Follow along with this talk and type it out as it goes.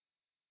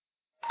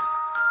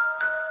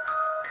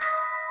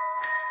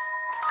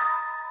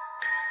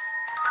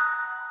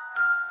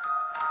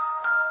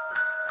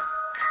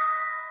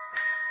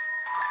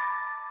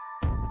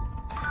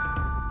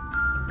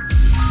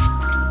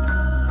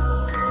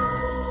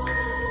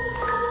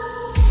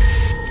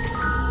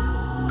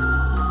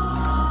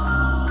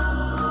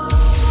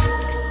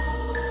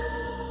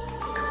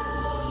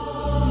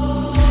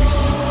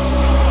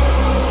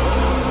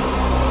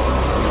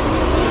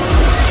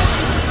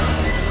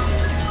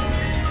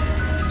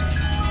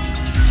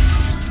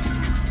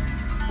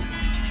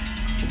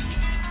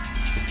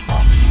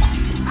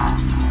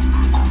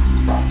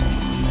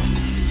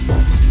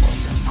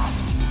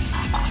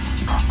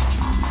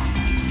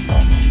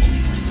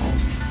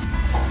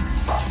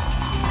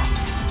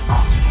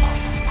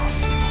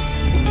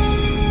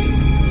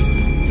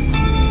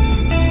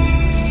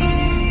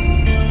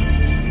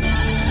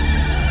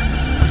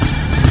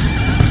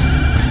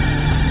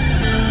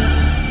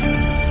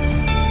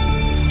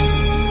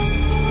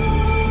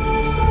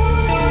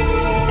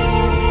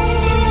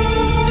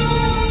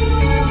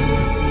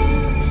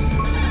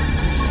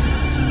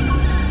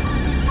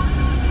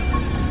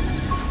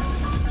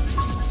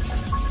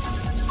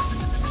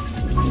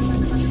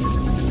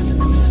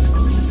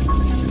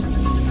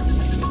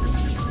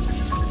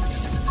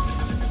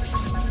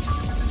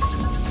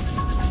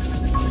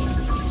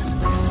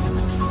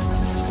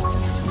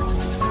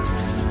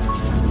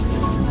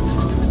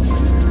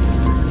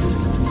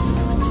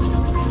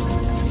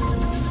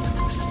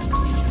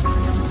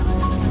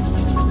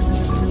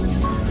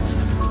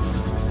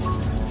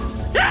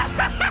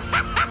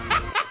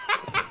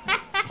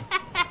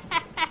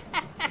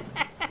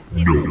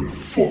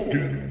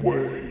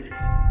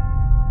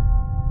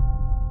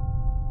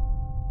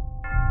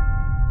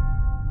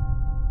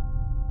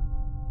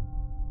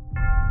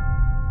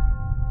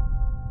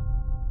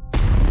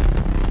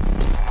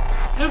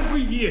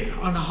Yeah,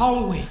 on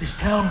Halloween. This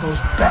town goes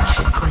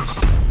batshit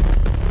crazy.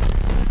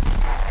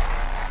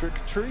 Trick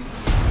or treat.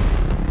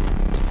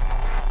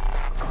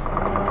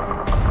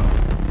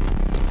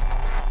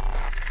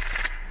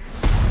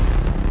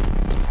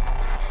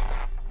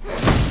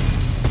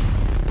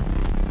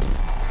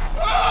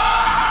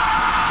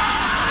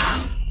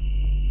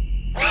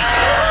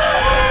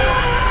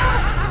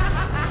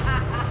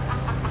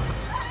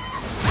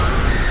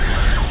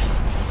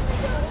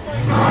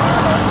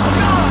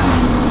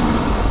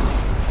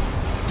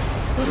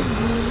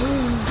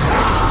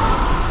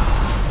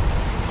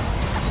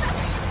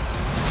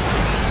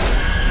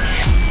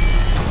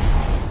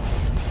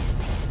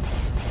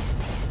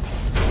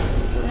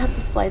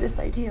 Slightest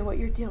idea what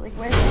you're dealing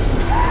with.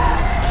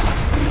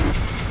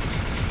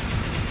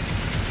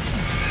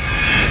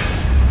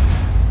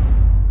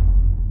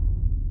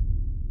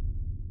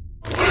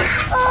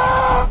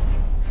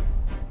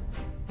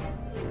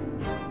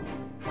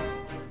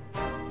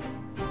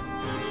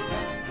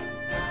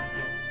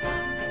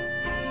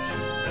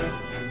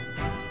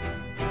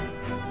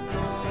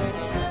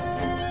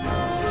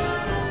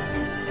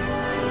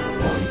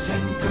 Boys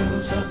and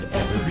girls of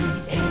every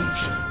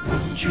age,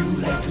 wouldn't you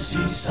like to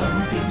see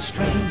something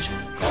strange?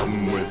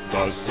 Come with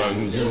us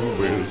and you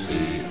will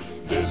see.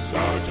 This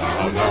our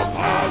town of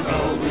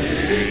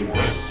Halloween.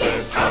 This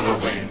is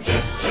Halloween.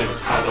 This is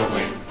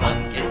Halloween.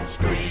 Pumpkins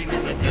scream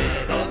in the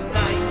dead of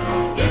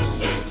night.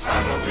 This is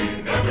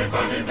Halloween.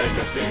 Everybody make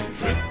a scene.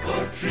 Trick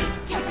or treat.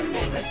 Tell the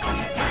neighbors on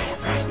your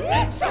diaphragm.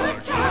 It's our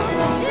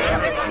town.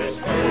 Everybody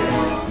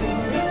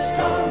scream. This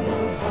town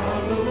of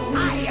Halloween.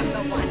 I am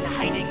the one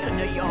hiding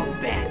under your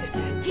bed.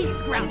 Teeth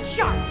ground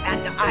sharp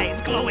and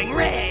eyes glowing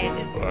red.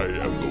 I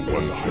am the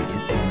one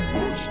hiding under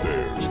your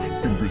stairs.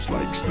 Fingers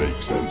like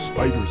snakes and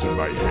spiders in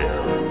my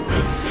hair.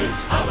 This is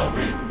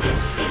Halloween. This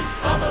is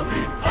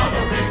Halloween.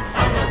 Halloween.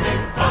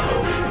 Halloween.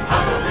 Halloween.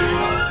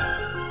 Halloween.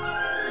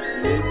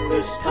 In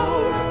this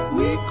town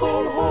we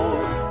call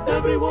home.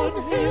 Everyone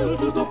hail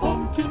to the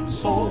pumpkin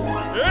song.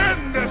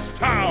 In this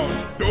town,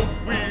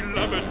 don't we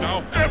love it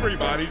now?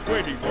 Everybody's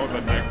waiting for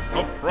the next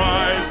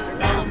surprise.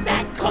 Round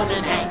that corner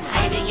and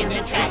hiding in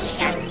the trash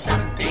can,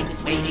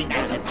 something's waiting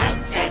there to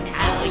pounce and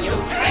how you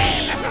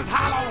scream. This is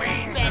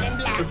Halloween. Red and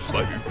black. It's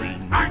like green.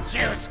 Aren't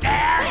you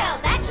scared? Well,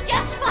 that's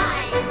just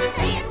fine.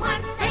 Say it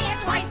once, say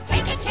it twice,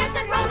 take a chance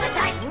and roll the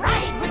dice.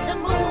 Ride with the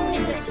moon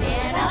in the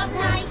dead of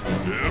night.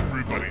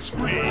 Everybody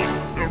scream.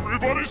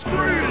 Everybody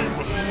scream.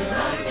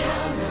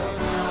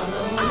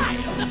 I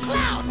am the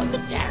clown with the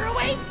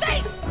tearaway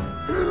face.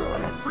 Here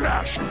in a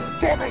flash,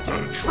 follow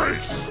the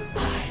trace. I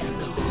am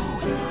the who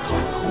in the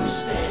cold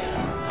stare.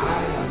 I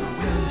am the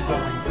wind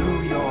blowing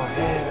through your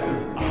hair.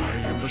 I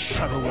am the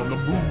shadow on the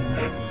moon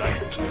at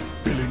night,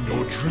 filling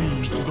your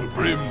dreams to the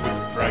brim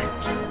with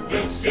fright.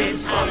 This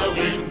is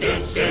Halloween.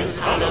 This is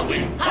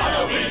Halloween.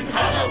 Halloween.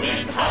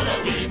 Halloween.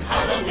 Halloween.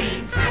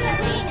 Halloween.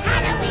 Halloween,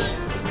 Halloween.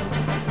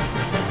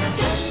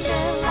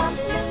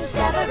 Tinderlumblings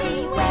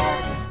everywhere.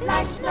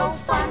 Life's no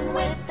fun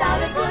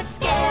without a good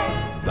scare.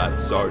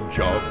 That's our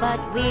job. But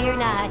we're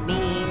not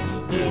mean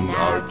in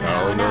our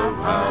town of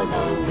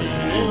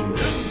Halloween.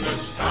 In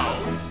this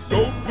town.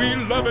 Don't we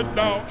love it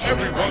now?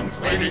 Everyone's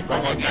waiting for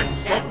the next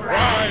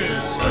surprise.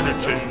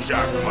 Skeleton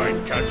Jack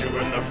might catch you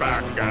in the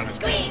back and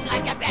Scream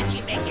like a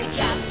banshee, make you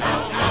jump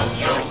out of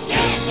your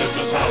skin. this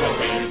is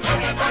Halloween.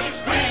 Everybody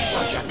scream.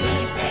 Won't you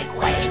please make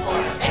way for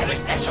a very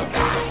special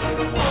guy?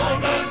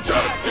 Fireman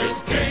Jack is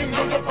king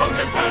of the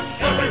pumpkin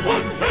patch.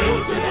 Everyone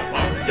hail to the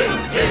pumpkin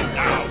king.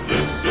 Now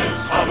this is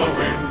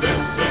Halloween.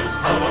 This is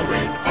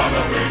Halloween.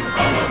 Halloween.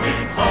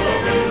 Halloween.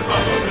 Halloween.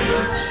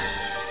 Halloween.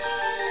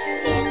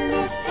 In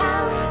this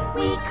town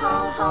we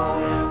call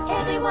home.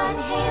 Everyone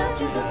hail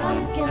to the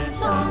pumpkin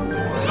song.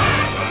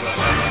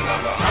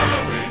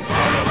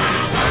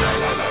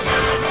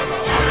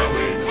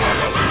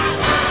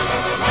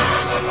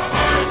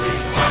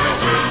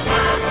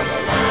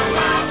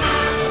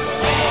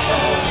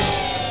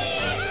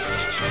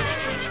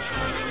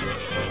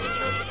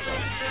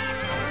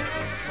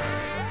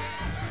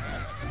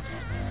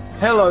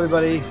 Hello,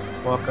 everybody.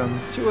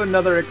 Welcome to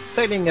another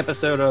exciting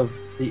episode of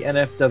the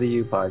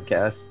NFW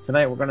podcast.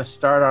 Tonight, we're going to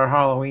start our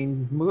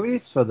Halloween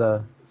movies for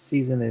the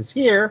season is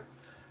here.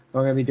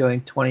 We're going to be doing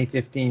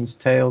 2015's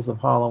Tales of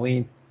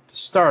Halloween to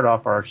start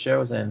off our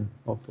shows, and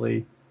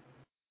hopefully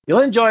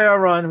you'll enjoy our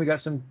run. We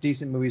got some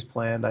decent movies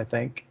planned, I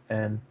think,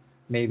 and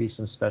maybe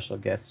some special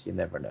guests. You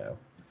never know.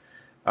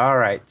 All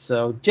right,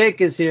 so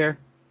Jake is here.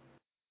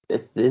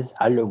 This is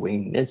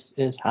Halloween. This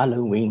is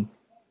Halloween.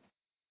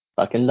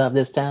 Fucking love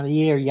this time of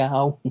year,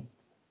 y'all.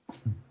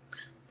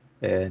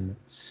 And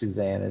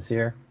Suzanne is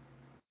here.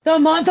 The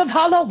month of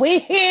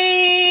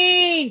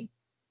Halloween!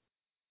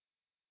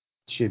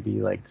 Should be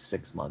like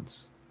 6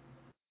 months.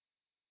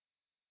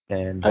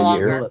 And A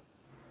year?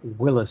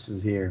 Willis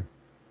is here.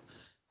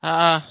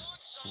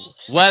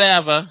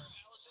 Whatever.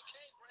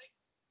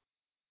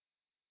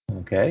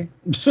 Okay.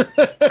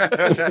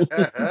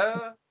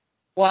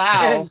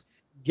 Wow. And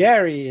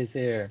Gary is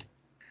here.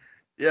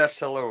 Yes,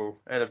 hello,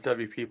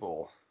 NFW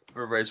people.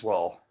 Everybody's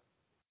well.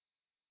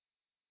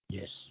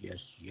 Yes.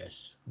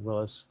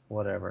 Willis,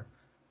 whatever.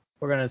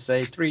 We're going to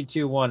say 3,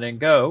 2, 1, and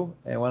go.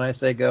 And when I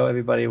say go,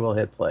 everybody will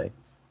hit play.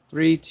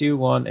 3, 2,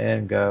 1,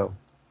 and go.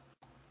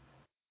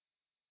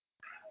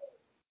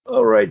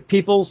 All right,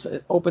 peoples.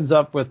 It opens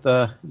up with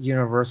the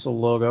Universal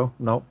logo.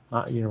 Nope,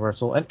 not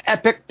Universal. An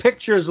Epic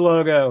Pictures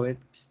logo. It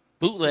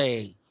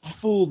Bootleg.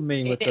 fooled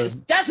me with It is the...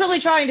 desperately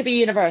trying to be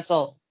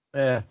universal.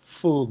 Yeah,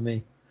 fooled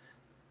me.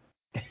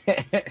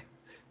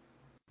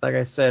 Like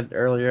I said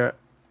earlier,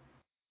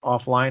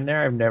 offline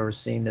there, I've never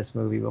seen this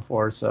movie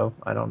before, so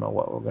I don't know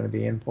what we're going to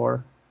be in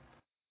for.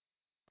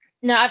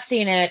 No, I've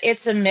seen it.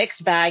 It's a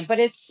mixed bag, but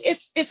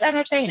it's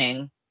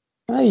entertaining.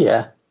 Oh,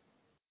 yeah.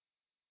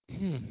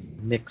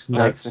 Mixed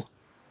nuts.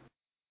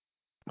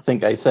 I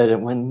think I said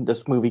it when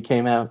this movie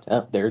came out.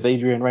 Oh, there's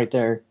Adrian right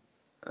there.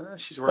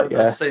 She's wearing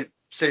the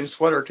same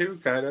sweater,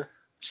 too, kind of.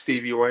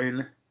 Stevie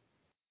Wayne.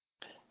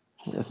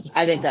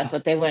 I think that's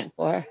what they went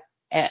for.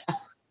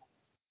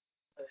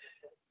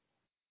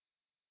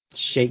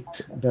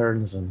 Shaked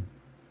Bernsen.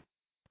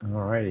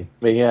 Alrighty.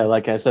 But yeah,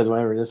 like I said,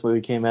 whenever this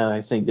movie came out,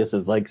 I think this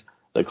is like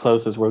the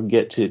closest we'll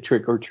get to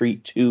Trick or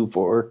Treat 2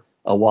 for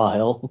a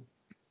while.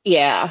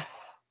 Yeah.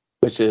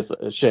 Which is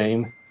a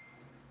shame.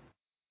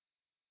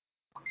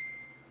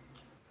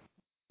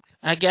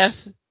 I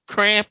guess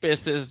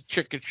Krampus is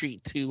Trick or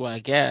Treat 2, I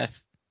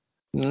guess.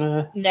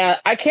 No,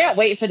 I can't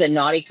wait for the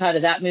naughty cut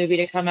of that movie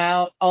to come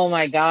out. Oh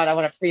my god, I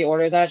want to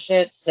pre-order that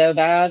shit so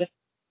bad.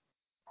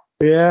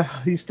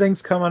 Yeah, these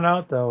things coming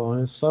out, though,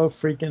 and it's so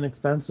freaking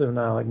expensive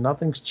now. Like,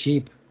 nothing's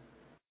cheap.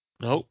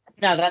 Nope.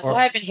 No, that's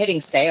why I've been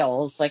hitting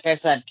sales. Like I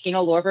said,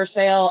 Kino Lorber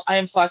sale,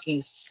 I'm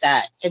fucking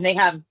set. And they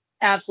have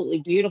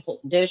absolutely beautiful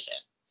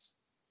editions.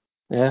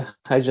 Yeah,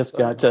 I just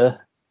got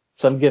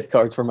some gift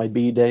cards for my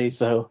B-Day,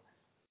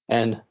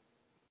 and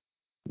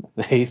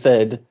they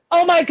said...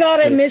 Oh my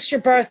god, I missed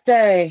your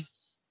birthday.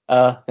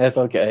 That's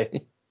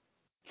okay.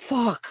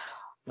 Fuck.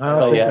 I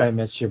don't think I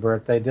missed your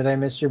birthday. Did I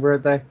miss your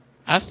birthday?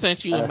 I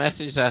sent you a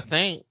message, I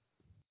think.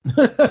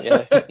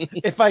 Yeah.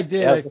 If I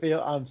did,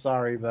 I'm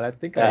sorry, but I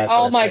think I...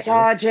 Oh my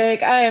god,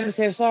 Jake, I am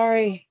so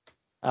sorry.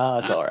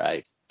 It's all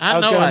right. I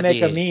was going to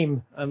make a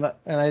meme, and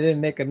I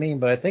didn't make a meme,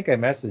 but I think I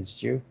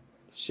messaged you.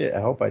 Shit,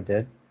 I hope I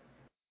did.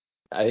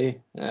 No,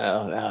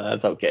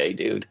 that's okay,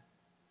 dude.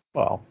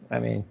 Well, I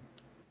mean,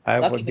 I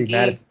would be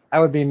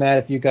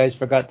mad if you guys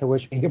forgot to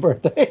wish me your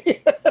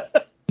birthday.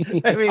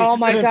 I mean, oh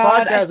my I've been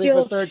god, I podcasting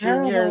feel for 13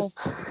 terrible. years.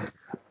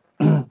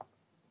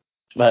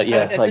 But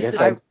yeah, like I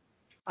said,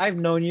 I've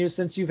known you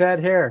since you've had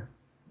hair.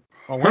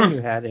 Or when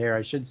you had hair,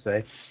 I should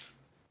say.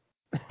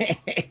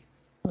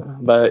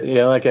 But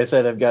yeah, like I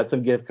said, I've got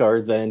some gift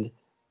cards, and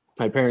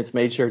my parents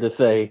made sure to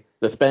say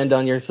to spend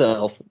on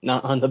yourself,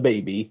 not on the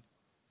baby.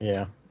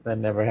 Yeah, that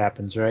never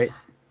happens, right?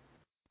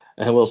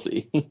 And we'll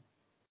see.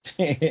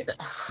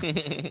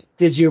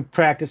 Did you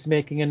practice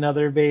making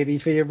another baby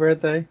for your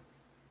birthday?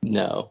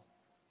 No.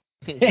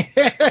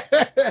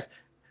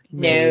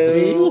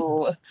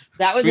 No.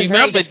 That was a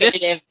very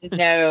definitive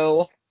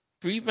no.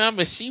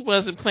 Remember, she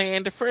wasn't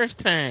playing the first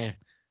time.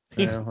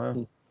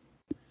 Well,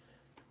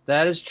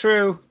 that is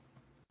true.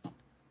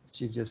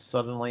 She just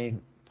suddenly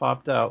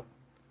popped out.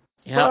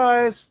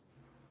 Surprise!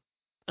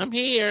 Yep. I'm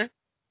here.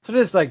 So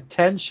there's like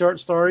 10 short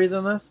stories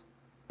in this?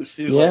 It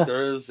seems like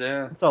there is,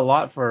 yeah. It's a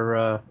lot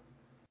for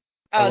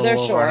they're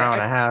short. An hour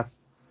and a half.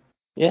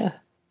 Yeah.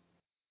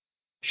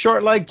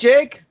 Short like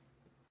Jake?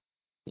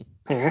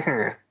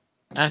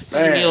 I see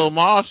Neil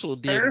Marshall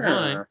did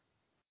one.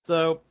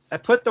 So I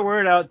put the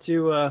word out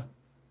to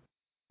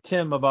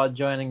Tim about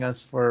joining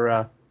us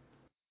for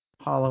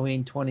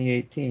Halloween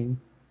 2018.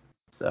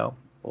 So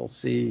we'll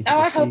see.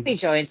 I hope he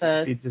joins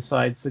us. If he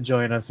decides to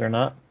join us or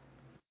not.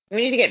 We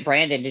need to get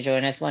Brandon to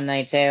join us one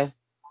night too.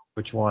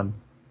 Which one?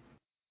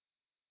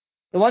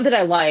 The one that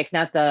I like,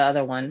 not the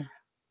other one.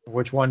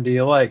 Which one do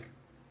you like?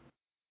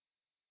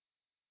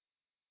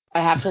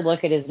 I have to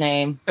look at his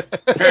name.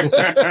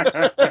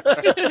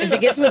 It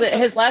begins with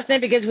his last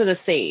name begins with a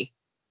C.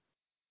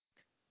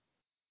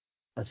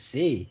 A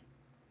C.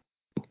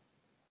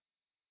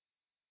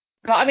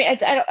 No, I mean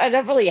I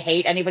don't really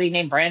hate anybody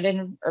named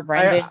Brandon or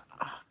Brandon.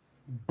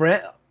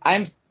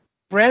 Brendan,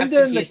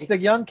 the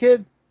young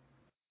kid.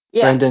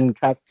 Yeah. Brendan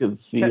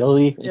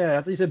Cascazioli. Yeah,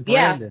 I thought you said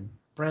Brandon. Yeah.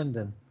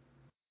 Brendan,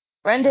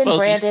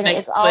 Brandon,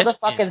 it's all the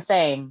fucking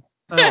same.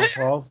 Oh,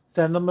 well,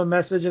 send him a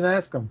message and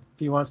ask him if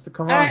he wants to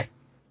come on. Right.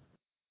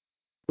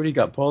 What do you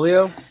got,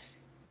 polio?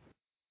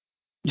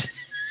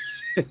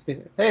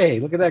 Hey,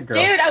 look at that girl.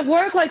 Dude, I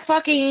work like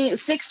fucking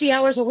 60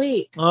 hours a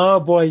week. Oh,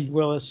 boy,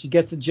 Willis, she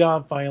gets a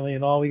job finally,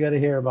 and all we got to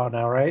hear about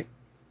now, right?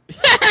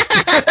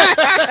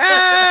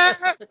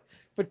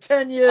 For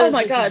 10 years, oh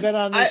my God. She's been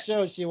on this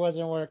show, she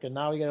wasn't working.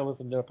 Now we got to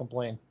listen to her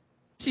complain.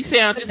 She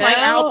sounds just like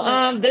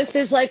Al. This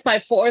is like my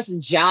 4th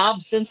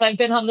job since I've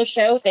been on the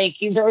show.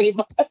 Thank you very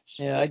much.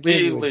 Yeah, I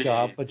gave you a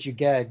job, but you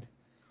gagged.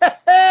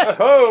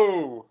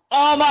 Oh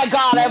my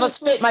God, I almost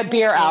spit my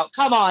beer out.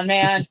 Come on,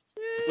 man.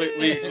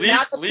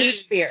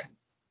 Leave beer.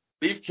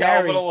 Leave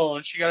Calvin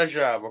alone. She got a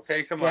job,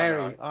 okay? Come Gary,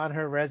 on. On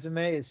her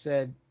resume, it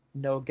said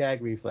no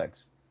gag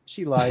reflex.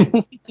 She lied.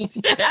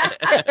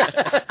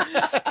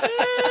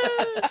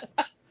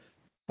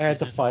 I had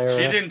to fire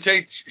She her. didn't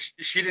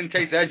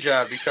take that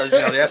job because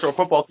the actual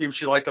football team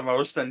she liked the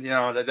most, and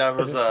that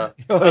was a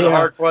Oh, yeah.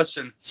 hard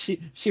question.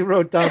 She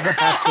wrote down the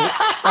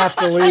half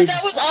the league.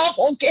 That was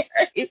awful,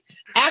 Gary.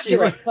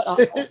 Accurate, but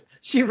awful.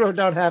 She wrote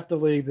down half the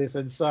league. They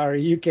said,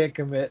 "Sorry, you can't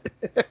commit.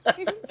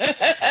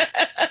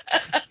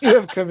 You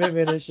have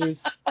commitment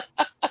issues."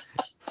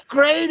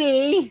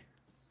 Grady.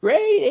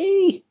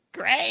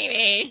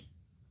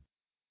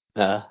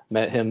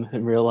 Met him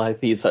in real life.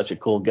 He's such a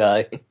cool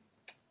guy.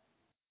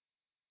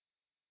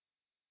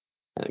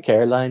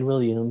 Caroline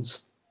Williams.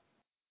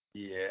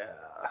 Yeah.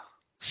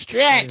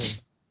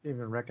 Stretch. Didn't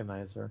even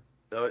recognize her.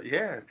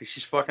 Yeah, because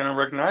she's fucking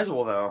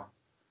unrecognizable now.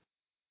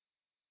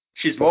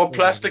 She's more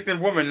plastic than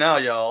woman now,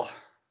 y'all.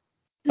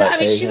 No, I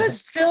mean, she was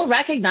still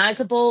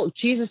recognizable.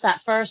 Jesus,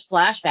 that first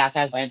flashback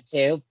I went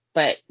to.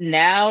 But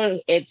now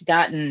it's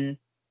gotten...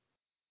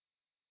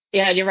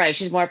 Yeah, you're right.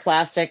 She's more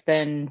plastic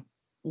than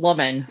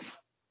woman.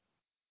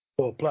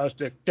 More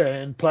plastic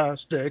than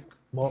plastic.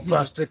 More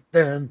plastic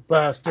than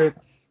plastic.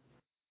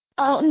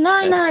 Oh,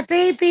 Nina,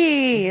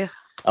 baby.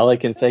 All I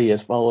can say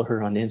is follow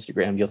her on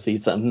Instagram. You'll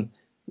see some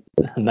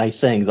nice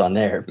things on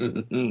there.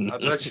 I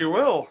bet you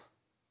will.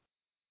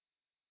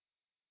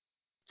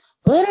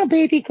 Little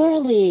baby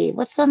girly.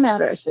 What's the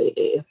matter,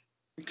 sweetie?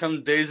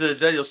 Come Days of the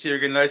Dead, you'll see her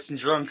get nice and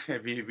drunk.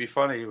 It'd be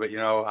funny, but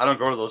I don't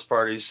go to those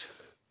parties.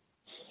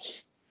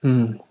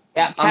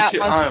 Yeah, Pat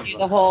wants to do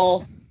the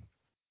whole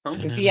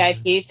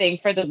VIP thing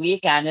for the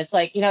weekend. It's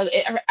like,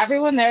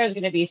 everyone there is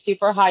going to be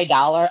super high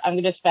dollar. I'm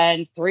going to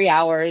spend 3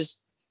 hours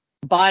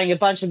buying a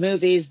bunch of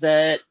movies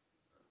that,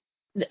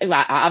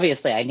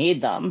 obviously, I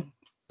need them.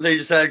 They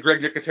just had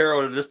Greg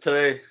Nicotero to this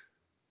today.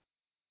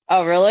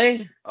 Oh,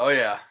 really? Oh,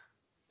 yeah.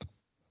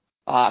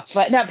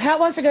 But no, Pat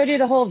wants to go do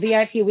the whole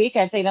VIP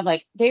weekend thing. I'm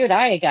like, dude,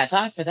 I ain't got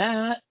time for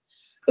that.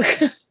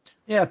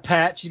 Yeah,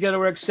 Pat, she's got to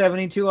work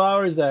 72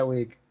 hours that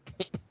week.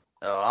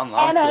 Oh, I'm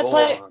know, too it's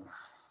like,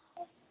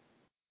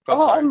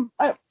 old.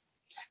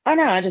 I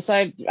know.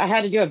 I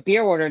had to do a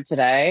beer order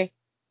today,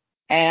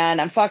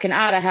 and I'm fucking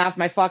out of half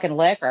my fucking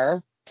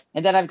liquor.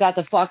 And then I've got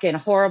the fucking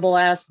horrible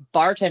ass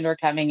bartender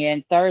coming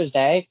in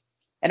Thursday.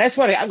 And I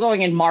swear to God, I'm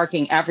going in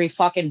marking every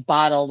fucking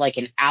bottle like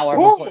an hour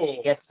before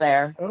she gets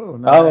there. Oh,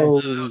 nice. That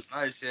was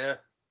nice, yeah.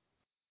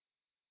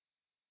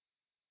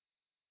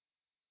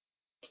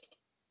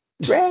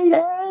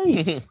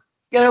 Grady!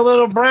 Got a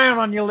little brown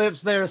on your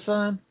lips there,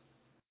 son.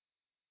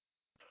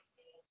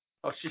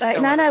 Oh, she's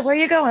Nana, where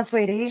you going,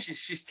 sweetie?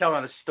 She's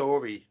telling a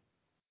story.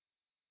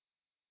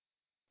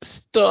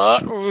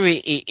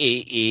 Story.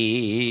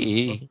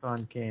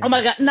 Oh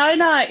my God,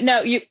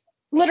 no! You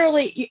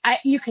literally,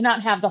 you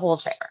cannot have the whole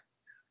chair.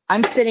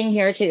 I'm sitting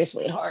here too,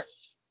 sweetheart.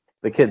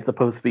 The kid's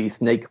supposed to be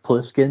Snake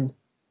Plissken.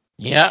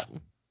 Yep,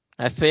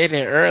 I said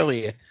it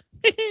earlier.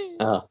 Did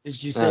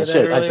you say that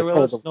earlier,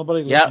 Willis?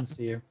 Nobody listens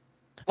to you.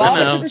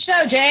 Welcome to the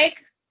show,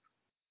 Jake.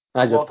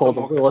 I just pulled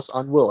a Willis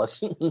on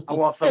Willis. I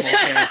want some more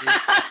candy.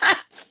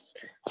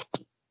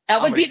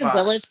 That would be the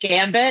Willis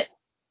Gambit.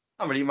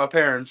 I'm gonna eat my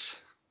parents.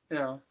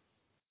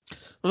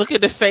 Look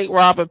at the fake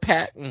Robert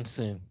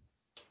Pattinson.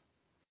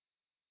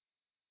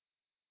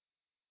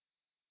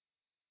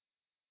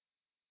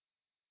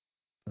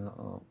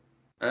 Uh-oh.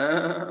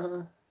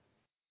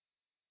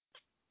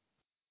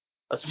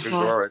 That's a good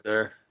door right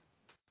there.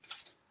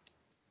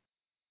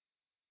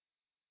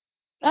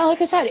 Oh,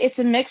 like I said, it's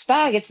a mixed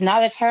bag. It's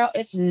not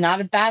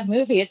a bad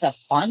movie. It's a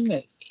fun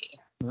movie.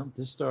 Well,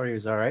 this story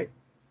is all right.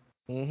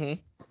 Willis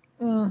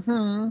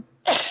gonna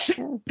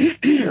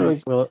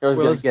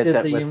get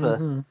that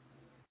with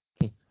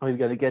he's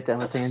gonna get that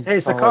with hands. Hey,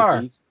 it's the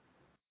car.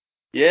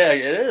 Yeah,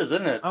 it is,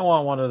 isn't it? I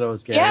want one of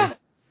those, Gary. Yeah.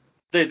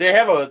 They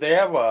have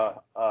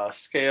a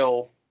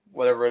scale,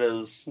 whatever it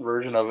is,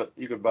 version of it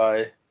you could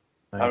buy.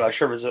 Nice. I'm not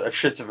sure if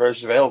it's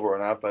available or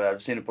not, but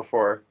I've seen it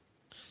before.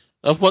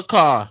 Of what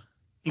car?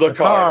 The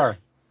car.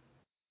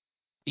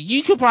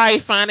 You could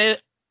probably find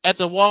it at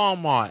the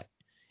Walmart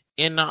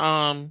in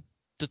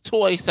the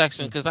toy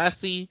section, because I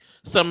see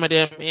some of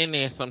them in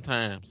there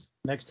sometimes.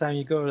 Next time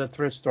you go to the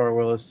thrift store,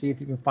 Willis, see if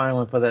you can find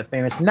one for that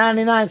famous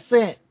 99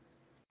 cents.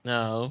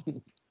 No.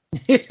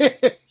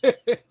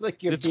 Like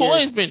the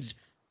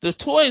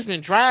toy's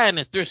been dry in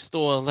the thrift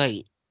store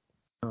late.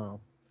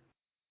 Oh.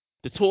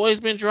 The toy's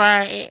been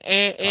dry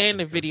and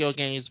the video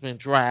game's been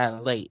dry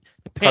late.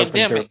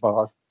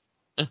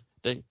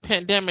 The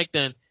pandemic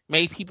done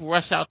made people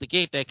rush out to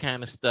get that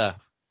kind of stuff.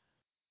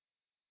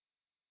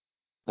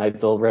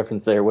 Nice old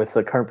reference there with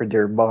the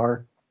Carpenter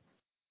bar.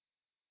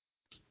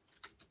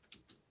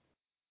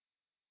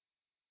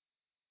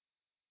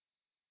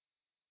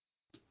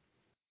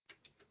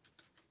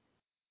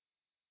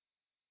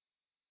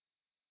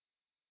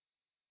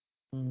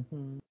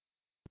 Mm-hmm.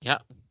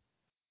 Yep.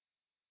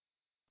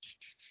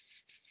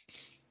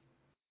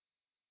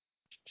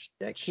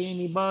 That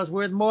candy bar's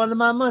worth more than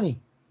my money.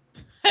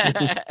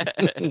 Yeah,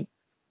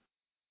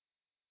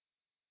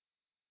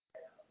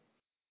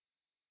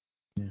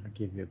 I'll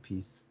give you a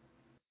piece.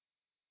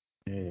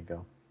 There you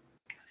go.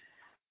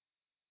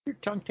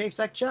 tongue tastes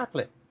like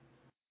chocolate.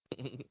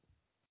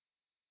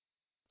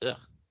 Ugh.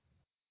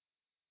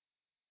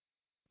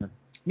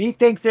 Me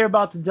thinks they're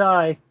about to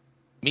die.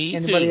 Me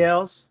Anybody too.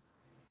 else?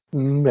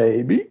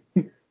 Maybe.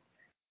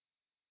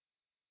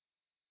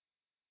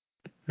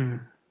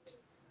 I'm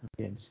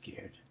getting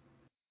scared.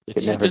 The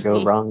Could never cheapest go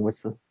movie. wrong with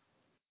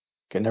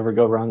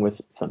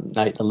some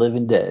Night of the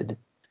Living Dead.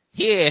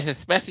 Yeah,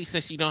 especially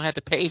since you don't have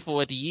to pay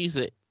for it to use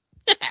it.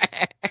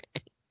 I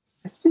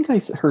think I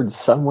heard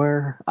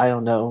somewhere, I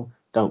don't know,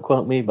 don't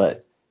quote me,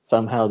 but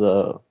somehow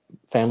the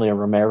family of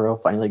Romero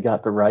finally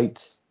got the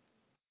rights.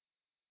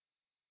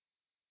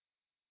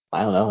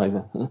 I don't know. I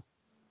don't know.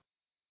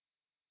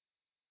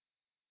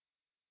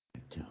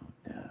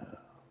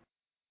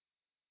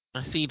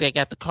 I see they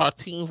got the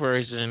cartoon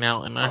version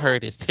out, and I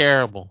heard it's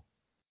terrible.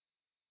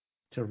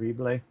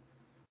 Terrible.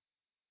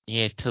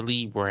 Yeah,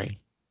 Libre.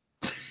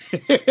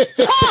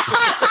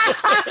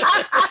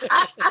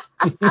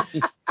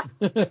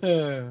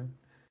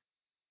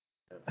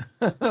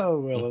 Oh,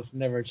 Willis,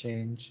 never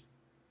change.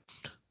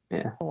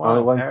 Yeah. Oh, wow.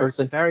 Only one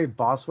person. Barry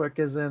Bostwick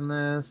is in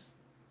this.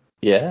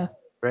 Yeah.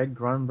 Greg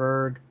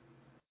Grunberg.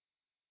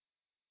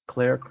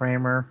 Claire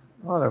Kramer.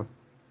 A lot of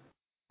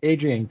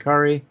Adrian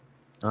Curry.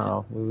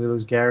 Uh-oh, we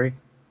lose Gary.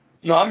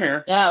 No, I'm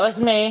here. Yeah, it was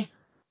me.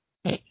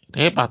 Hey,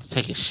 they about to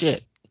take a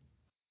shit.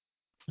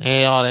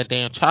 Hey, all that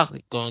damn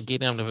chocolate gonna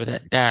get them to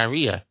that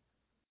diarrhea.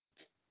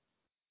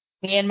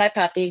 Me and my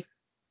puppy.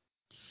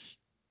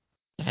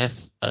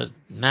 That's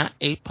not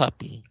a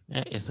puppy.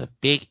 That is a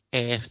big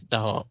ass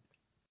dog.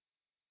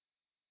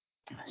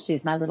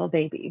 She's my little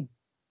baby.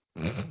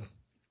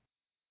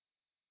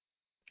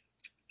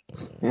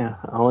 Yeah.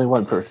 Only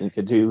one person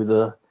could do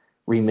the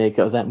remake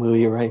of that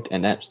movie, right?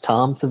 And that's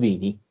Tom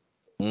Savini.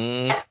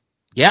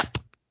 Yep.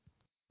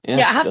 Yeah,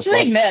 I have just to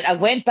like- admit, I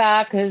went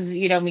back because,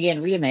 me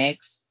and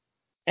remakes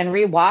and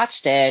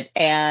rewatched it.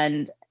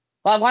 And,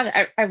 well,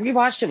 I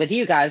rewatched it with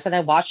you guys and I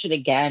watched it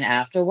again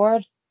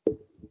afterward.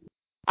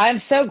 I'm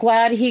so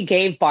glad he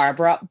gave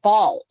Barbara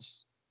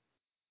balls.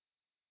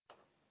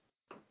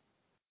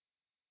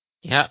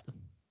 Yep.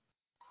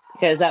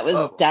 Because that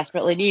was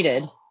desperately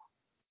needed.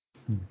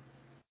 That's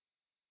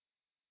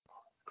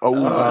Oh,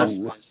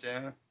 nice,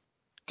 yeah.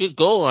 Good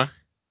gore.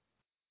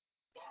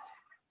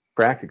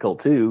 practical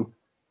too.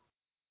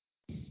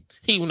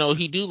 Even though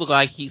he do look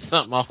like he's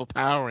something off of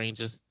Power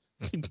Rangers.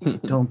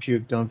 Don't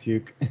puke, don't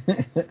puke.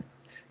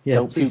 Yeah,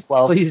 Don't please, puke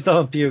while- please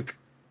don't puke.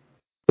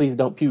 Please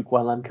don't puke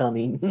while I'm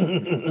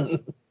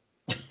coming.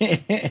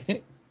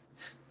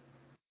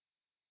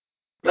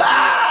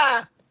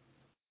 Ah!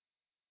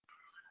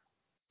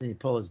 Did he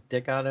pull his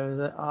dick out of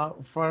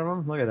in front of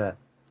him? Look at that.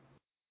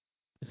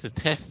 It's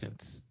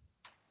intestines.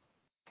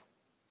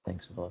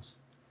 Thanks, Willis.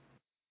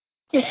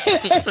 Got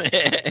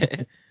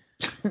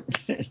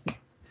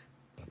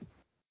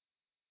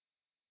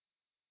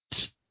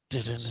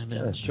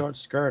a short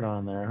skirt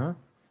on there, huh?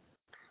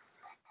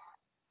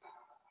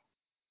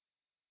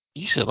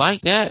 You should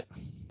like that.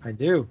 I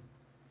do.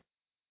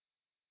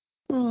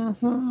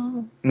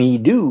 Me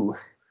do.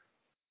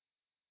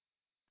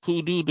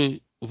 Who do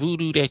the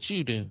voodoo that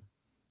you do?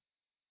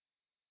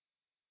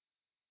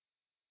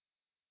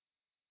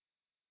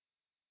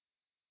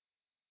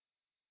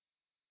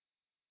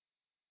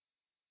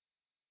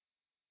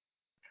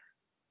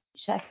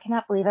 I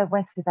cannot believe I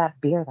went through that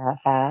beer that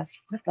fast.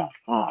 What the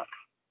fuck?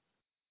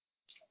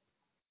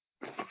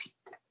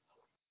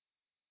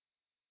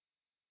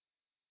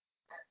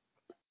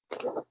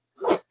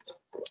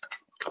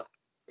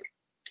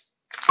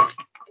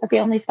 The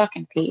only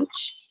fucking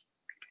peach.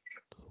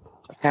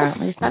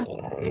 Apparently so.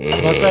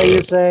 What are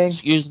you saying?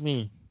 Excuse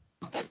me.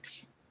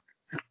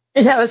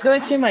 And I was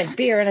going through my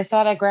beer and I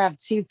thought I grabbed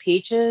 2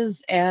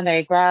 peaches and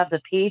I grabbed a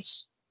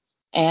peach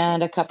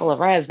and a couple of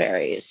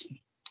raspberries.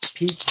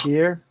 Peach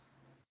beer?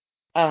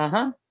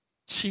 Uh-huh.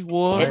 She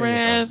wore There a you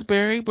go.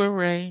 raspberry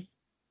beret.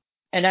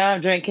 And now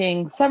I'm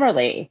drinking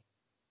Summerlee,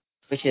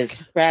 which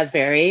is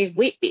raspberry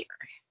wheat beer.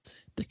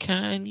 The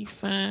kind you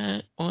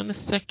find on the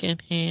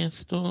second-hand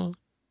store.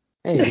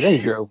 Hey, they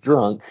drove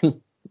drunk.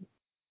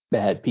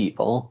 Bad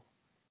people.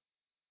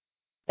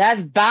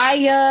 That's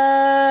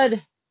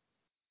Bayard.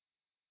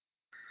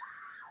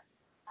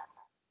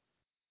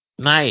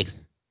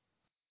 Nice.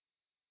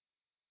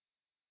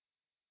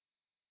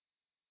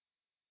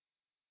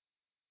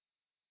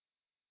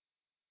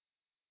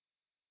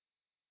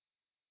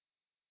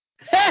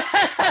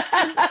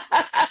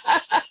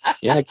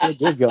 Yeah, kid,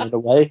 you're going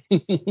away.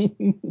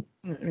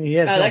 He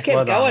has no that kid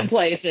blood on going him.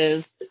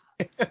 places.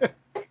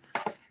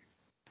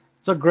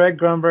 So Greg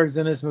Grunberg's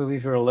in this movie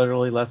for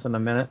literally less than a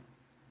minute.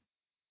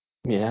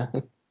 Yeah.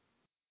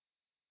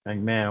 Like,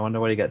 man, I wonder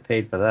what he got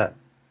paid for that.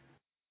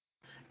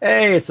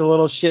 Hey, it's a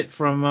little shit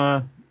from,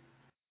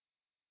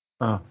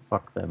 oh,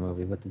 fuck that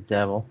movie with the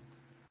devil.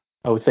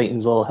 Oh,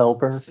 Satan's Little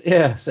Helper.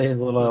 Yeah, say his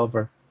little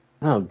helper.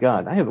 Oh,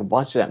 God. I haven't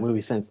watched that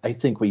movie since I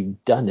think we've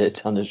done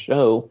it on the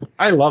show.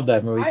 I love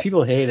that movie.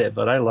 People hate it,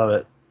 but I love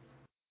it.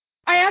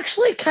 I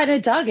actually kind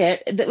of dug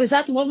it. Was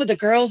that the one with the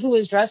girl who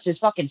was dressed as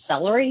fucking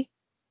celery?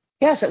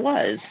 Yes, it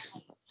was.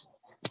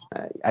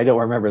 I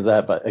don't remember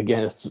that, but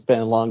again, it's been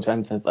a long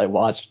time since I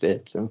watched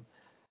it. So,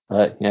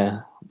 but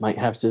yeah, might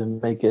have to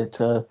make it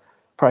a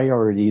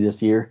priority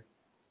this year.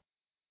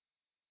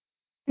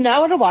 No, I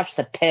want to watch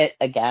The Pit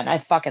again. I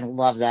fucking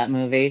love that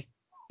movie.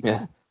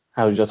 Yeah,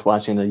 I was just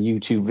watching a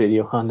YouTube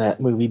video on that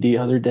movie the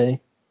other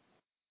day.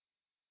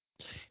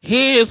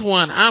 Here's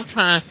one I'm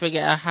trying to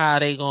figure out how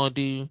they gonna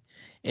do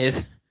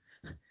is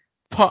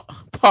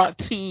part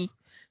 2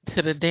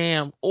 to the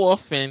damn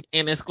Orphan,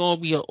 and it's gonna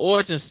be an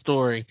origin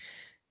story.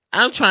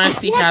 I'm trying to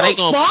see how they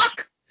gonna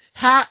fuck?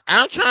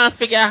 I'm trying to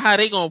figure out how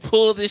they gonna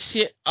pull this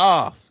shit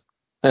off.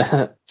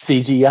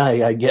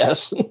 CGI, I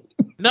guess.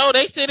 No,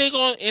 they said it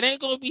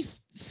ain't gonna be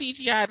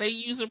CGI. They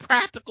using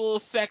practical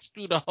effects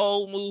through the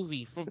whole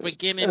movie from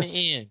beginning to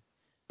end.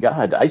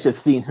 God, I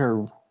just seen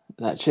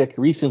that chick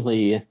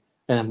recently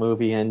in a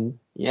movie, and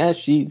yeah,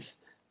 she's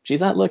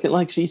not looking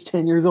like she's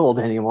 10 years old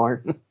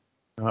anymore.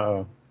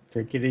 Uh-oh.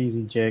 Take it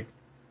easy, Jake.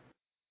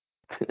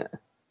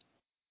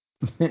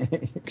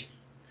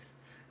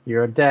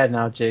 You're a dad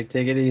now, Jake.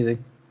 Take it easy.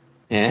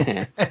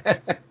 Yeah.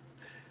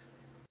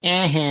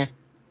 Uh-huh.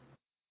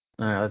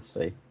 All right, let's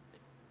see.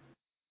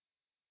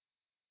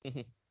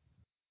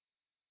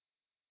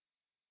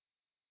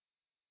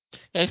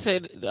 They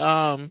said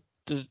the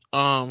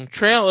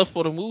trailer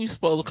for the movie's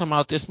supposed to come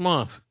out this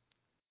month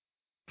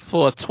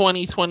for a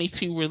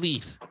 2022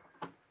 release.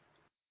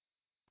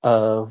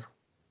 It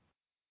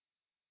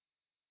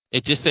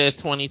just says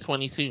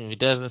 2022. It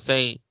doesn't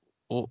say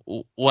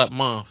what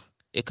month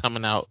it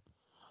coming out.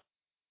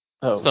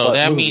 So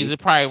that means it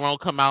probably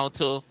won't come out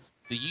until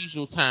the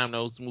usual time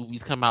those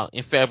movies come out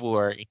in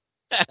February.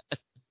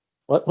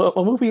 What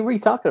movie were you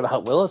talking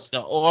about, Willis? The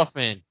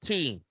Orphan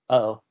 2.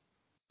 Oh.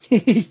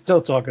 He's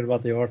still talking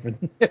about The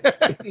Orphan.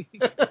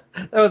 That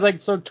was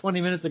like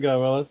 20 minutes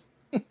ago, Willis.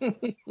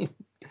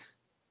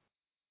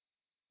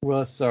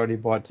 Willis already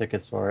bought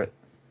tickets for it.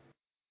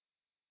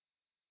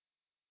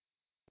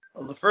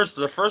 Well, the first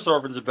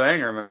Orphan's a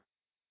banger, man.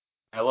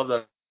 I love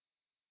that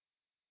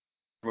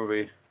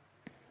movie.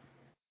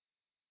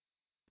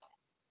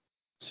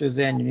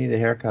 Suzanne, you need a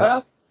haircut.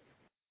 Well,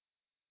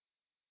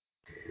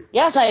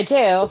 yes, I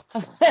do.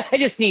 I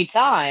just need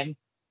time.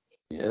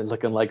 Yeah,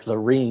 looking like the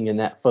Ring in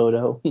that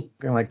photo.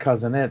 Looking like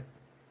Cousin It.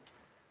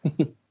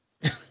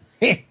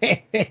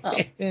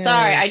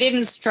 Sorry, I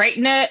didn't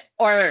straighten it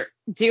or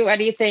do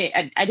anything.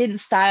 I didn't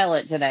style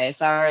it today.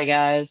 Sorry,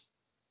 guys.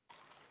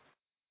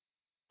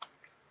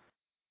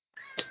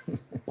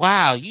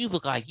 Wow, you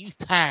look like you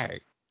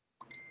tired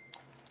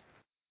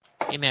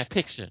in that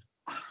picture.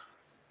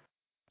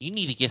 You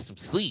need to get some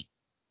sleep.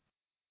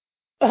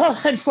 Well,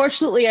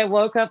 unfortunately, I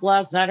woke up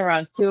last night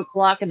around 2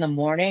 o'clock in the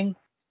morning.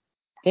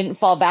 Didn't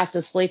fall back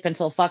to sleep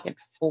until fucking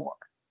 4.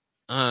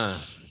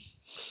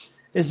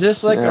 Is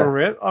this like a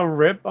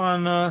rip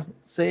on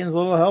Satan's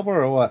Little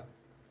Helper or what?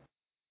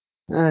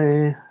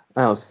 I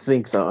don't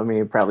think so. I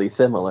mean, probably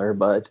similar,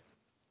 but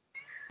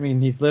I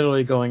mean, he's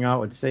literally going out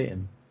with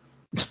Satan.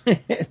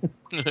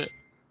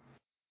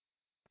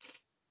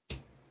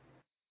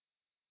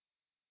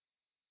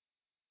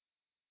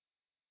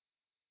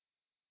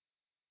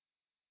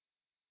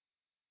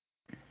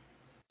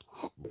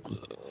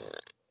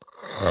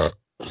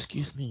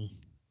 Excuse me.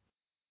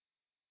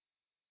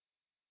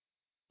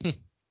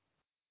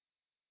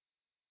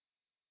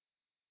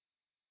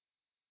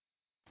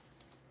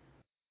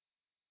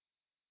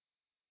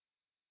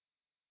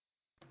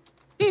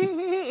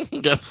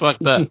 That's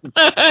fucked up.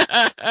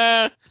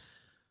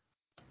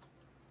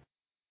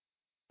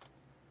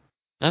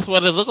 That's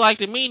what it looked like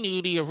to me,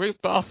 Nudie. A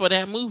ripped off of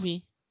that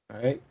movie. All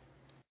right.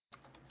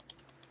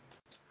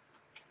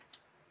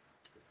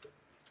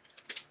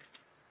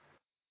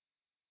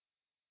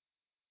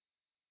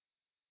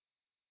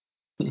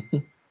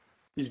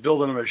 He's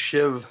building him a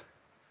shiv.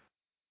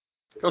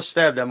 Go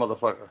stab that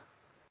motherfucker.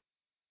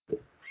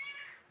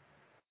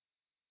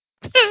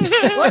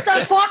 What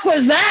the fuck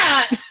was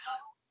that?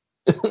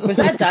 Was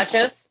that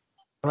Duchess?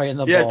 Right in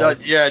the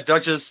balls.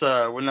 Duchess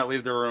would not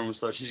leave the room,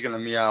 so she's gonna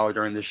meow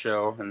during the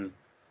show, and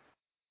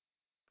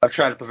I've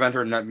tried to prevent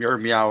her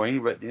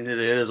meowing, but it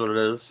is what it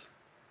is.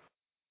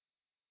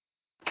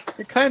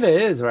 It kind of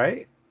is,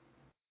 right?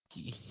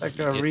 Like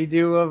a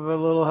redo of A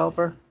Little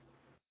Helper.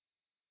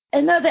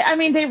 And no,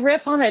 they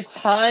riff on a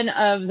ton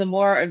of the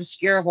more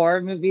obscure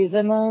horror movies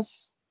in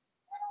this.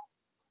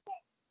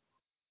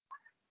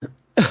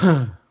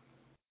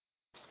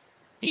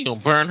 He gonna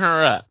burn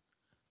her up.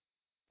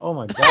 Oh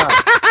my god.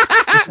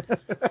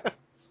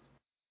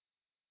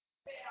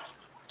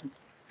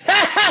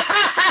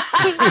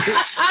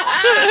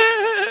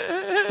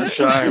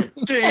 Shame.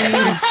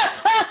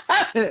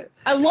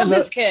 I love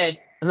this kid.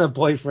 And the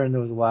boyfriend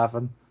was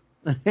laughing.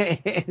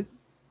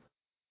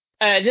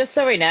 Just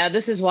so we know,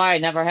 this is why I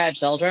never had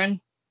children.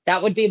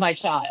 That would be my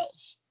child.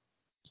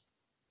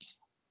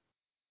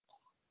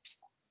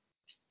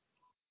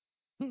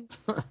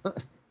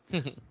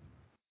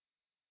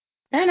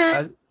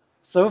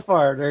 So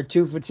far, they're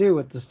 2 for 2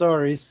 with the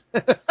stories.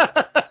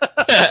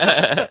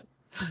 I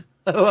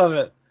love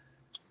it.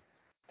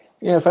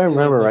 yeah, if I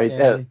remember right,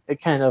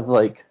 it kind of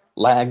like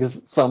lags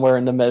somewhere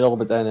in the middle,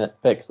 but then it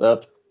picks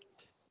up.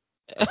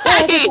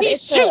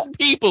 He's shooting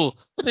people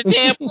with a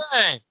damn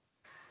gun.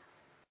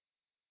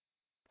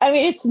 I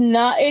mean, it's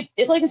not.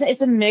 It like I said,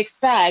 it's a mixed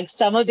bag.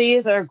 Some of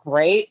these are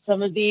great.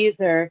 Some of these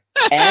are,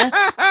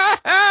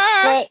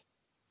 but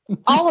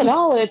all in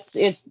all,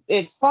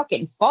 it's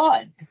fucking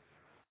fun.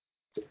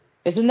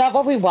 Isn't that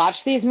what we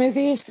watch these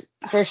movies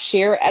for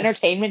sheer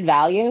entertainment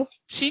value?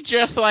 She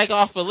dressed like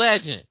off a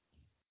Legend.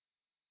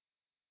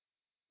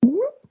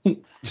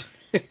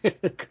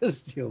 Could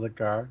steal the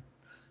car.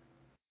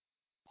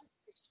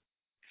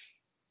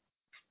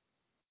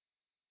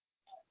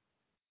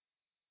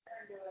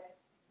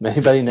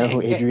 Anybody know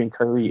who Adrian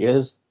Curry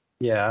is?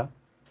 Yeah.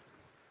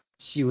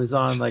 She was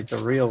on like The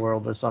Real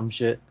World or some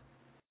shit.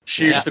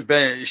 She used to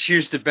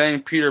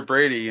bang Peter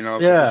Brady, you know.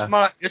 Yeah.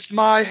 It's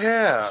my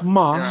hair. It's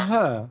my you know?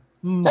 hair.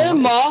 My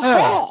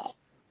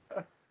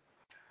hair.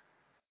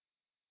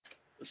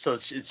 So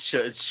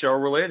it's show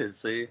related.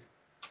 See,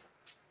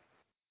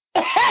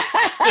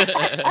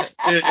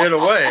 in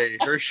a way,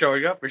 her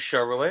showing up is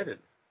show related.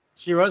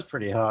 She was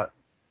pretty hot.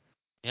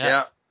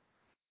 Yeah.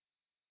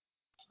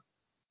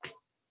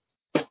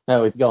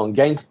 No, he's going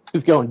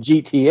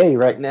GTA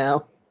right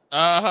now.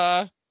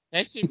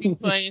 They should be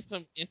playing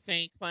some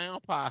Insane Clown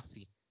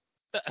Posse.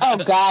 Oh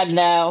God,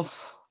 no.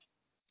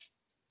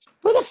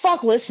 Who the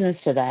fuck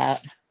listens to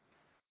that?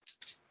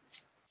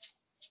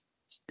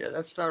 Yeah,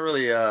 that's not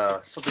really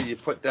something you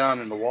put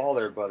down in the wall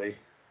there, buddy.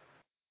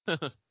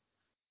 Damn,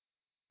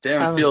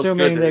 I'm it feels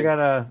assuming good. they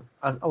got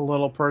a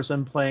little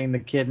person playing the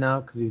kid now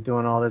because he's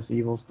doing all this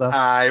evil stuff.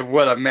 I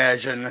would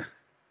imagine.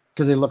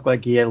 Because he looked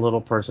like he had little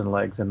person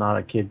legs and not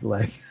a kid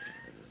leg.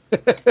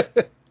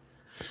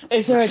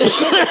 Is there a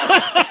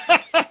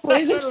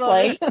Please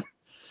explain.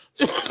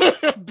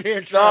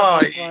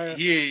 No,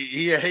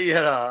 he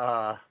had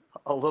a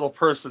little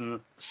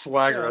person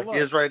swagger Yeah, like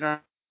he is right now.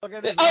 Look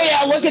at his Oh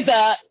yeah, look at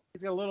that.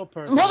 He's got a little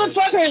person.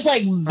 Motherfucker is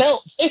like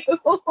built too.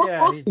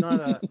 Yeah, he's not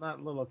a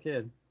little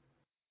kid.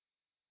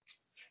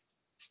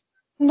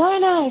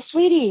 No,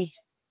 sweetie.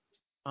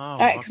 Oh, All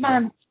right, come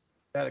on.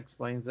 That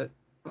explains it.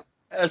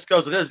 That's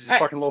because it is. He's a All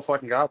right. fucking little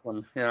fucking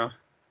goblin, you know.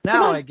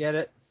 Now on. I get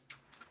it.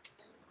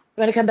 You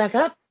want to come back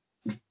up?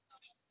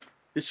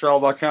 It's all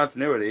about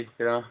continuity,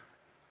 you know.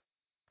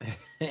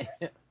 All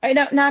right,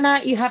 no,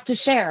 Nana, you have to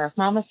share.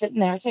 Mama's sitting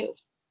there too.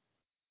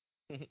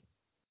 It's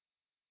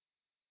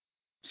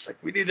like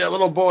we need that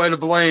little boy to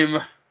blame.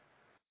 It's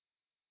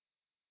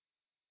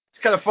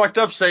kind of fucked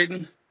up,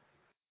 Satan.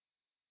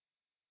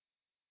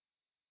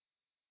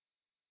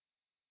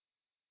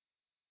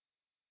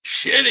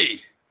 Shitty.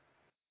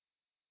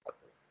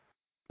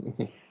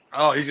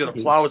 Oh, he's gonna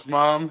plow his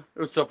mom.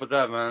 What's up with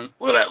that, man?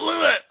 Look at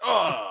that!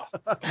 Oh.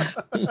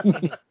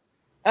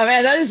 Oh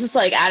man, that is just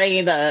like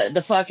adding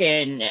the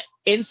fucking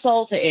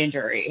insult to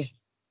injury.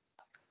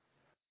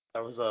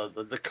 That was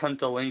the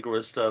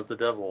cunnilinguist of the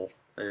devil.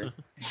 There.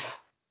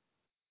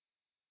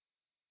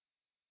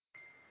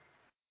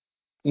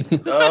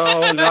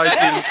 Oh,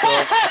 nice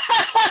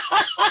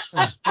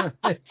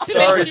insult.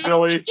 Sorry,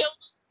 Billy.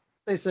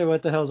 They say,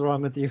 what the hell's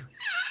wrong with you?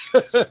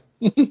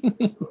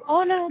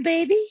 Oh no,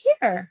 baby,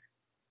 here.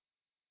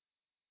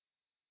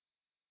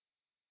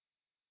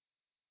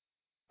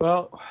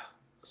 Well,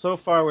 so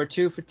far we're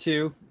 2 for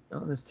 2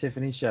 on this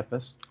Tiffany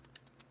Shepis.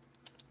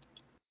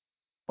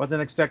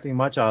 Wasn't expecting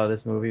much out of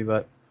this movie,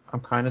 but I'm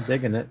kind of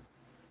digging it.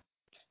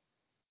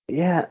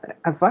 Yeah,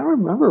 if I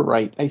remember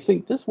right, I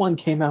think this one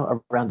came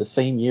out around the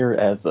same year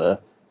as a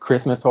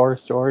Christmas Horror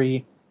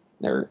Story.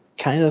 They're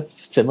kind of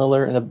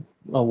similar in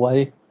a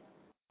way.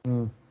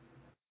 Mm.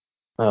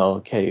 Oh,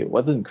 okay.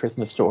 Wasn't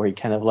Christmas Story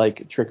kind of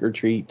like Trick or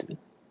Treat,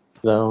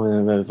 though?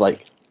 And it was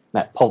like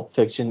that Pulp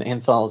Fiction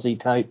anthology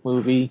type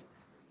movie,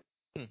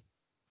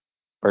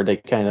 where they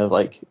kind of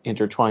like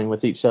intertwine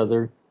with each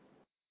other.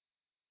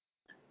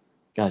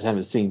 Guys, I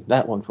haven't seen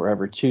that one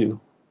forever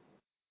too.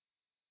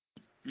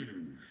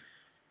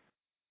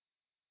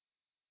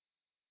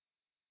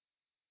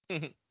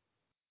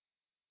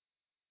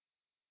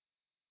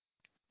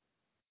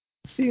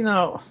 See,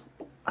 now,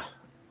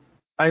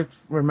 I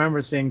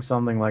remember seeing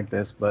something like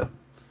this, but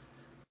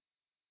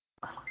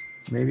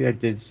maybe I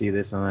did see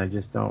this and I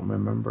just don't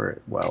remember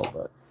it well,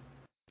 but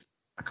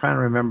I kind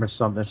of remember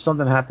something. If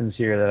something happens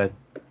here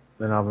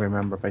then I'll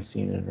remember if I've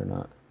seen it or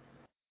not.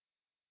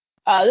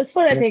 This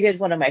one I think is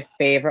one of my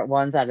favorite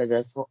ones out of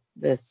this.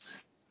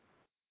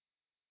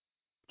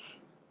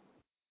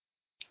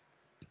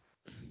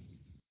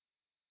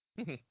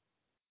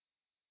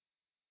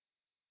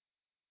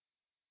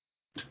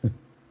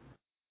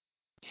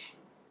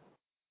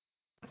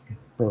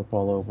 Burp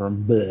all over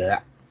him.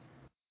 Blech.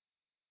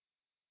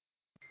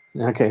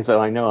 Okay,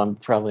 so I know I'm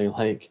probably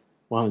like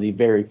one of the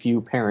very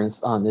few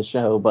parents on the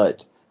show,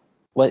 but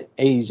what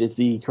age is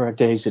the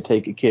correct age to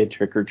take a kid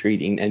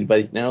trick-or-treating?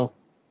 Anybody know?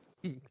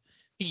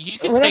 You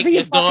can Whatever take you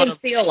your daughter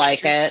fucking feel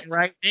like it.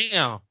 right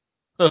now.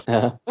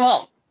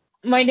 Well,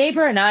 my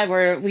neighbor and I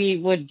we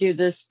would do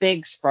this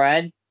big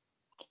spread,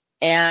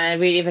 and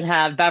we'd even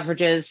have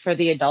beverages for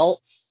the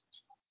adults.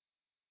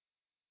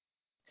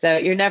 So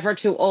you're never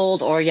too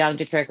old or young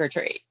to trick or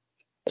treat.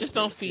 Just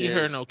don't feed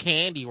her no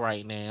candy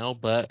right now.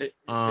 But It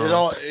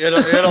all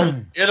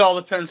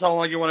depends how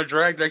long you want to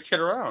drag that kid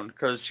around,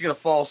 because she's gonna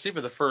fall asleep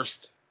in the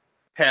first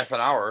half an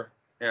hour.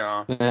 You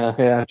know.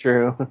 Yeah,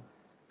 true.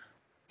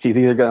 She's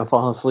either gonna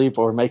fall asleep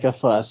or make a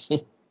fuss.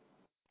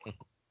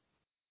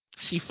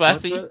 she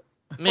fussy. What's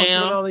with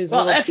Now, all these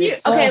Well, little if you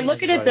kids okay, talking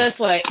look at it about this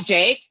way,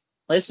 Jake.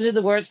 Listen to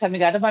the words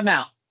coming out of my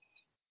mouth.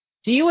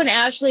 Do you and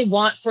Ashley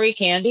want free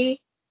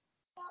candy?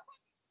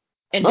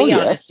 And be Oh, yeah.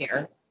 honest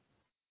here.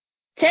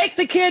 Take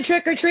the kid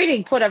trick or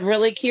treating. Put a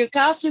really cute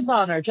costume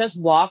on her. Just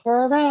walk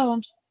her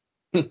around.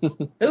 Who in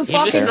fucking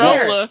the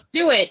cares? stroller.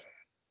 Do it.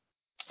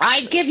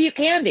 I'd give you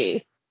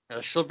candy.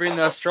 Yeah, she'll be in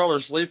that stroller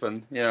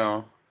sleeping. You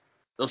know,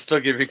 they'll still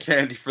give you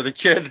candy for the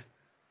kid.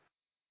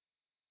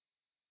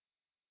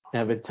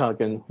 We've been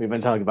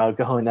talking about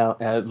going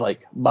out at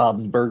like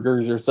Bob's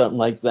Burgers or something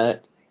like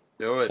that.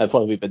 Do it. That's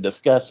what we've been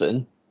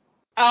discussing.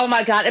 Oh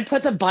my god! And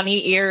put the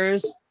bunny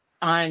ears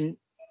on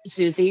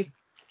Susie.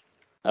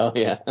 Oh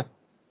yeah.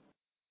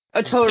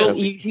 Oh,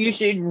 totally. You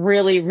should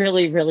really,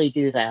 really, really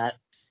do that.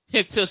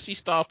 Until she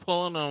start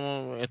pulling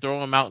them and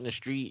throwing them out in the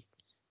street.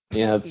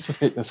 Yeah,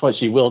 that's what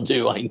she will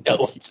do. I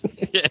know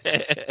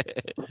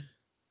it.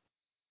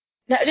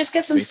 No, just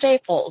get some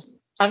staples.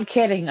 I'm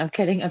kidding.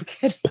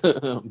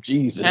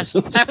 Jesus.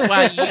 That's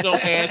why you don't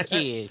have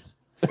kids.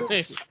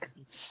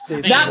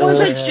 That was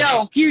a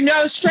joke. You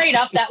know straight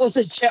up that was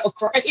a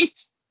joke, right?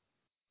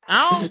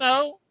 I don't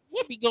know.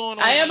 What be going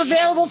on? I am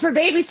available for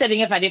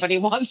babysitting if anybody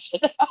wants to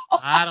know.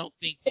 I don't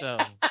think so.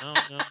 No.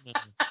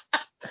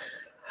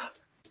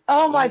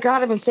 Oh my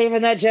god, I've been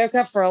saving that joke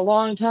up for a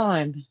long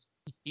time.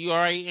 You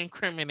already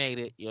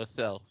incriminated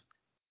yourself.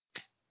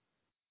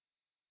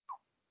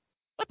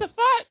 What the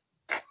fuck?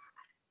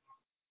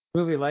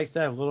 movie likes to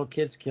have little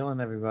kids killing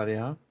everybody,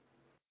 huh?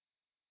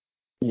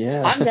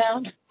 Yeah. I'm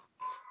down.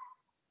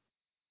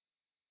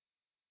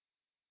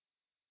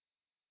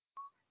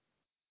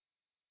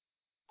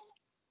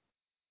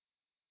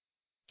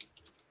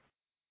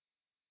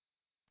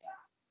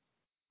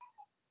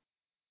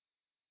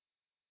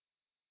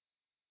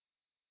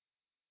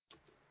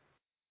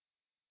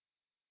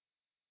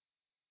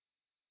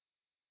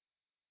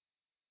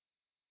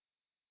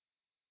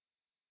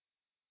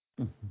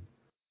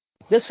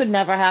 This would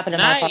never happen in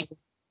my Nice. fucking...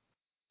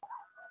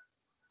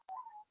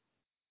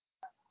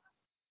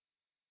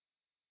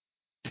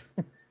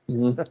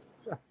 Mhm.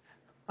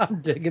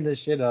 I'm digging the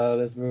shit out of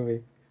this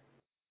movie.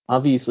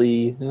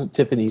 Obviously,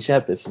 Tiffany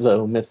Shepis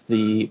though missed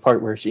the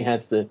part where she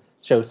has to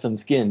show some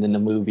skin in the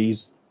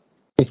movies.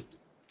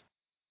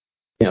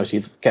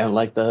 She's kind of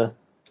like the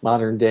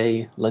modern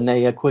day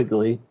Linnea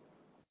Quigley.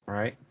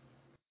 Right.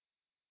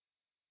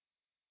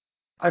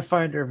 I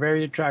find her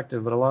very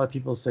attractive, but a lot of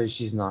people say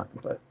she's not.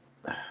 But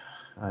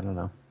I don't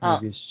know.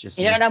 Maybe it's just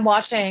You know me. what I'm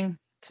watching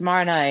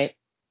tomorrow night?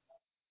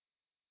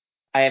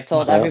 I have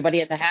told Uh-oh.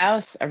 everybody in the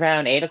house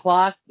around 8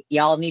 o'clock,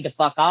 y'all need to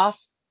fuck off.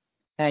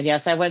 And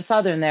yes, I went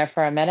Southern there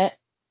for a minute.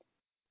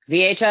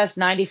 VHS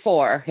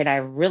 94, and I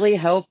really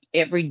hope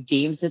it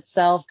redeems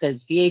itself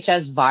because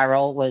VHS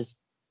Viral was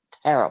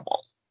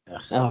terrible.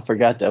 Oh, I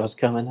forgot that was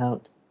coming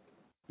out.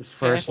 The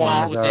first Yeah.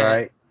 one was With all that.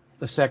 right.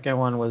 The second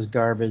one was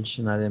garbage,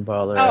 and I didn't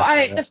bother. Oh,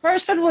 after the that.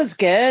 first one was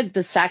good.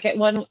 The second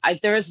one,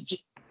 there was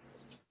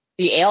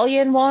the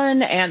Alien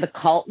one and the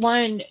Cult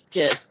one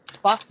just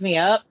fucked me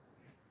up.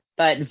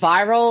 But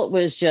Viral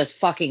was just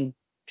fucking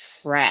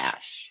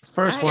trash.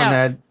 First I one got-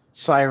 had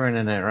Siren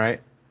in it,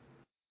 right?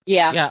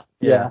 Yeah.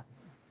 Yeah.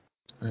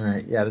 All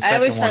right. Yeah, the I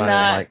always second one said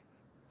I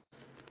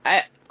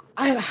didn't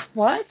that. like.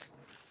 What?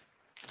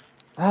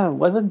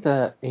 Wasn't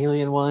the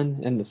Alien one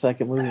in the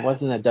second movie,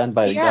 wasn't it done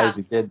by the Yeah. guys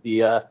who did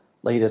the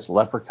latest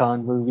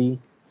Leprechaun movie?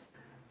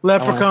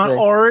 Leprechaun say-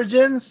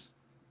 Origins?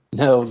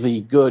 No,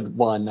 the good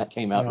one that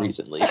came out Oh.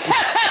 recently.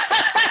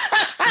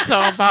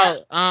 Talking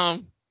about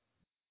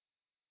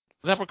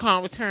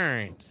Leprechaun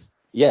Returns.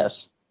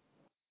 Yes.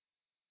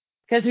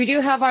 Because we do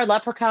have our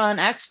Leprechaun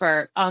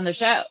expert on the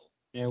show.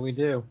 Yeah, we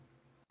do.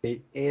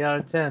 8 out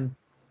of 10.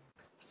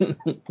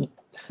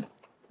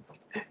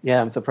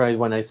 Yeah, I'm surprised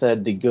when I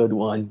said the good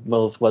one,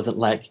 Most wasn't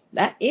like,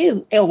 that is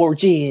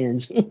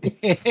Origins. Fuck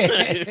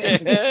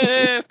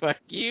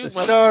you. The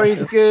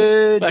story's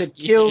good. The Fuck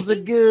you. kills are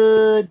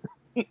good.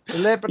 The The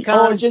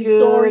Leprechaun's origin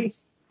good. story.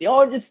 The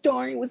origin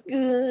story was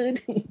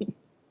good.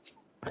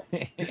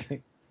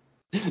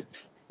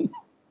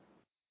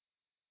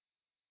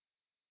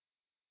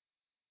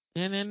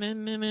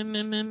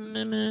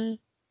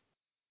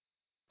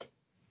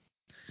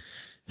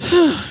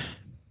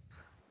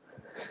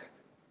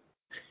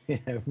 Yeah,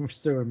 I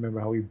still remember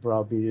how we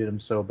browbeated him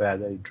so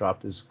bad that he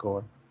dropped his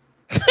score.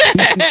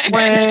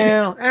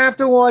 Well,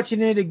 after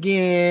watching it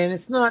again,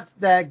 it's not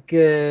that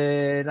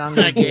good. I'm I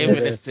gonna gave give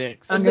it a it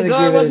 6. I'm The gonna gore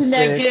give it a wasn't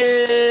that 6.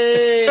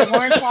 good.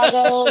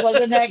 Hornswoggle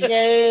wasn't that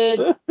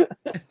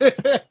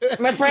good.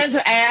 My friends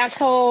are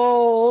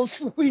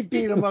assholes. We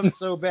beat him up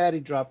so bad he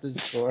dropped his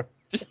score.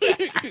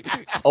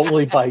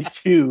 Only by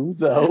 2,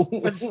 though.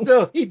 But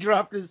still, he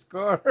dropped his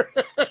score.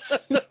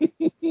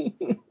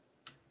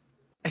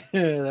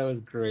 That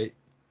was great.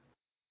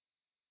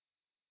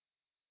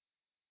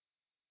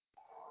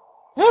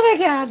 Oh my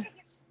god.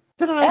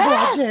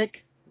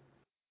 Blackjack.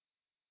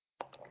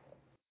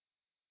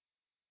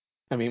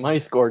 I mean, my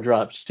score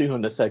dropped too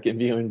in the second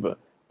viewing, but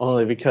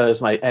only because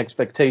my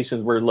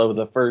expectations were low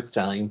the first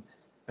time.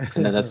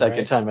 And then the second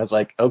Right. time I was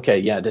like, okay,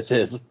 yeah, this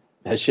is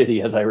as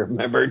shitty as I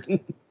remembered.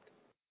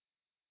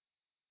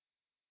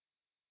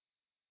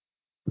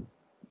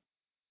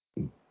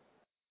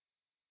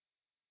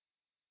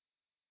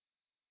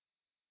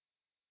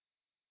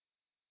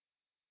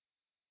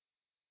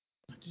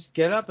 Just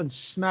get up and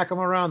smack them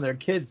around. They're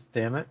kids,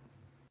 damn it.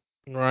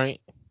 Right.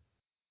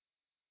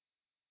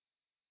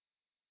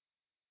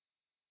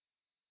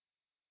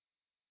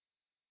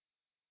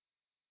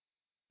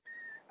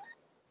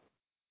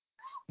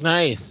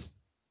 Nice.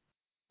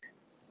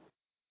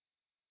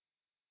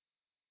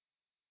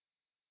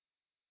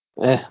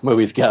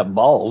 Movie's got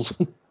balls.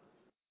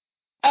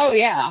 Oh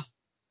yeah.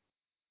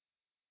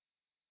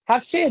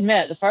 Have to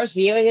admit, the first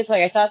viewing, it's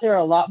like I thought there were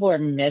a lot more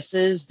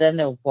misses than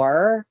there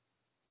were.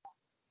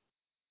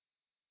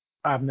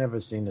 I've never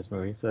seen this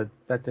movie, so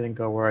that didn't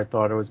go where I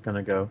thought it was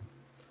going to go.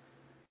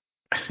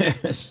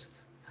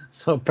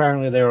 So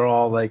apparently they were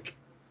all like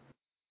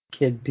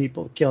kid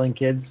people killing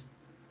kids.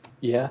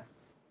 Yeah.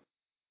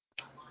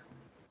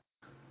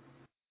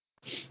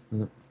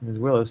 There's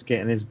Willis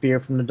getting his beer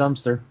from the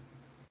dumpster.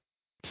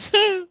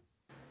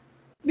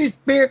 This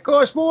beer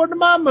costs more than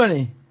my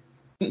money.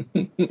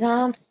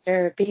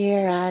 Dumpster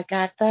beer, I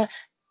got the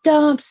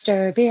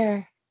dumpster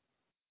beer.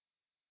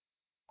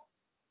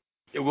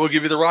 It will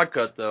give you the rod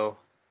cut, though.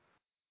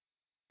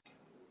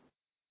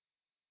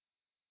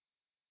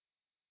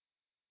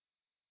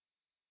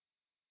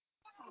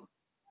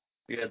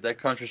 Yeah, that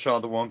country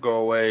song that won't go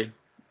away.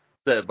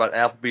 That about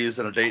Applebee's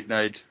and a date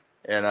night,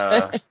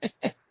 and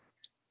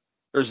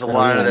there's a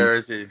line in there.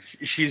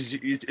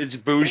 It's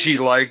bougie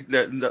like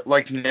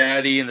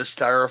Natty and the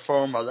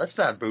styrofoam. Oh, that's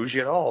not bougie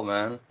at all,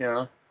 man. You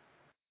know.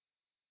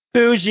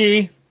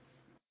 Bougie.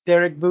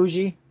 Derek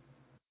Bougie.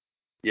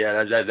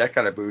 Yeah, that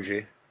kind of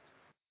bougie.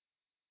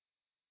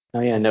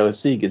 Oh yeah, Noah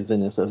Segan's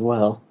in this as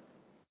well.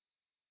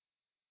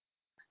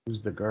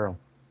 Who's the girl?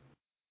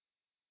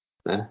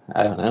 I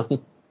don't know.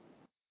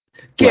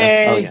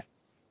 Gay. Oh yeah.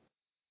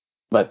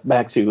 But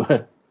back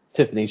to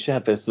Tiffany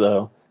Shepis,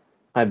 though.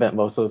 I bet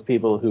most of those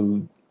people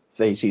who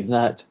say she's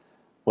not,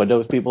 would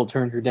those people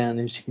turn her down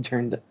if she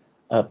turned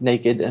up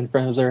naked in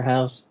front of their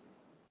house?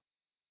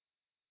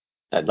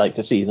 I'd like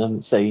to see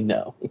them say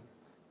no.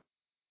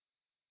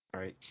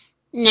 Right.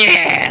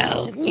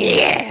 No,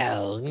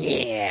 no,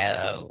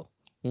 no.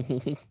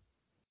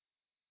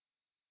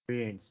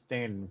 We ain't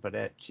standing for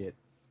that shit.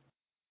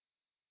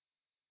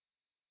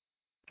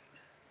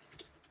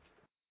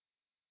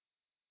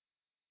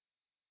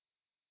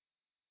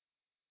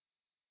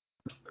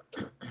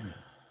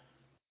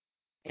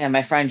 Yeah,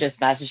 my friend just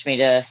messaged me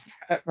to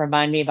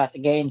remind me about the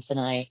game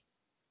tonight.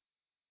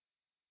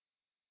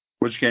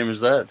 Which game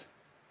is that?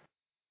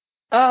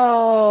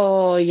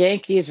 Oh,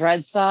 Yankees,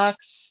 Red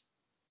Sox.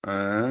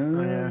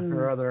 Oh, yeah,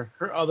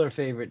 her other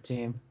favorite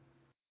team.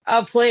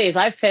 Oh, please.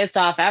 I've pissed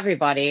off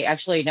everybody.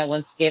 Actually, no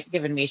one's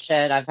given me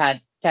shit. I've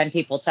had 10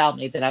 people tell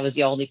me that I was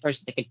the only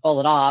person that could pull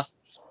it off.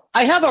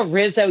 I have a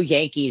Rizzo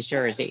Yankees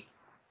jersey.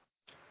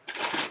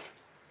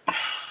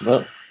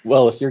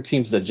 Well, if your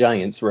team's the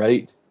Giants,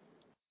 right?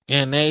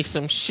 And they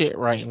some shit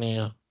right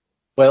now.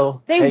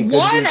 Well, They hey, good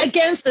won news.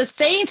 against the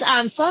Saints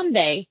on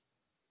Sunday.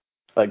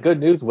 But good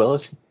news,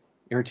 Willis.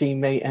 Your team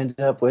may end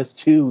up with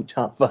 2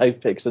 top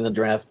 5 picks in the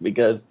draft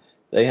because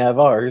they have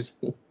ours.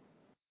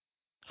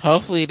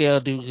 Hopefully they'll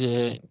do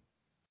good.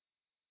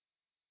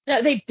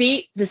 No, they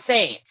beat the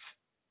Saints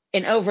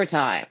in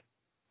overtime.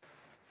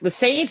 The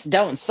Saints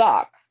don't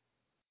suck.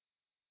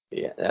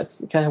 Yeah, that's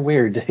kind of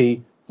weird.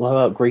 They blow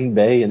out Green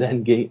Bay and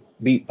then get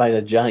beat by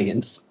the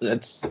Giants.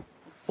 That's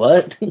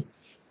what?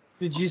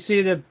 Did you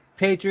see the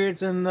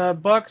Patriots and the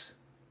Bucks?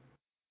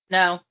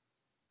 No.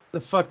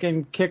 The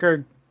fucking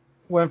kicker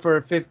went for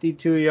a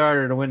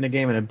 52-yarder to win the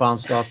game and it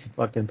bounced off the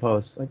fucking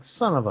post. Like,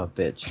 son of a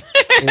bitch.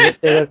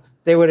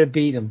 They would have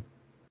beat him.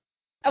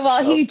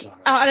 Well,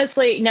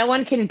 honestly, no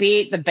one can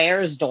beat the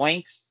Bears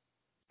doinks.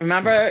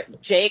 Remember,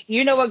 Jake,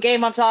 you know what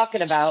game I'm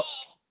talking about.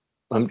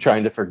 I'm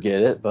trying to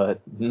forget it,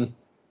 but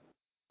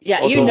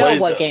Yeah, Well, you the know way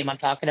what the- game I'm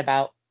talking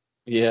about.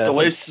 yeah. The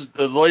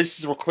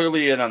laces were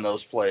clearly in on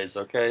those plays.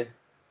 Okay.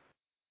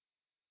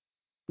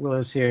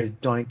 Willis here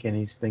doinking.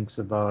 He thinks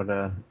about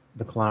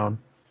the clown.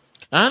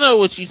 I know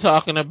what you're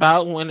talking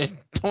about when it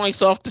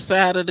points off the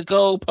side of the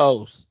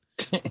goalpost.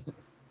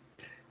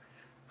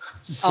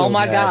 So Oh,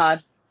 my bad.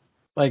 God.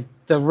 Like,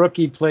 the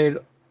rookie played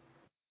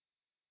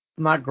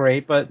not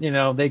great, but, you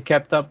know, they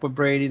kept up with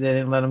Brady. They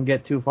didn't let him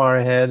get too far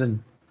ahead,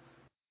 and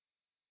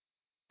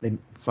they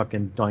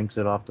fucking doinks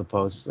it off the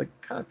post. Like,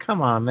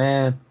 come on,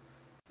 man.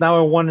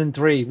 Now we're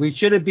 1-3. We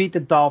should have beat the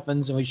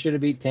Dolphins, and we should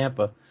have beat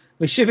Tampa.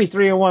 We should be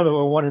 3-1, but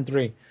we're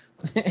 1-3.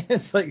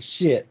 It's like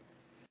shit.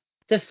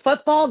 The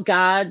football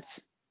gods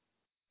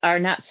are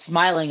not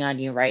smiling on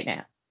you right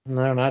now.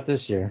 No, not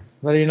this year.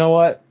 But you know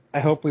what? I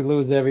hope we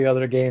lose every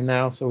other game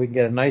now so we can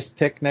get a nice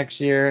pick next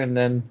year, and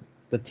then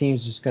the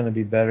team's just going to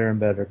be better and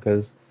better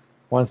because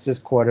once this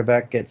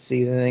quarterback gets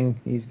seasoning,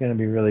 he's going to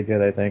be really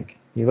good, I think.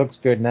 He looks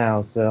good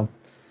now, so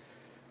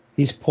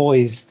he's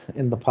poised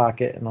in the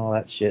pocket and all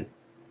that shit.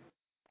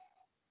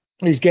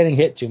 He's getting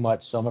hit too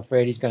much, so I'm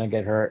afraid he's going to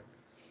get hurt.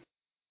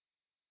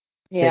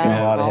 Yeah. Taking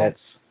a lot of well,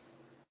 hits.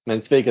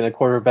 And speaking of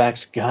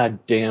quarterbacks,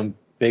 goddamn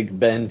Big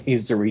Ben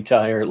needs to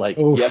retire like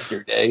Oof.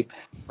 yesterday.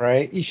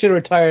 Right? He should have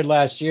retired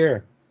last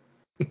year.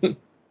 He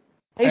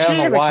I should don't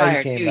know have why he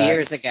retired came 2 back.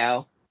 years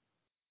ago.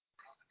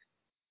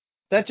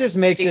 That just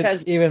makes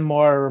Because- it even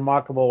more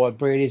remarkable what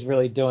Brady's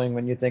really doing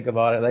when you think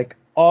about it. Like,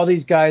 all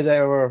these guys that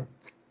were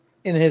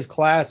in his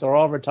class are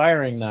all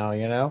retiring now,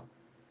 you know?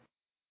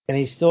 And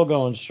he's still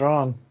going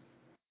strong.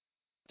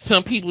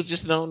 Some people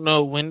just don't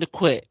know when to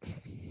quit.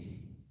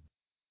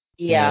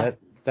 Yeah.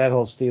 That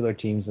whole Steeler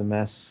team's a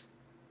mess.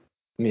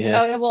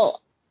 Yeah. Okay,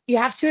 well, you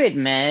have to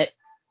admit,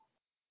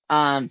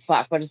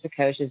 what is the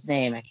coach's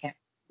name? I can't.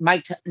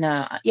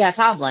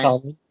 Tomlin.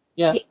 Tomlin.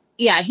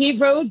 Yeah. He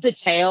rode the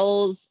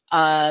tails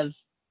of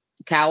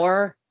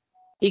Cowher.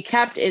 He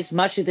kept as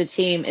much of the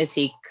team as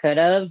he could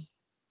have.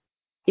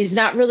 He's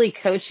not really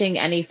coaching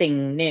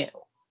anything new.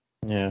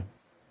 Yeah.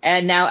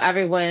 And now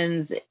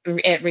everyone's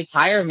at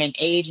retirement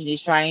age and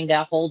he's trying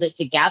to hold it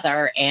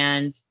together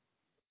and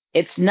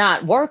it's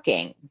not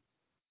working.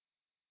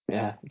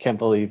 Yeah. I can't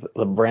believe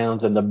the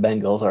Browns and the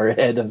Bengals are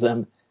ahead of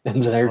them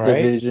in their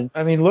Right? division.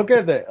 I mean, look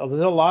at that. There's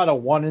a lot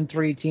of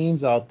 1-3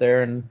 teams out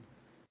there, and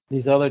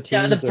these other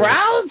Now, teams the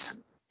Browns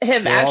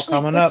have they're all actually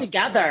coming put up.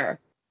 together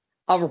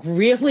a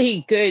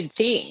really good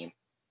team.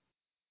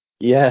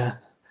 Yeah.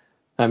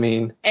 I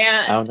mean,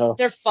 I don't And know.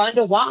 they're fun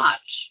to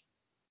watch.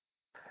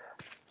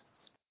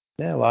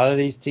 Yeah, a lot of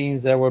these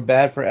teams that were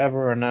bad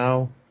forever are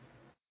now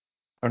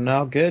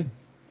good.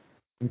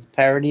 It's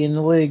parity in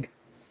the league,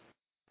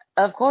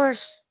 Of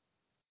course.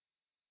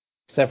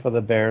 except for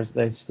the Bears.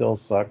 They still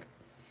suck.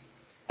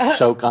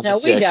 Choke on No,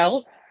 the we dick.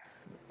 don't.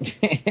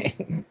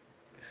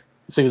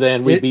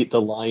 Suzanne, we It- beat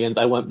the Lions.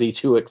 I wouldn't be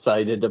too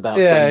excited about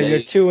Yeah, Sunday.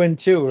 you're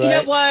 2-2, right? You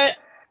know what?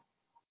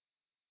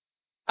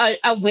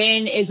 A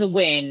win is a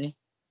win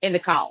in the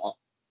column.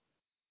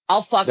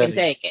 I'll fucking That is-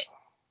 take it.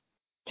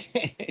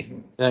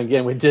 And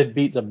again, we did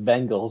beat the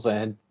Bengals,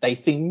 and they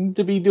seem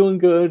to be doing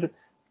good.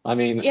 I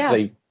mean, Yeah.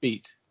 they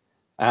beat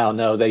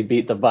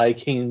the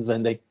Vikings,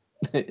 and they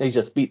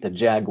just beat the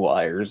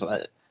Jaguars.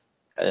 Yeah.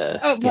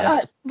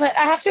 But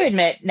I have to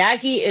admit,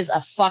 Nagy is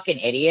a fucking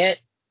idiot.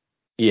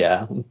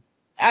 Yeah.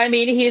 I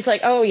mean, he's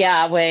like, oh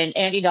yeah, when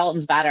Andy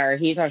Dalton's better,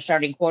 he's our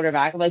starting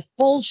quarterback. I'm like,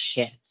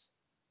 bullshit.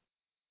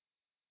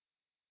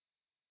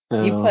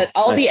 You put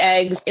all the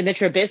eggs in the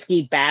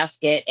Trubisky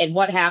basket, and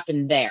what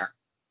happened there?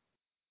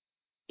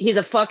 He's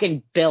a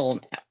fucking Bill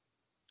now.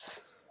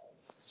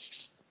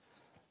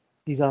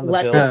 He's on the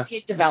Let Bills. this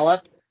kid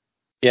develop.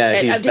 Yeah,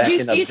 And, he's did you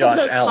backing up see some of Josh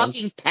those Allen.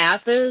 fucking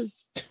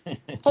passes?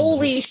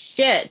 Holy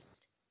shit.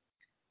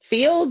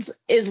 Fields,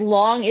 as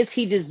long as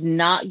he does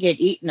not get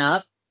eaten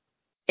up,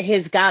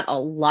 has got a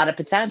lot of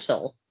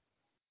potential.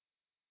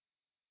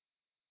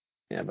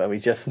 Yeah, but we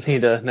just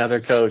need another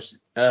coach.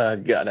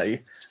 God,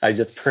 I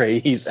just pray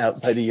he's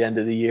out by the end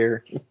of the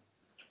year.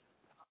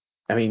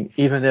 I mean,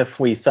 even if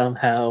we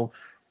somehow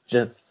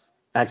just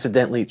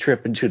accidentally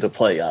trip into the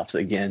playoffs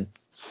again,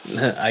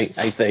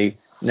 I say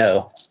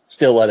no.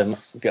 Still let him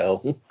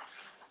go.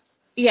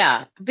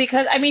 Yeah,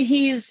 because I mean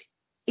he's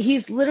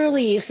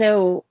literally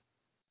so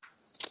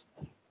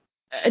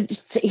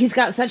he's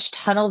got such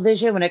tunnel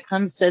vision when it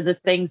comes to the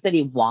things that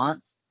he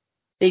wants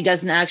that he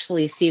doesn't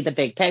actually see the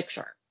big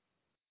picture.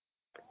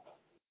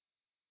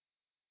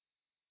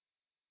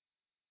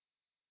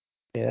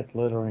 Yeah, it's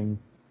littering.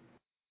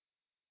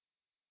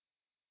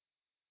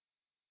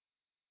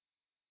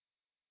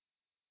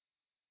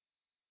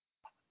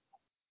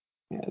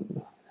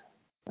 And,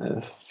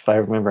 if I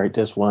remember right,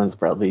 this one's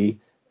probably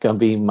gonna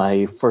be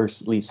my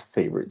first least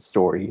favorite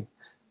story.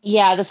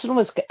 Yeah, this one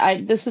was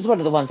this was one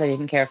of the ones I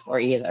didn't care for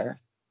either.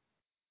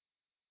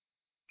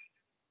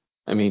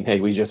 I mean, hey,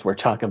 we just were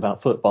talking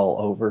about football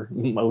over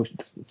most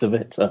of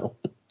it, so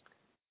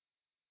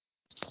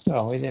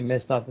No, we didn't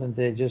miss nothing.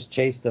 They just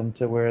chased them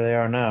to where they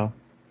are now.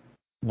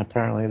 And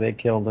apparently they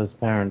killed his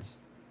parents.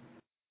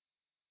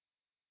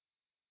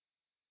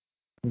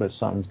 But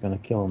something's going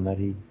to kill him that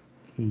he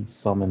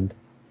summoned.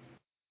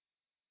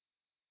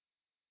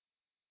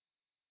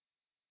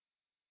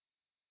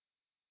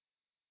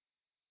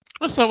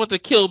 What's up with the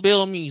Kill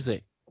Bill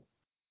music?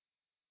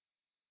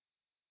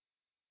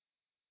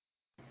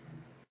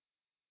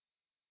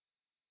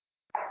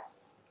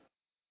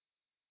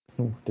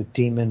 The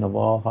demon of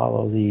All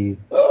Hallows Eve.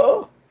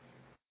 All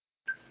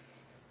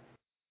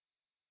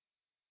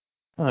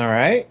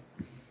right.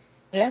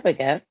 There we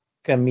go.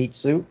 Got meat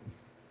soup.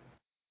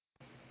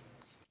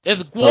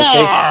 It's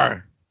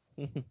Guar!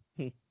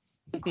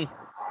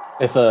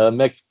 it's a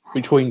mix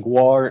between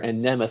Guar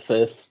and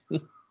Nemesis.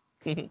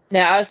 No,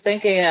 I was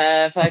thinking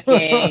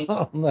fucking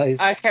Nice.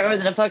 I can't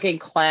remember the fucking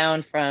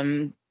clown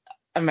from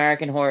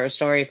American Horror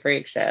Story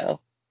Freak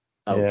Show.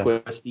 Oh, Yeah.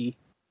 Twisty.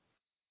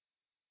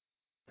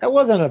 That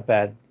wasn't a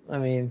bad. I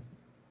mean,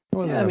 it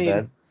wasn't Yeah, I a mean-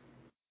 bad.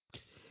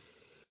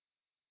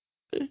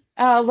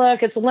 Oh,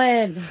 look, it's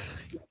Lynn.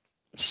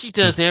 She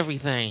does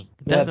everything.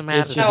 Yeah, Doesn't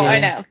matter. bitch to Oh, her. I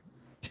again.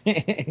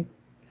 know.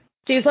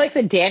 She's like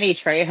the Danny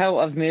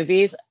Trejo of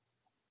movies.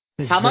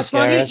 How much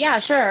money? Garris. Yeah,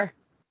 sure.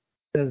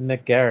 This is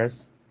Mick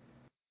Garris.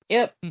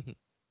 Yep.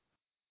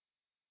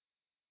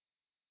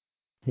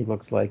 He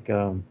looks like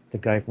the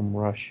guy from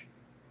Rush.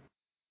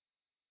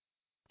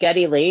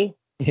 Geddy Lee.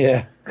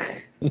 Yeah.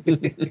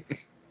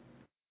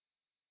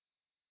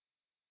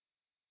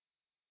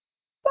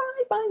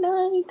 Bye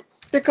night.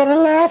 They're gonna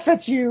laugh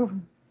at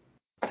you.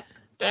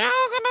 They're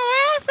all gonna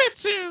laugh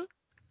at you.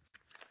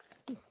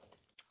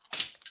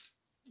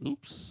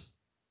 Oops.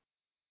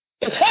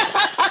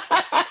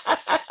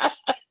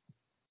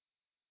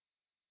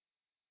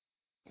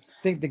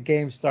 I think the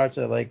game starts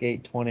at like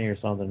 8:20 or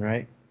something,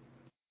 right?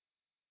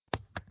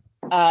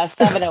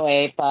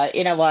 7:08, but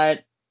you know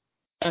what?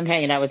 I'm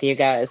hanging out with you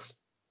guys.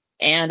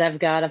 And I've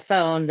got a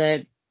phone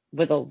that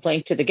with a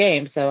link to the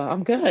game, so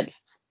I'm good.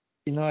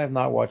 You know, I have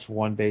not watched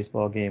one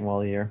baseball game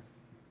all year.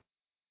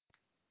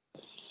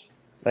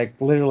 Like,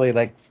 literally,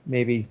 like,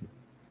 maybe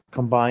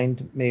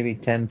combined, maybe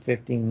 10,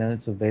 15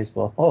 minutes of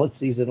baseball all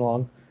season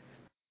long.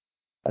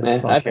 I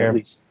just don't care.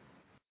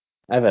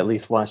 I've at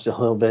least watched a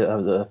little bit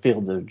of the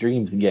Field of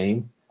Dreams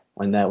game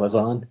when that was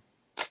on.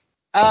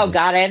 Oh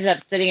God, I ended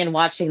up sitting and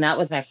watching that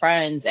with my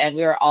friends, and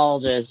we were all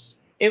just.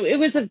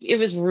 It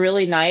was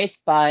really nice,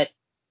 but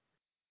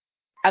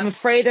I'm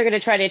afraid they're going to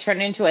try to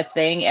turn it into a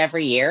thing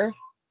every year.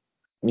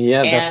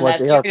 Yeah, And that's what that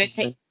they they're are. gonna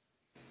take,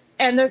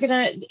 and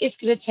it's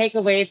gonna take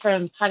away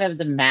from kind of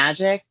the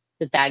magic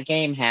that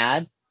game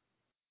had.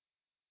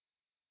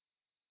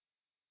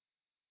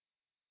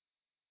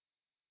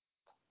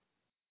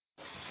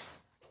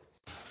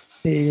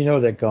 You know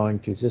they're going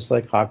to, just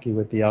like hockey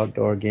with the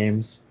outdoor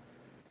games.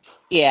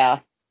 Yeah.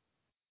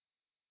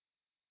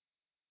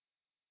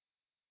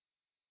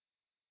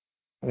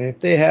 I mean,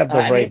 if they have the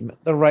I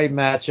right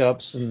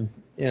matchups and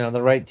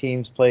the right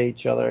teams play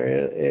each other,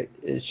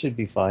 it should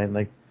be fine.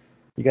 Like,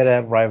 you got to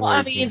have rivalry Well,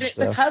 I mean, teams.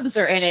 the So. Cubs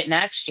are in it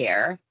next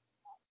year,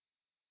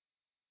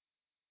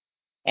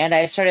 and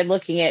I started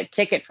looking at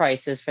ticket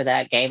prices for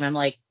that game. I'm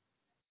like,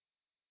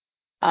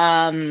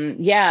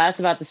 yeah, that's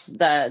about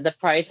the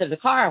price of the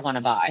car I want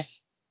to buy.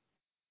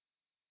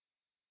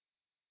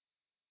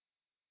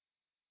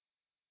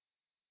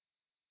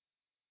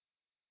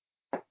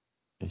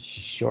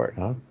 She's short,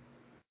 huh?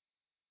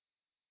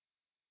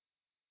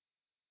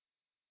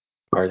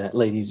 Or that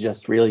lady's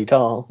just really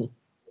tall.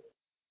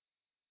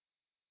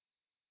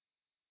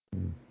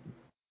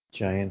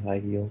 Giant high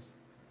heels.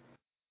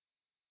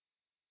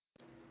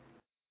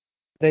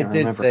 They I did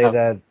remember say how-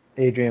 that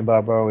Adrian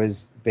Barbeau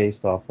is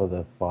based off of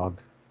The Fog,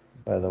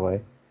 by the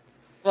way.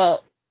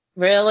 Well,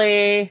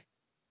 really?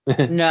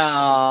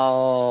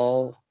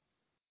 No.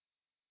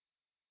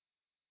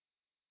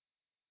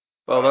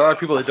 Well, there are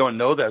people that don't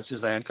know that,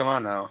 Suzanne. Come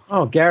on now.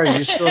 Oh, Gary,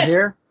 you still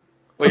here?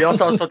 Well, y'all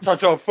talk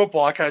about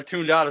football. I kind of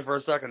tuned out for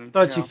a second.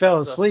 Thought you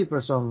fell so- asleep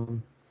or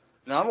something.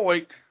 No, I'm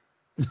awake.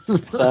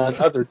 So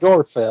another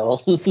door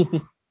fell. Oh no,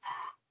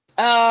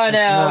 What's the it was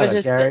matter,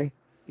 just Gary.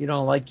 You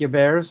don't like your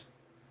Bears?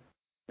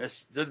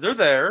 It's, they're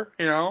there,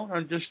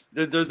 and just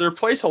they're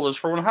placeholders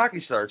for when hockey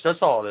starts.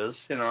 That's all it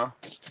is, yeah.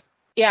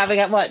 We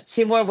got what,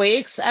 2 more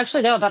weeks?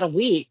 Actually, no, about a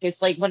week.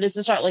 It's like, when does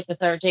it start? Like the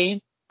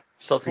 13th?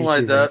 Something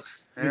like that.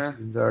 Yeah.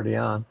 Preseason's already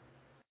on.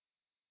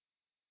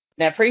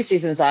 Now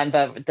preseason's on,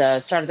 but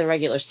the start of the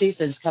regular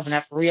season's coming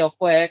up real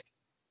quick.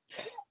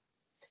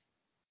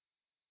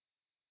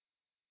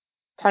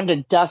 Time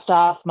to dust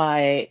off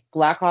my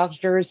Blackhawks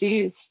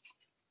jerseys.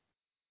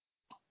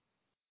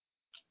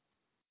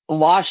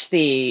 Wash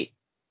the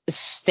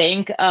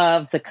stink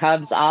of the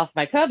Cubs off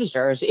my Cubs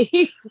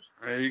jersey.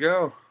 There you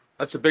go.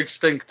 That's a big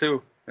stink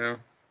too.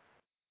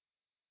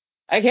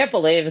 I can't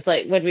believe it's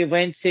like when we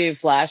went to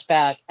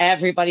Flashback,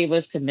 everybody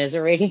was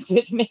commiserating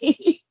with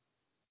me.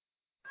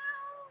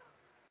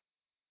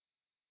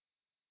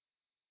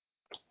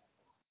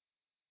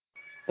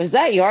 Was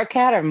that your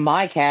cat or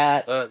my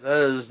cat? That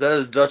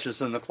is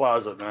Duchess in the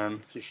closet,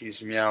 man.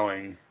 She's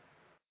meowing.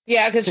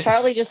 Yeah, because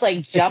Charlie just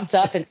like jumped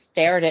up and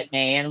stared at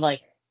me and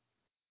like,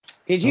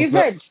 did you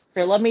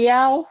feel a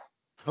meow?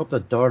 Hope the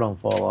door don't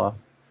fall off.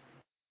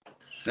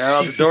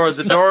 Now the door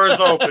is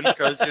open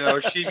because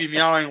she'd be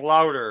meowing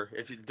louder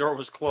if the door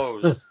was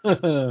closed.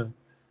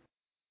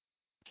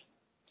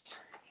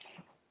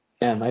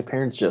 Yeah, my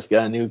parents just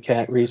got a new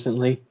cat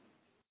recently.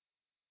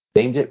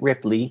 Named it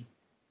Ripley.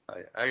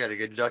 I gotta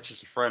get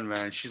Duchess a friend,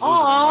 man. She's losing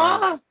her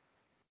mind. Aww.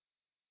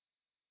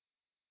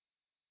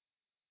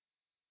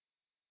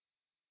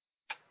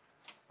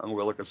 I'm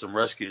gonna look at some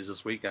rescues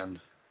this weekend.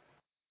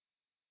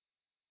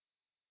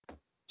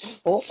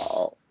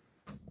 Cool.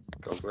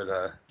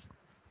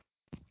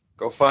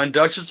 Go find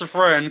Duchess a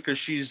friend because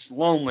she's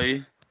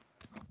lonely.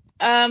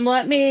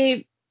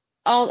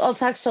 I'll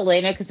text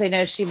Elena because I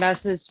know she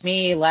messaged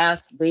me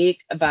last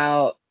week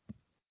about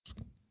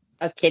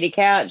a kitty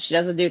cat. She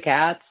doesn't do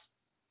cats.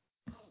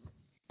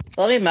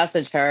 So let me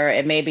message her.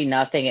 It may be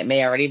nothing. It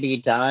may already be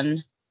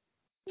done.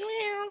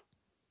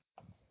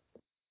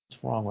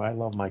 wrong? I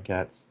love my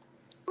cats.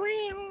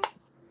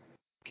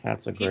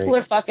 Cats are great. People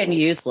are fucking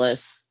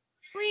useless.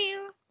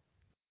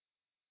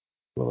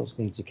 Willis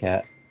needs a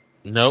cat.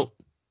 Nope.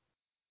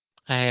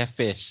 I have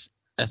fish.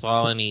 That's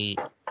all I need.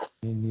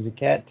 You need a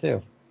cat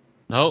too.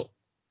 Nope.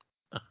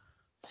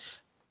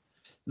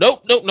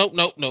 Nope.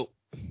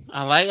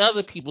 I like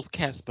other people's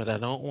cats, but I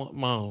don't want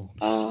my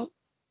own.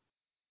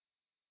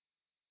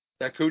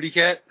 That cootie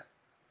cat?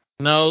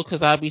 No,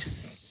 because I'll be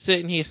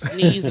sitting here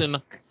sneezing.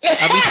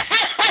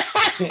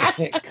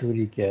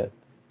 Cootie cat.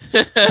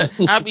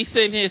 I'll be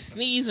sitting here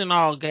sneezing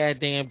all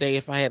goddamn day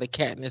if I had a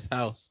cat in this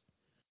house.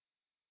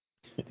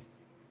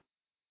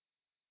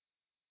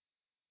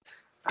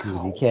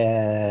 Cootie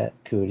cat.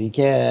 Cootie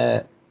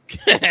cat.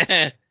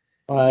 Yeah,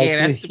 Why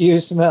that's do you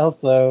smell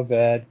so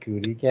bad,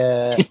 cootie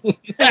cat?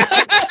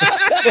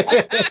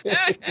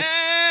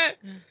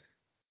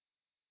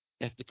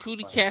 If the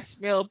cootie cat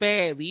smell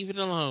bad, leave it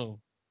alone.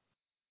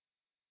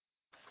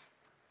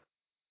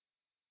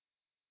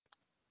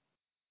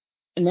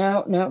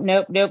 No,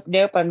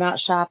 nope. I'm not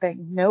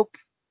shopping. Nope.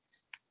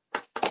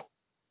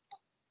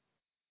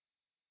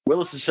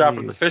 Willis is shopping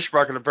at the fish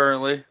market,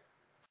 apparently.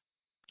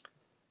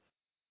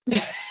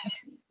 They're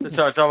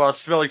talking about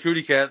smelly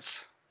cootie cats.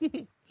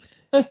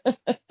 All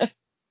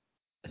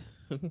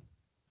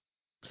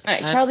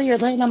right, Charlie, you're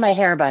laying on my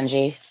hair,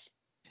 Bungie.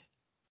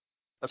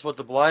 That's what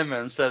the blind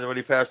man said when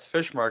he passed the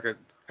fish market.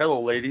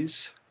 Hello,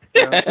 ladies.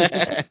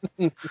 Yeah.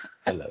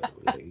 Hello,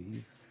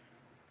 ladies.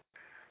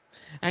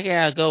 I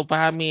gotta go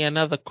buy me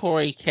another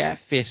Cory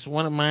catfish.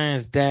 One of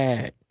mine's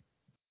died.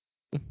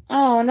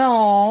 Oh,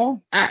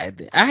 no. I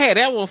had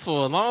that one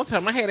for a long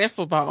time. I had that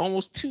for about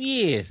almost 2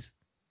 years.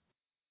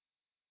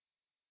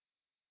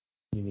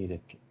 You need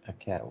a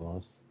cat,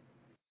 Willis.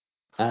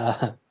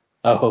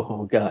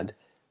 Oh, God.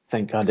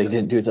 Thank God they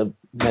didn't do the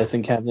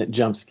medicine cabinet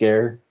jump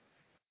scare.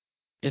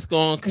 It's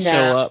going to Yeah.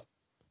 show up.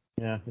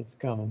 Yeah, it's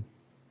coming.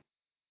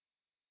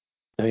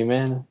 I mean,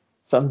 man,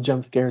 some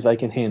jump scares I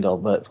can handle,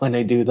 but when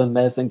they do the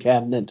medicine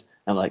cabinet,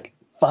 I'm like,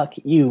 fuck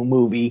you,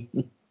 movie.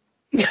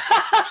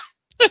 that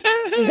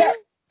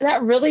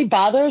really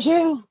bothers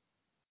you?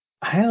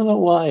 I don't know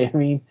why. I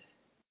mean,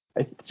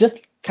 it's just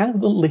kind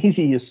of the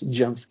laziest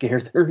jump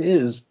scare there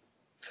is.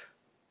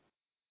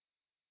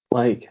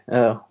 Like,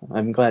 oh,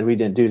 I'm glad we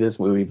didn't do this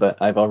movie, but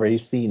I've already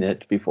seen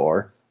it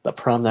before. The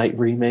Prom Night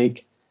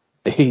remake.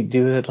 They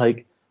do it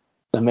like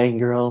the main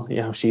girl,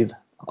 she's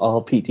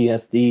all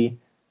PTSD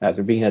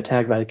after being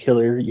attacked by a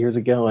killer years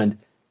ago, and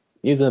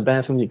using the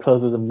bathroom, she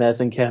closes the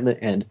medicine cabinet,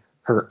 and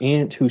her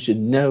aunt, who should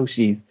know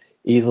she's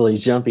easily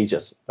jumpy,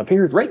 just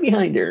appears right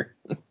behind her.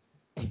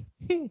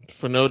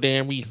 For no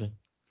damn reason.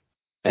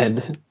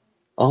 And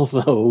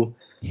also,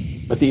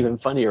 what's even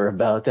funnier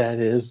about that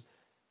is,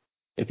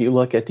 if you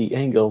look at the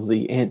angle,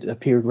 the aunt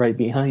appeared right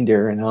behind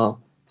her, and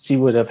all she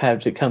would have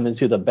had to come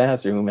into the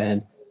bathroom,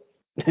 and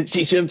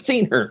she should have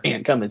seen her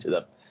aunt come into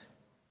the.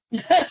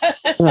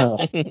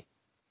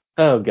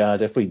 Oh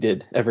God! If we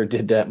ever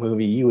did that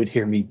movie, you would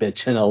hear me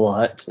bitching a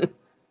lot.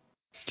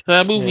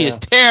 That movie is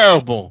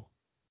terrible.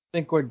 I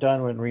think we're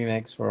done with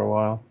remakes for a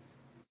while.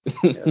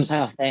 Yes.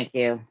 Oh, thank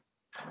you.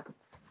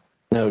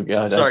 Oh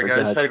God! Sorry, I guys.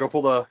 forgot. Had to go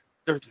pull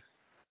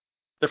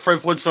the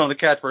Fred Flintstone on the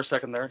cat for a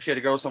second there. She had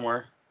to go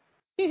somewhere.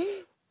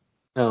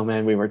 Oh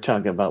man, we were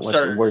talking about what's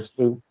Sorry. the worst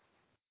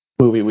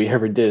movie we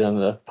ever did on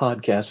the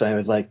podcast. I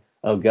was like,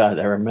 oh God,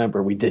 I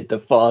remember we did the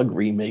Fog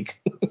remake.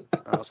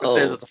 I was going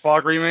to say, is it the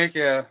Fog remake?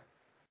 Yeah.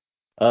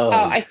 Oh,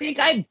 I think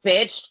I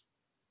bitched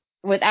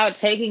without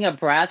taking a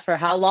breath for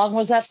how long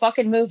was that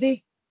fucking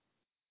movie?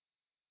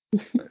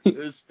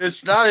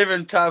 It's not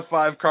even top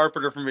 5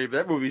 Carpenter for me, but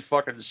that movie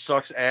fucking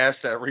sucks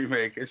ass, that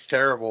remake. It's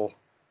terrible.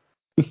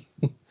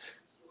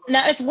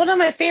 No, it's one of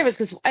my favorites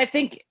because I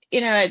think,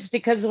 it's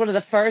because it's one of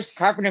the first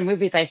Carpenter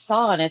movies I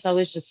saw, and it's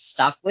always just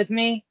stuck with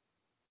me.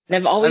 And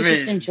I've always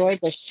just enjoyed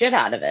the shit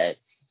out of it.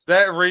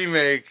 That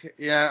remake,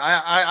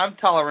 I'm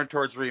tolerant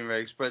towards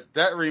remakes, but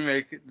that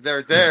remake,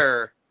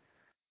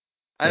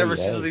 I never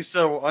seen something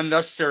so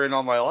unnecessary in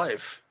all my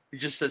life.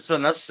 It's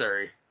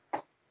unnecessary.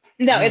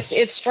 No,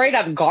 it's straight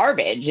up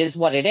garbage is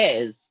what it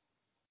is.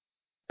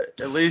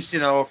 At least,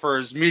 for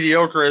as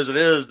mediocre as it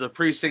is, the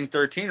Precinct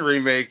 13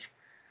 remake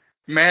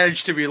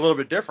managed to be a little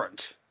bit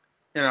different.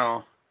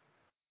 Damn,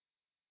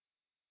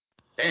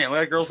 look at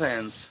that girl's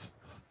hands.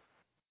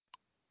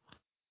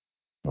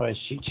 Why,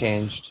 she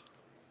changed.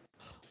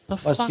 The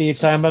Must fuck? be your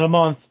time of the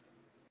month.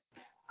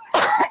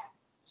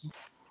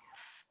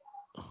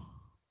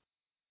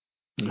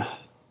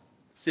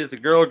 See, if the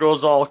girl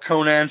goes all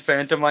Conan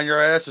Phantom on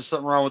your ass, there's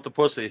something wrong with the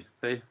pussy.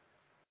 See?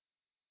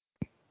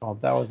 Oh,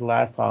 that was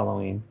last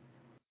Halloween.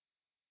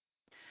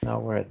 Now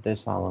we're at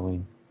this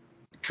Halloween.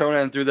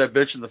 Conan threw that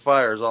bitch in the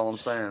fire is all I'm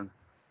saying.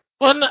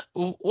 Well,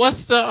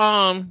 what's the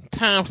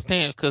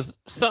timestamp? Because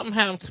something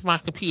happened to my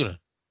computer.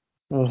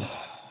 Almost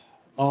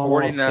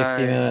 49.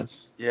 50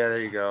 minutes. Yeah,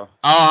 there you go.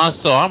 Oh,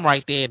 so I'm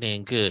right there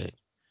then. Good.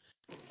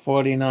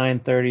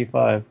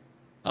 49:35.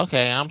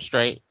 Okay, I'm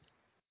straight.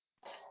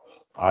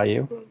 Are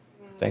you?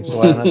 Thanks for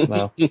letting us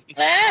know.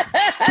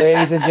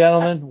 Ladies and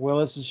gentlemen,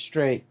 Willis is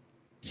straight.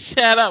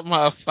 Shut up,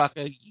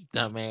 motherfucker, you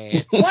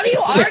dumbass. What are you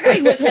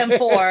arguing with him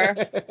for?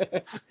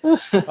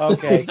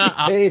 Okay,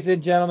 Uh-uh. ladies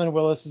and gentlemen,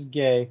 Willis is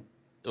gay.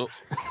 Fuck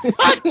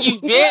you,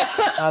 bitch.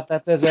 Not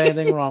that there's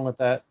anything wrong with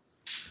that.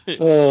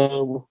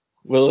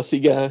 Willis,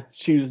 you gotta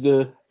choose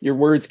your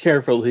words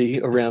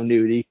carefully around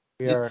nudity.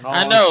 We are an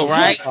I know, all-inclusive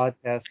right? podcast.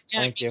 Gotta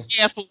Thank be you.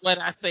 careful what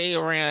I say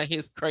around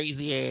his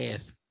crazy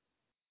ass.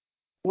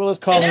 Willis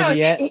called I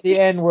know, me the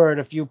N-word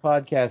a few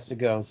podcasts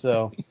ago,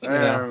 so you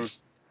know.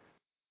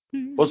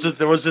 Was it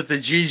the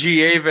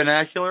GGA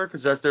vernacular?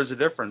 Because there's a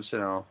difference, you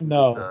know.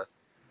 No,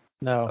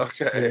 he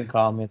Okay. didn't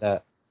call me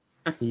that.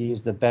 He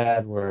used the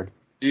bad word.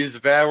 You used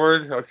the bad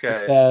word?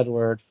 Okay. Bad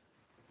word.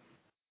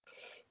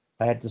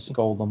 I had to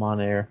scold him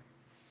on air.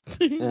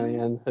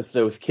 And that's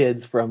those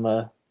kids from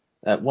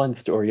that one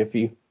story. If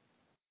you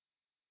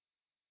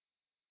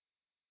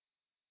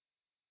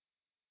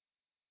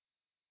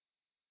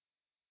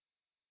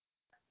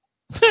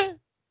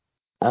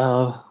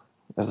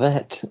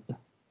that.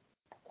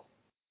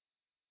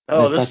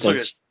 Oh, I this thought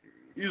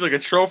he's like a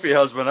trophy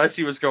husband. I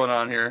see what's going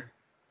on here.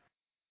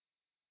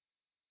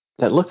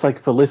 That looks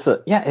like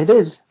Felissa. Yeah, it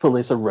is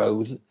Felissa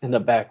Rose in the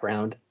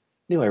background.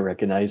 Knew I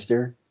recognized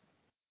her.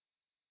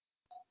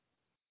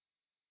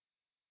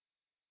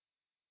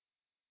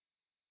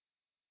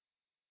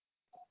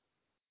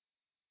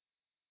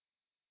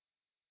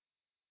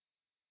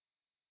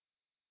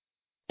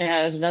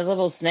 Yeah, there's another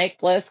little Snake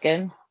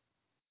Plissken.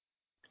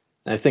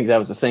 I think that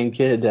was the same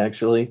kid,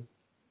 actually.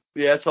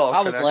 Yeah, it's all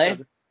Probably.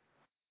 connected.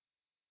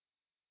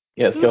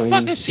 Yes, Who the going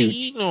fuck is she to.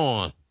 eating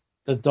on?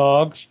 The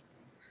dog.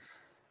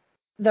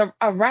 The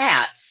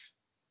rats.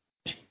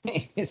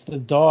 It's the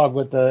dog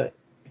with the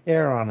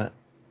hair on it.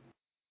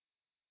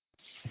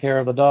 Hair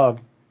of the dog.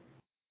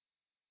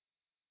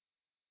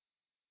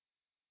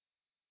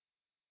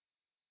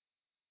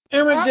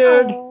 Emma,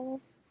 dude.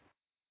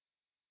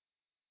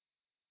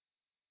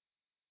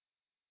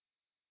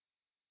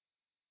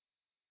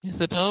 Is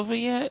it over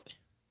yet?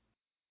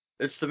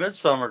 It's the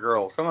Midsummer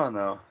Girl. Come on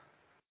now.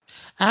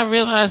 I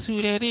realize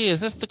who that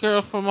is. That's the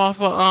girl from off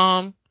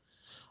of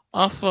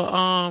Off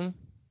of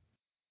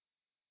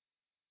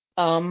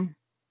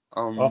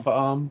what's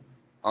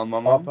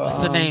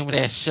the name of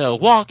that show?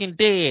 Walking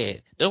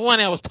Dead. The one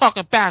that was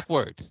talking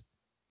backwards.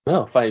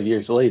 Oh, 5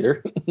 years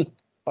later.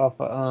 off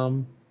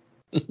of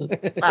You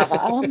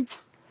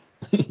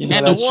know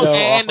And that show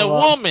and the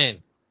off of,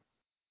 woman.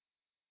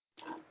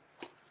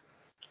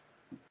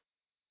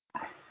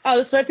 Oh,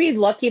 this might be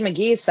Lucky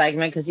McGee's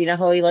segment because you know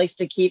how he likes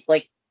to keep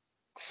like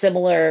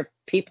similar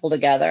people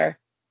together.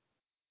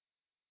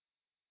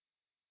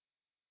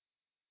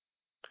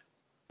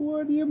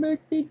 Why do you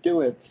make me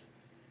do it?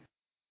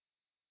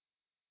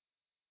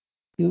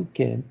 You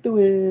can do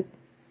it.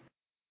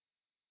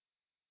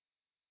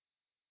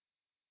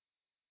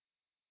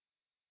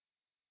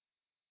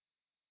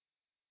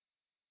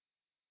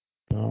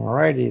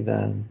 Alrighty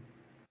then.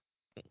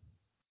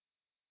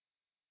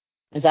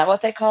 Is that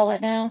what they call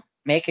it now?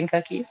 Making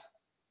cookies?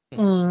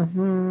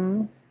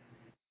 Mm-hmm.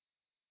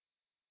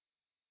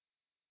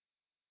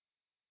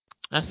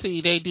 I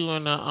see they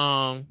doing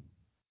the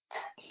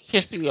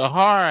History of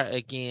Horror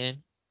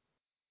again.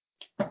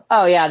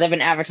 Oh yeah, they've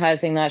been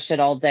advertising that shit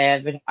all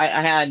day. I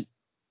had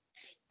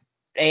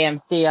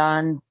AMC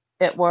on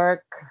at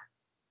work.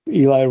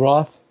 Eli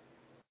Roth.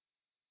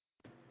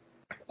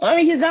 I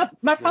mean, he's not.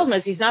 My problem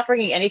is he's not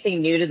bringing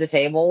anything new to the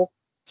table.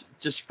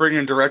 Just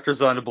bringing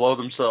directors on to blow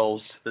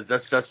themselves.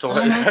 That's the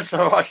way. That's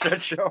how I watch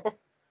that show.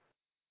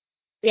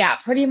 Yeah,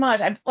 pretty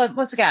much.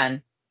 Once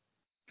again,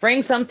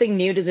 bring something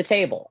new to the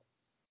table.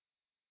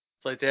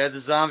 It's like they had the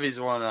zombies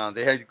one on.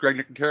 They had Greg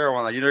Nicotero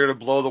one on. You're gonna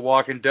blow The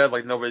Walking Dead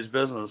like nobody's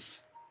business.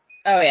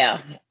 Oh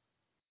yeah.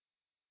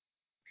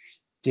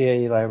 Dear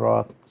Eli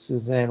Roth,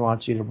 Suzanne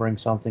wants you to bring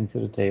something to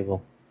the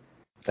table.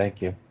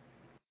 Thank you.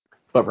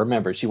 But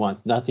remember, she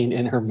wants nothing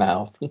in her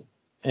mouth.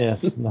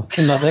 Yes,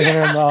 nothing in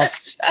her mouth.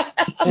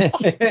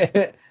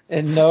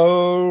 And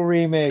no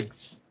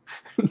remix.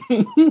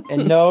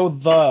 And no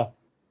the.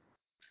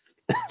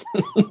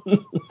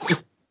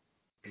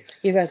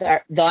 You guys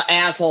are the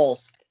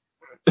assholes.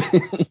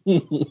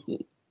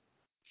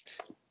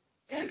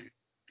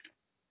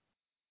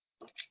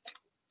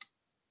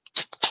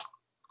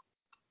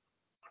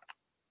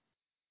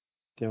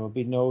 There will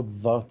be no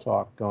the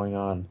talk going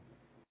on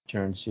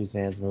during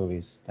Suzanne's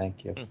movies.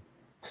 Thank you.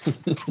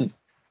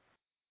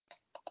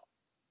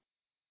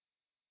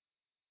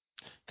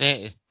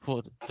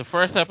 For the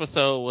first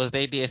episode was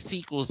they did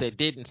sequels that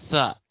didn't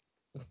suck.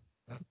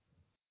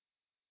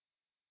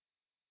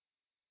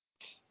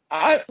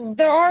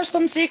 There are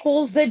some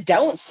sequels that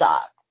don't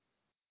suck.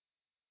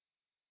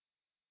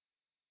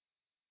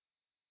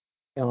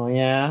 Oh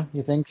yeah,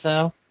 you think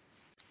so?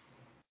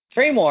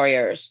 Dream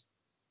Warriors.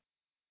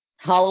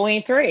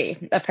 Halloween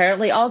 3.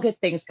 Apparently all good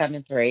things come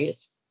in threes.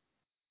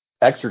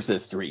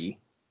 Exorcist 3.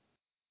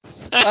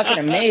 Fucking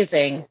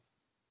amazing.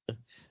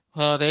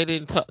 Well, they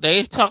didn't.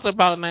 They talked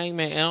about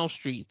naming Elm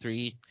Street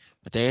 3,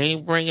 but they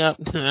ain't bring up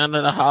none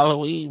of the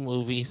Halloween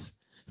movies.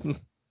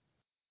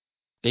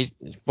 They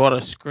brought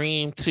a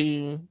Scream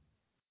 2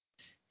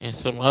 and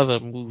some other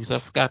movies. I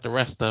forgot the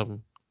rest of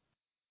them.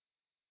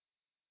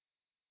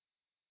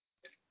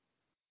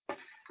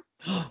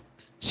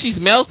 She's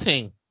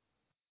melting.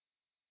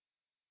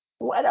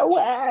 What a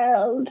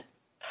world.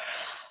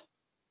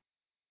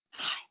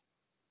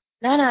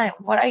 Nana,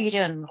 what are you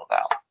doing, little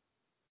girl?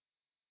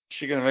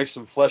 She gonna make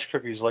some flesh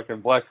cookies like in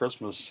Black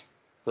Christmas,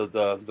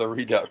 the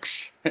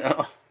Redux. You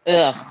know,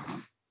 Ugh.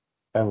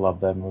 I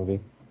love that movie.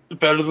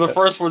 better than the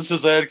first one,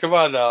 Suzanne. Come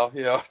on now,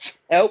 you know.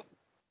 Nope.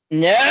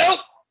 Nope.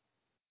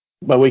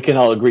 But we can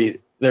all agree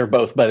they're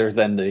both better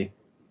than the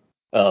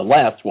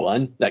last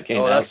one that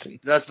came out.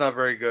 That's not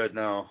very good.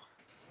 No.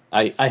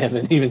 I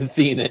haven't even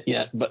seen it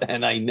yet,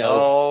 and I know.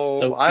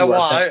 Oh, those I two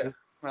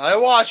are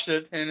watched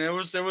it, and it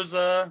was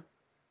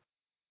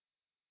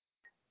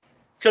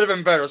could have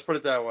been better. Let's put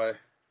it that way.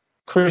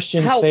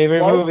 Christian's How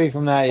favorite woke movie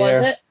from that Was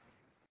year. it?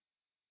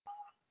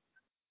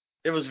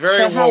 It was very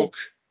So how- woke.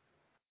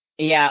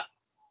 Yeah.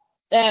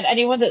 And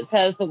anyone that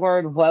says the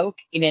word woke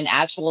in an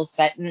actual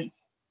sentence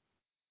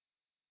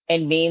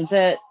and means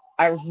it,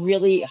 I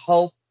really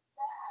hope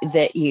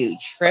that you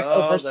trip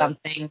over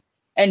something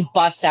and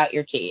bust out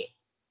your teeth.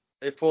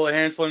 They pull a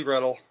Hansel and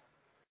Gretel.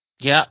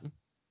 Yep.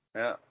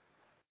 Yeah.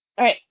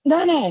 All right,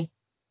 Nana.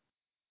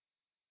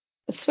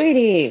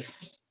 Sweetie.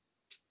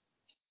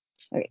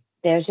 Okay,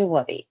 there's your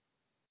whoopee.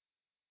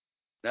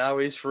 Now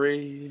he's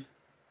free.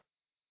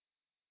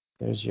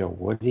 There's your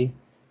Woody.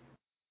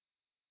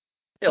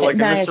 Yeah, like a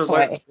Nice Mr.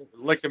 boy.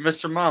 Like a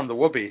Mr. Mom, the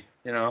whoopee,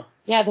 you know.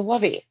 Yeah, the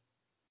whoopee.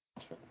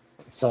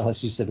 So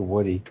she said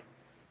Woody.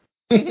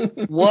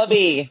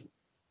 Whoopee.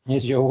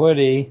 Here's your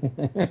Woody.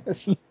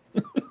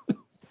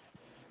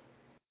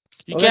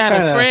 You Well, got that a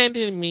kinda- friend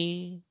in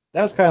me.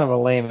 That was kind of a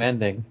lame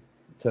ending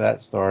to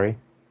that story.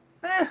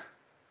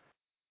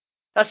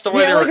 That's the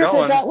way they like were I said,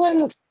 going. that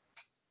one.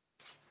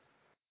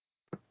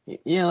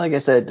 Yeah, like I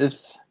said,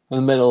 just in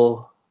the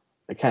middle,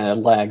 it kind of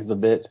lags a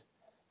bit.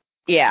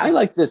 Yeah. I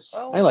like this.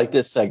 Well- I like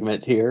this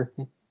segment here.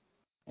 I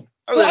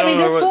really Well, I mean,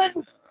 don't know this what-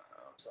 one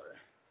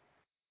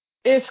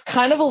is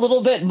kind of a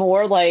little bit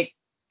more like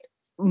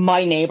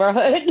my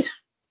neighborhood.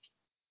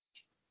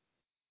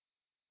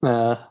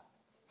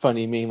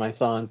 Funny meme I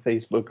saw on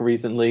Facebook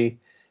recently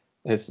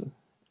is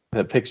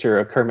a picture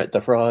of Kermit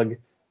the Frog,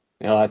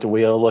 at the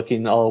wheel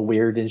looking all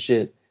weird and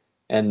shit.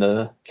 And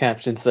the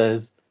caption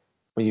says,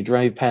 when you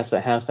drive past a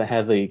house that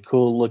has a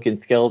cool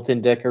looking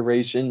skeleton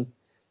decoration,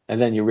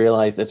 and then you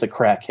realize it's a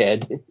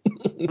crackhead.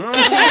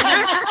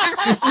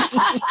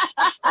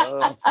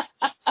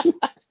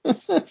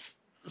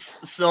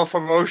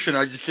 Self-promotion.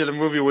 I just did a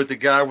movie with the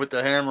guy with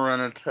the hammer in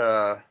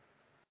it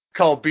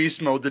called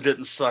Beast Mode that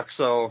didn't suck,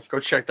 so go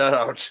check that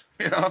out.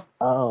 You know?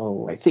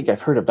 Oh, I think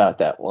I've heard about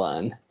that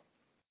one.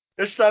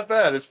 It's not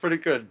bad. It's pretty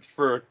good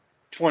for a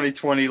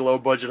 2020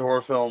 low-budget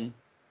horror film.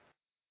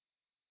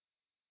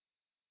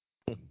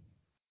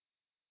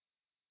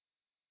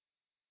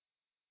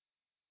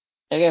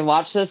 Okay,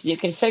 watch this. You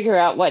can figure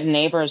out what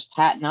neighbors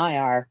Pat and I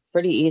are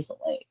pretty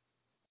easily.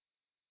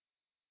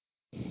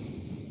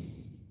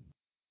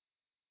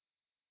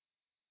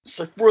 It's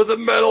like, we're the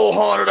metal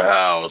haunted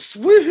house.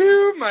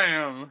 Woohoo,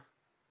 man.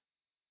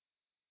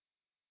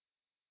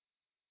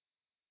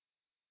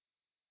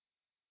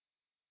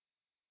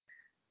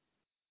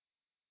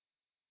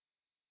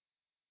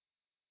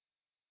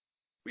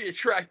 We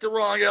attract the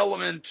wrong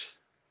element.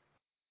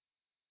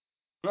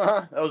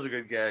 That was a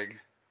good gag.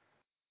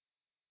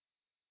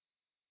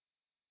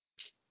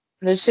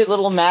 Those two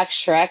little Max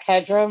Shrek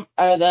headroom,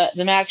 or the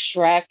Max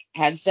Shrek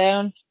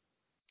headstone.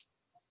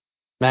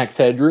 Max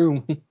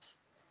Headroom.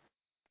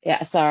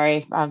 Yeah,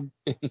 sorry, I'm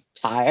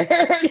tired.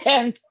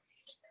 And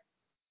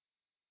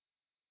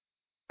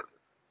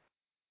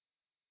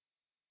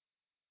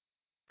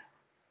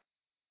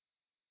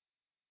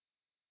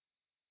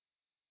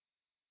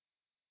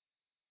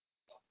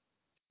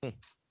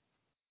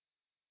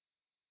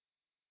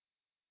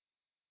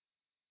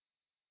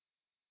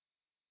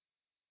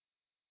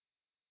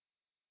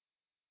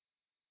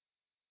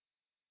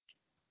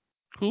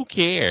Who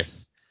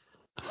cares?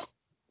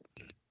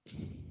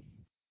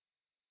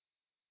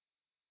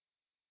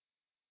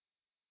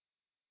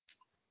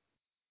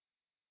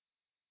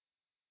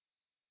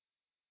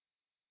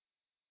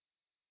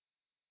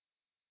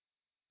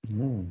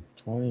 Mm,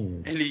 20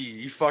 years. And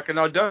you fucking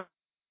outdone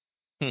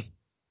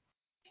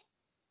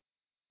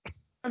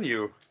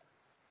you.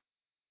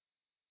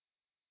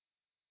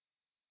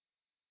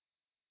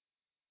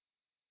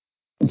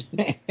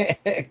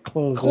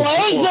 Close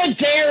close the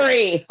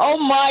dairy. Oh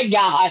my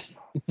god.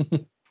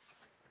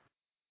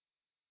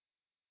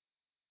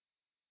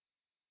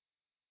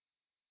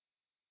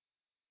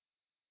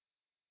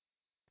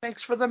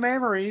 Thanks for the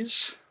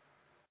memories.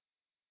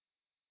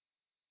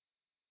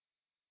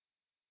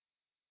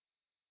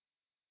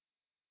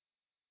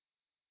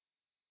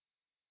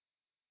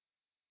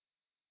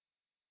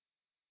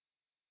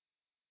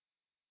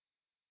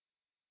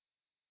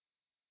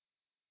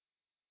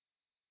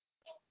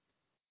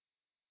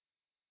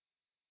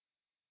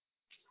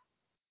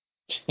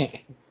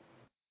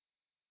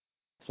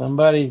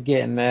 Somebody's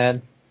getting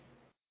mad.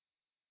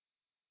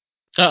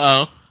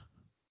 Uh-oh.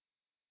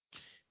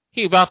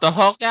 He about to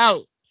Hulk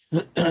out.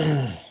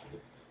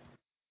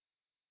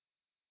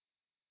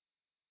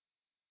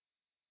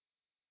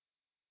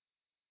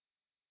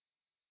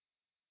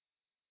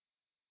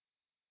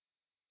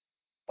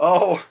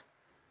 Oh,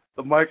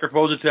 the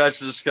microphone's attached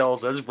to the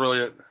skeleton. That's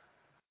brilliant.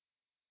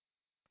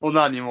 Well,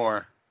 not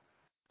anymore.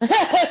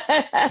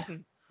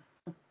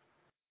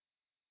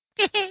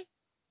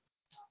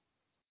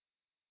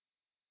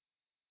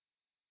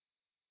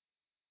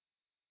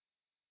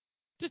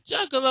 The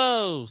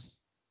Juggalos.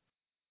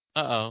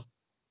 Uh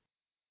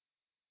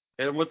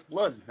Hit him with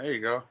blood. There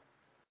you go.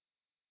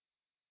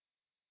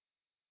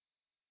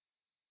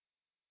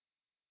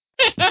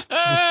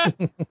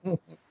 oh.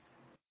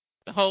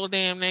 The whole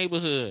damn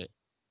neighborhood.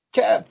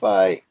 Cat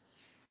fight.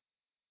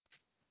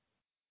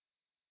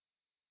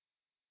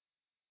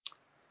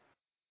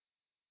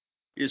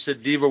 You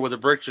said Diva with a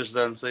brick just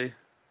then, see?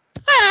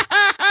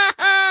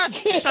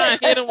 Trying to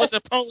hit him with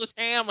the Polish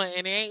hammer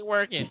and it ain't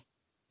working.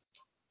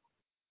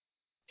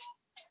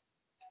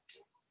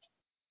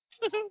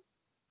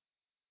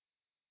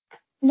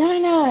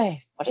 No.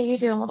 What are you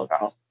doing, little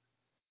girl?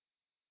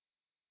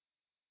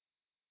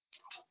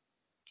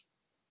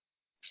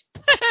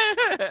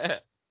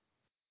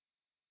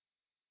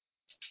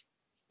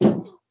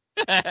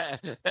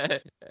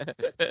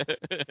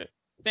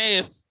 They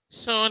is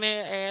showing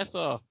their ass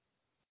off.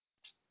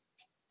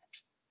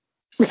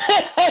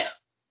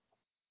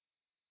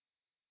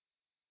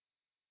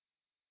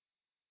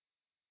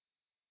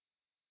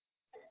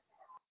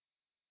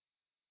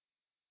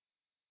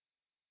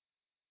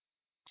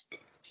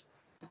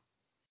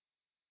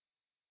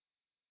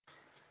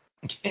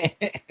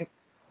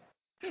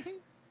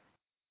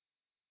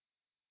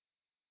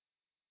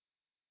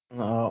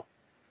 Oh.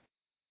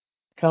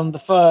 Come the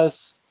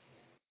fuzz.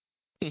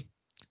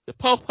 The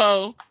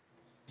Popo.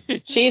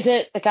 She's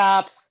it, the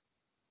cops.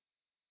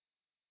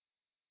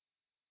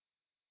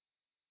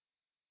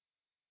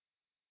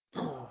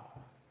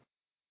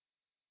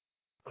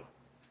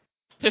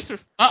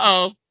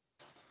 Uh-oh.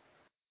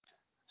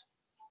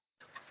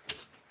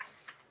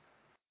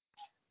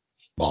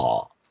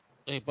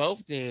 They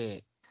both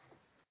dead.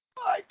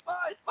 Fight.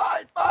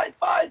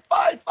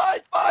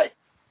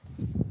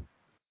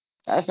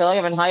 I feel like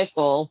I'm in high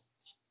school.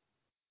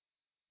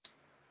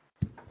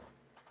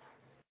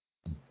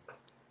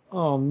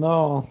 Oh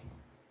no.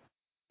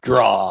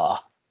 Draw.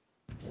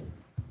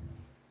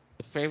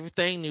 The favorite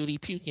thing,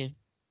 Nudie puking.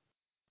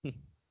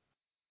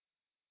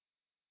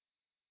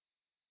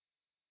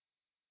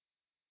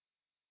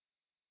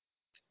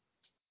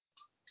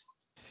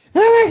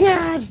 Oh my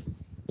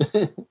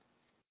god!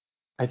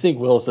 I think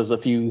Willis is a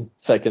few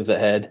seconds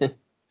ahead.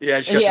 Yeah,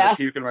 I just got Yeah. to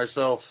puking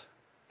myself.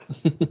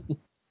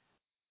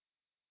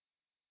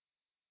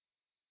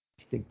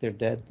 Think they're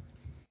dead?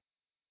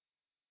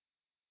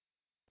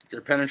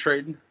 They're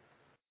penetrating.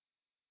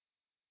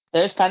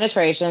 There's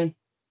penetration.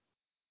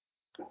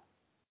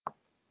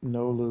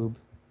 No lube.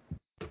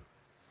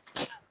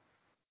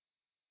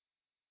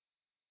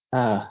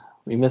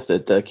 We missed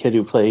it. The kid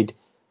who played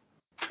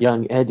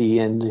young Eddie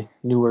in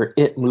newer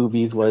It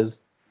movies was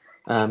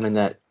in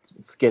that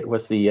skit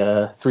with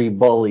the three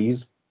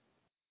bullies.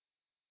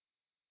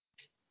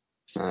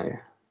 I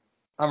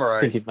I'm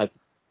alright.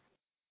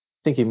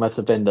 think he must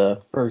have been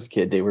the first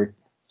kid they were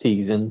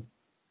teasing.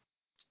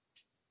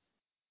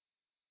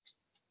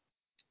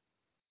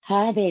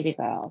 Hi, baby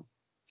girl.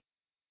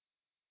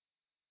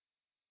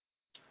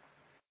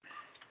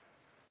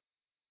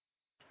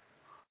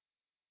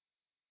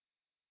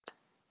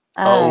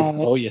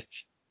 Oh yes.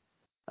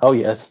 Oh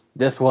yes.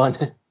 This one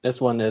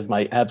is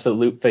my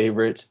absolute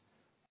favorite.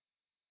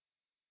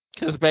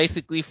 Because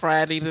basically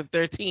Friday the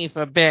 13th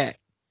are back.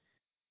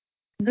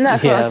 No,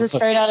 Yeah, this is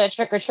straight out of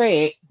Trick or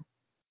Treat.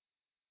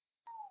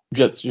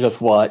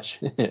 Just watch.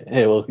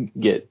 It will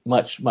get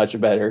much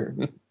better.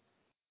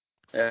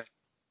 Yeah.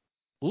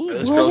 Ooh.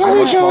 This girl's got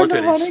much more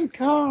titties.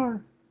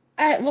 car.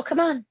 All right, well, come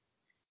on.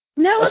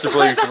 No, That's it's a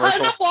brilliant not on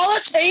commercial. the wall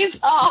of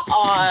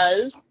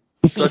chainsaws.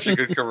 Such a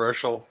good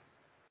commercial.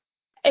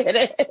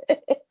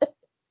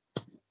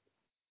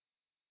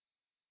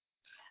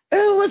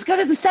 Ooh, let's go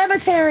to the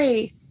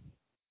cemetery.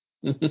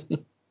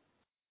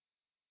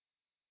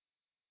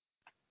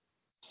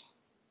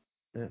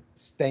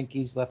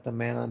 Stanky's left a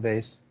man on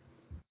base.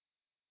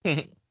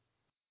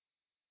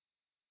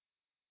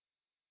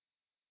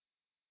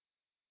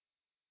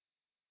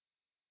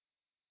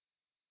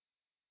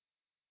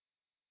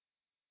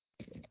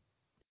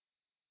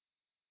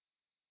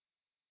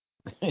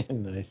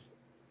 Nice.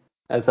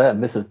 Is that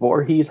Mrs.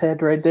 Voorhees'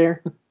 head right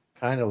there?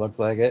 Kind of looks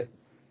like it.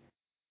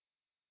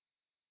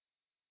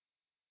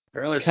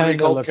 Apparently it's Kinda something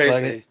called looks Casey.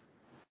 like it.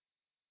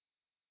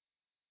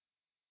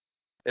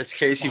 It's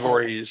Casey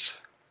Voorhees.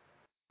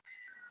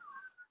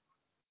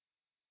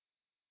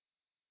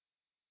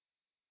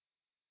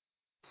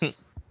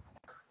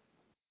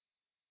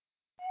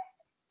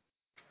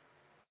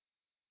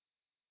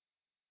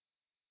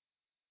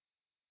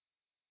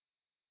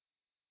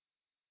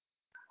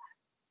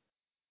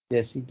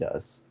 Yes, he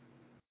does.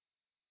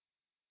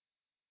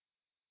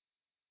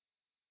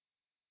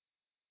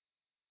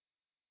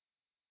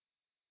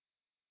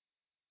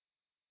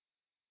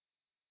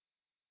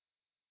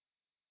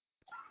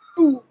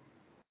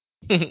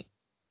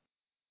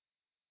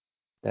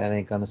 That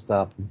ain't gonna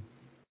stop him.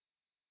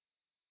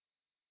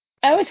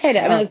 I always hate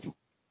it. I mean, like,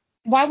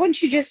 why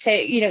wouldn't you just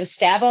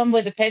stab him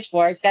with a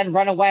pitchfork, then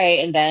run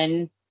away, and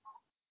then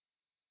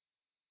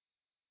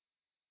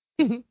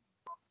Is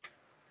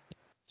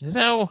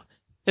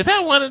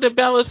that one of the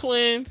Bella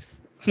twins?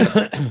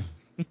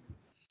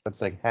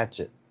 Looks like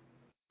Hatchet.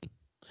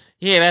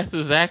 Yeah, that's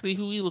exactly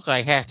who he looked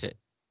like, Hatchet.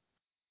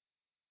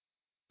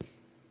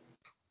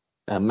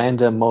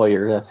 Amanda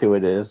Moyer, that's who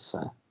it is.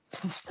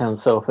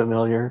 Sounds so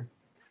familiar.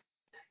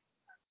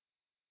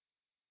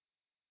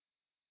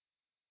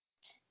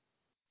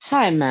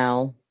 hi,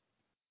 Mel?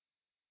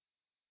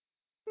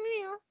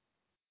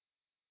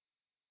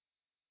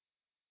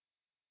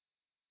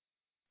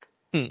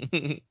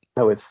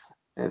 Oh, it's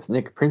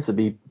Nick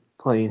Principe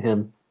playing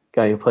him,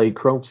 guy who played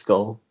Chrome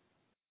Skull.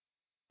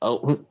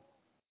 Oh,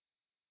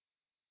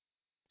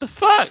 The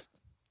fuck?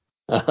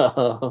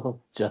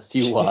 just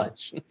you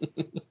watch.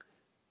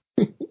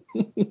 What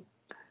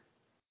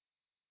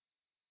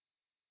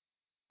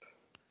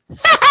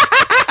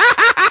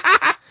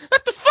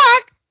the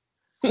fuck?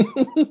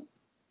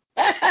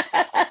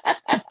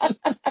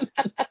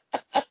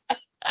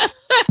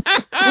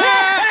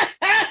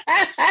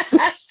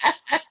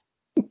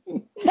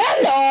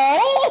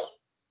 Hello.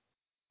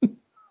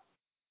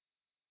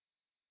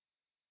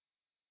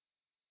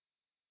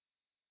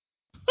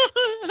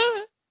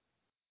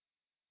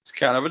 It's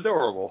kind of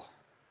adorable.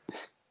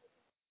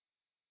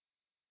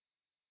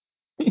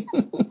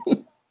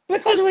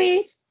 Because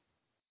we.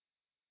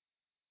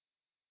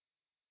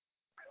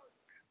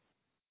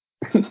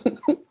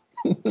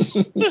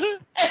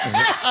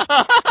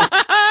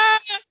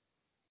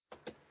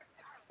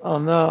 Oh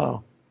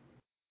no.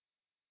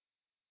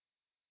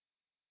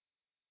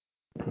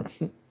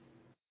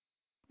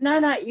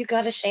 No, you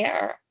gotta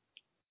share.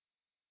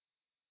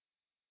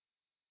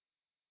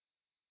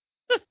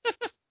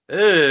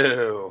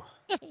 Ew.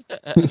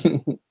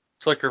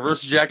 It's like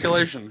reverse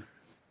ejaculation.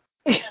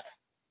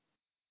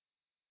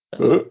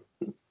 Look,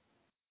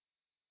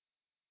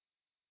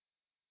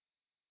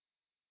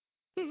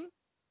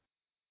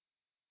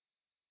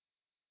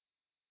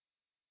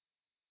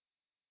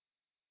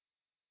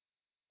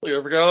 I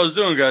forgot what I was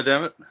doing,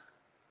 goddammit.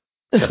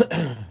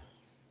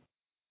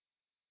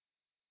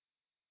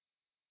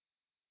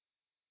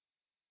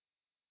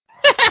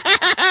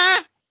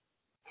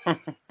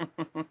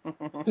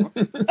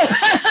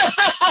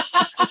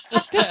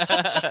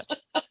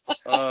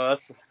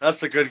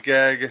 That's a good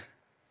gag.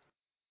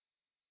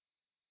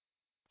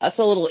 That's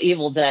a little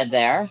Evil Dead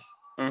there.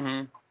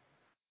 Mm-hmm.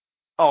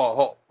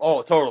 Oh,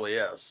 totally,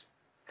 yes.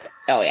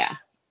 Oh yeah.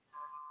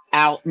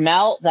 Out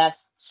melt that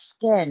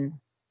skin.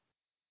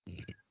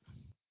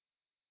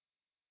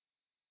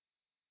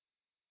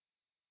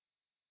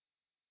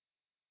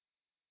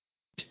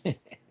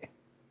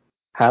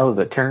 How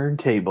the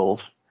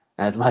turntables,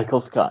 as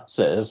Michael Scott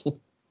says.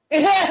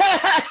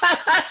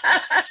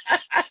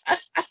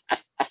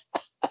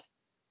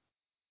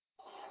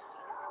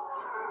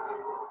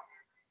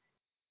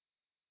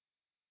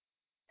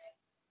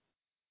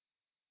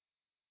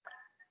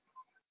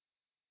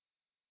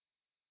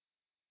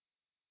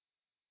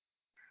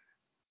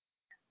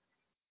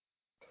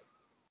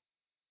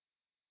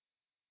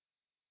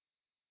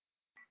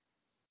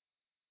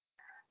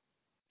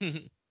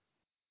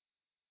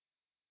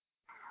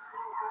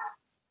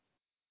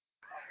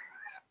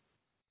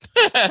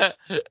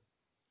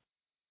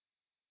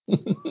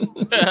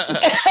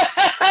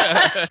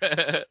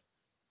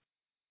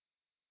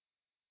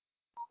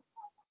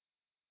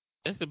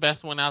 It's the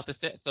best one out the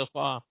set so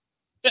far.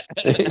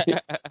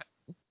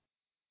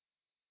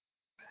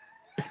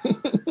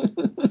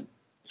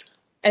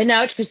 And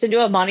now it's just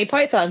into a Monty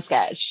Python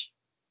sketch.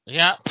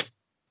 Yep.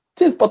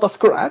 Tis but a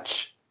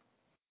scratch.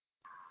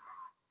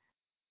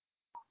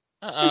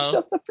 It's Uh-oh.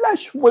 just a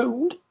flesh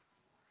wound.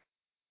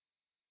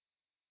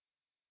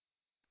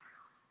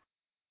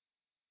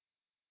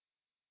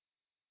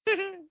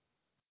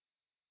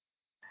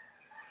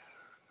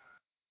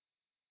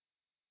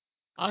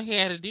 All he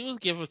had to do was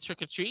give a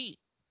trick or treat.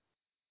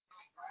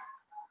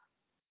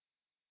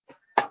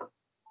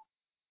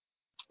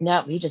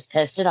 No, he just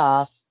pissed it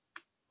off.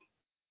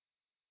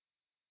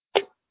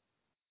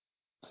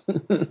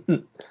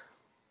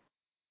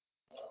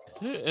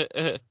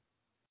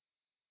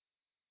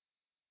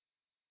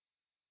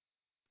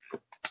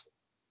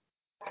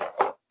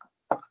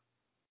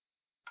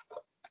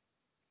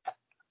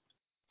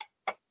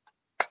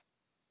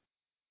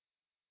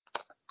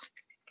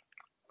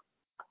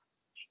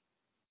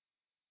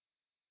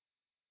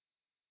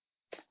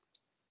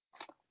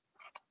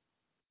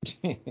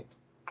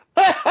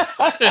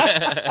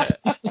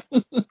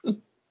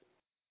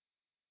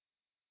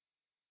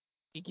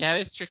 He got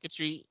his trick or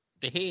treat.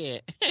 The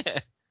head.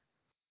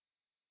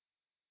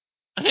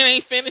 It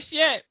ain't finished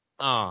yet.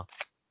 Oh.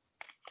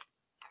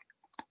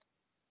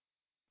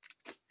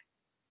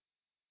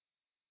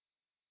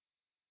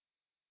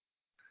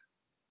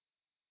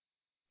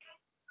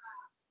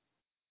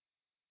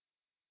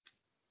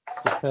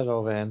 The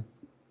pedal van.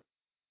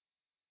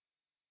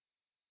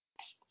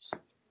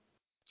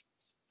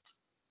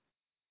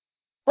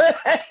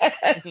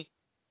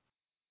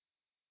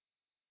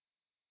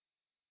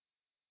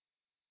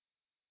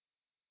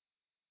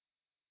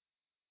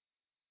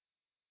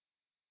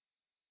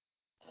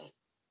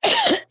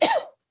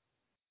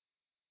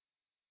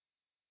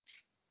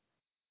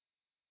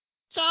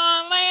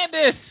 John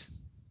Landis.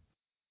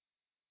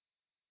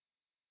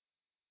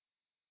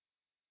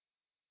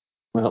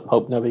 Well,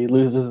 hope nobody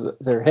loses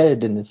their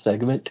head in this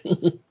segment.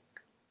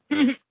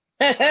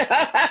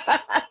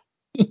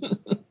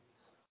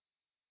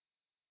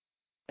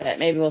 But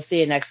maybe we'll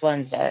see you next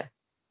Wednesday.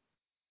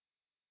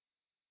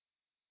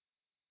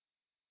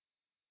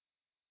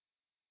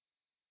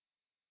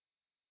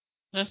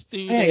 Let's do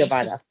I'm gonna go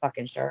buy that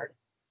fucking shirt.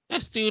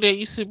 That dude that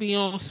used to be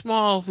on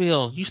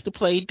Smallville used to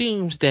play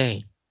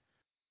Doomsday.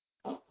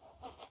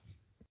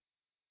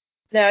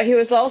 No, he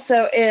was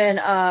also in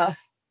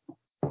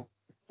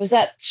was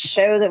that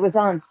show that was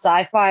on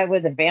Sci-Fi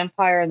with the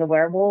vampire and the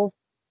werewolf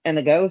and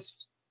the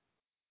ghost?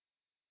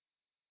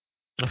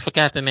 I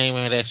forgot the name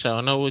of that show.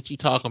 I know what you're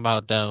talking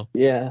about, though.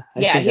 Yeah.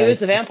 Yeah, he was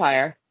the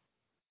vampire.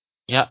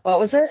 Yep. What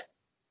was it?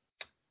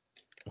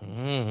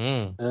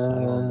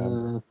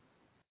 Mm-hmm.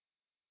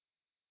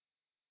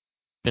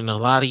 Been a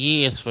lot of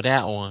years for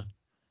that one.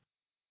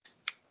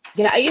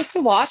 Yeah, I used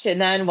to watch it,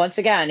 and then once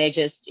again,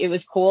 it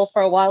was cool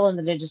for a while, and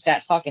then it just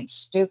got fucking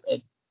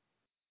stupid.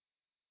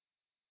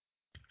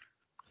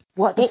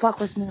 What the fuck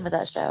was the name of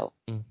that show?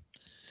 Have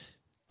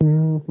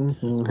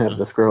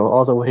to scroll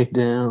all the way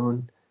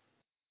down.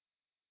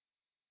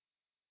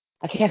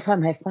 I can't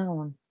find my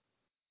phone.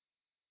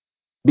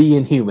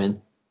 Being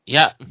Human.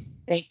 Yep.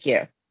 Thank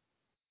you.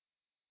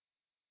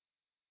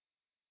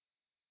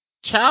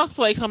 Child's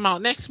Play come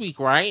out next week,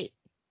 right?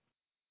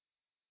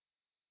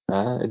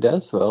 It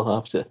does, so I'll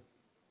have to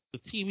The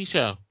TV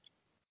show.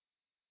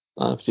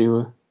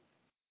 DVR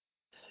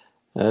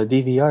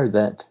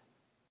that.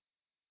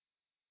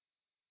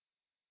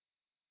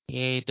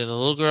 Yeah, the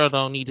little girl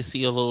don't need to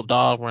see a little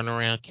dog running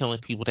around killing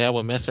people. That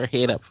would mess her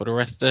head up for the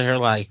rest of her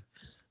life.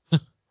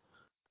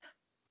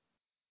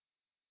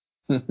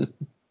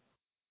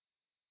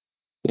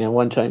 Yeah,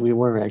 one time we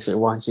were actually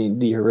watching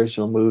the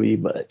original movie,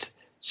 but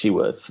she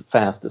was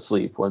fast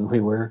asleep when we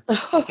were.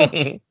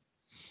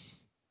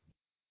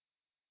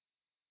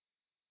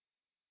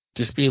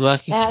 Just be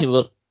lucky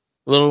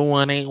little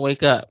one ain't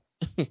wake up.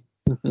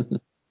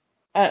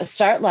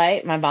 Start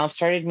light. My mom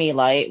started me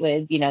light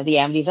with, the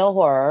Amityville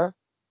Horror.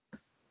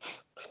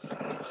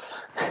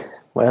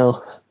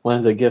 Well, one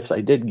of the gifts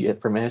I did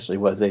get from Ashley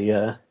was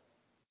a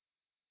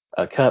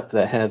cup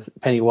that has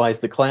Pennywise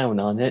the Clown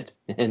on it,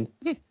 and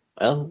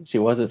well, she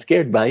wasn't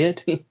scared by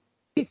it.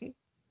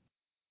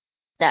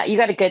 Yeah, you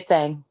got a good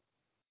thing.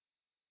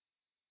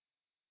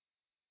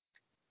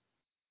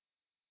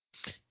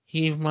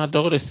 Even my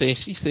daughter said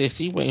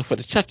she waiting for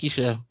the Chucky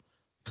show.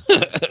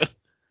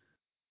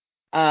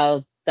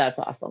 Oh, that's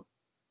awesome.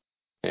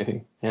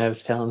 I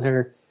was telling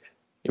her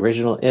the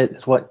original It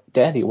is what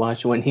Daddy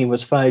watched when he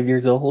was 5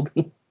 years old.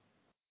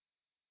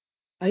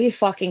 Are you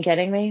fucking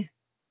kidding me?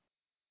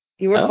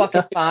 You were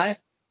fucking 5?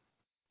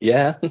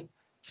 Yeah.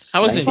 I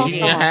was in 19.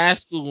 junior high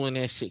school when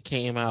that shit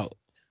came out.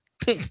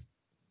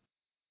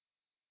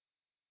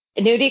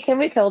 Nudie, can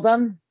we kill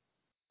them?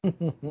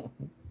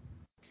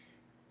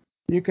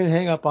 You can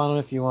hang up on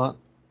them if you want.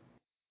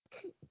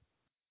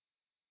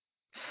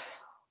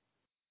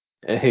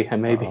 Hey, I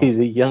may be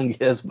the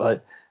youngest,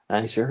 but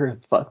I sure as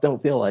fuck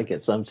don't feel like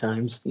it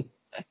sometimes.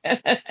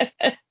 I'm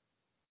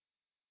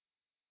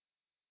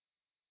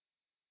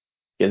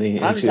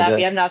just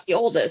happy I'm not the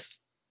oldest.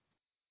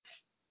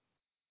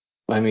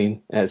 I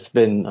mean, it's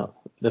been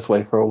this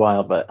way for a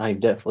while, but I'm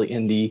definitely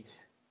in the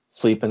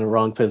sleep in the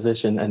wrong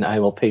position and I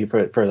will pay for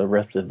it for the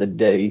rest of the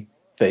day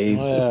phase.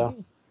 Yeah.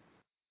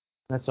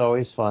 That's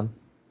always fun.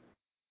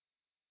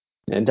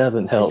 It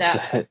doesn't help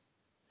that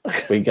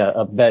we got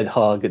a bed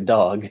hog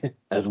dog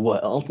as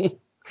well.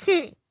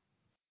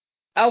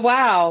 Oh,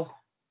 wow.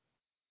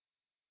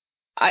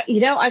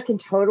 I can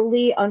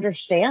totally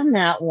understand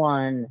that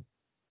one.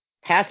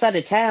 Pat's out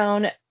of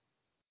town.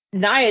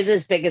 Naya's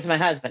as big as my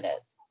husband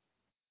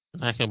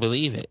is. I can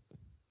believe it.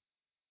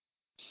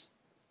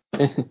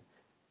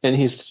 And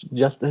he's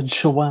just a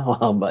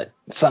chihuahua, but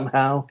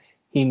somehow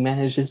he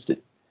manages to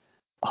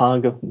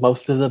hog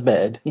most of the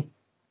bed.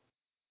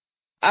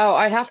 Oh,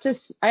 I have to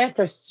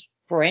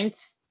sprint,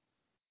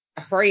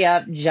 hurry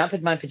up, jump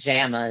in my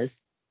pajamas,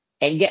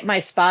 and get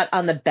my spot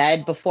on the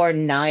bed before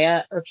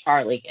Naya or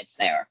Charlie gets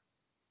there.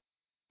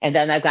 And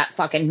then I've got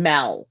fucking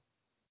Mel.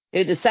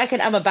 Dude, the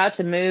second I'm about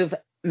to move,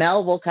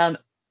 Mel will come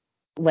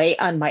lay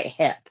on my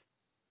hip.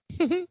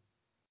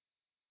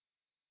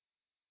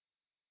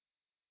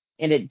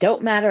 And it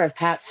don't matter if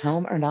Pat's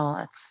home or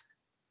not.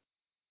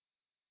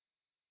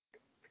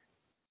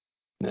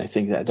 And I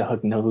think that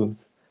dog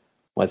knows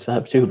what's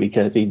up too,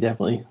 because he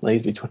definitely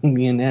lays between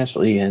me and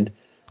Ashley and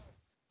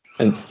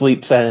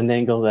sleeps at an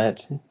angle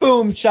that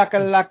Boom,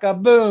 chakalaka,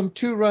 boom,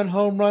 2-run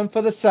home run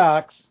for the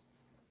Sox.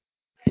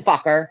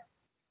 Fucker.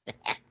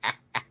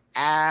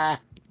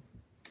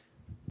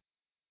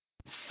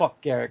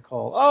 Fuck Garrett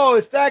Cole. Oh,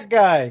 it's that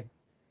guy.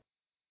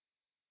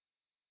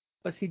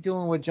 What's he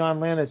doing with John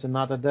Landis and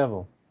not the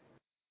devil?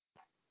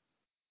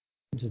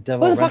 Does the Who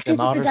devil the fuck rent do you them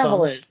think out the or devil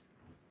something? is?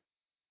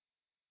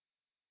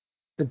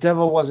 The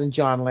devil wasn't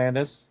John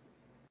Landis.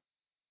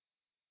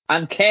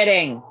 I'm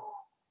kidding.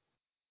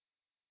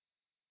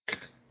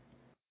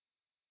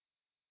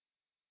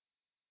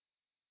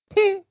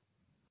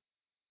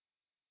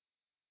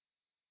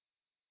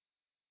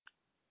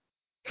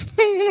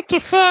 What the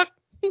fuck?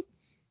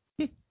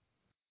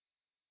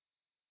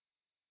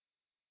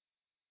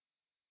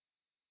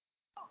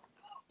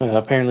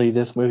 Apparently,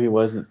 this movie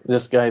wasn't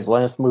this guy's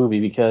last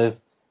movie because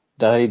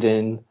died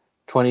in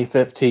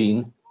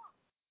 2015.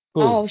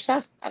 Oh,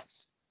 shucks.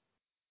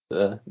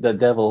 The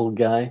devil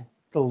guy.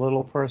 The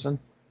little person.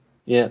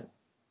 Yeah.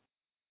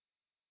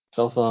 It's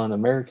also on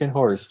American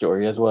Horror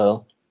Story as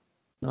well.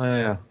 Oh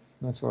yeah,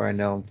 that's where I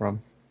know him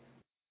from.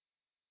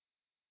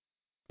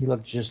 He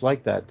looked just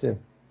like that too.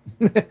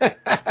 He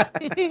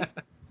was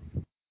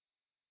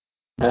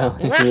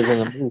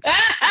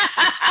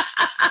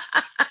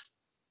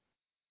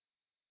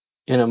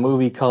in a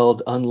movie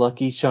called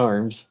Unlucky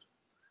Charms.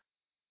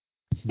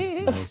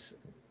 Nice.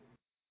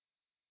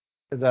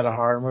 Is that a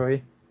horror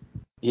movie?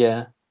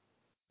 Yeah.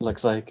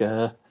 Looks like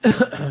a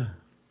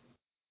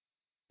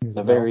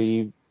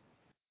very,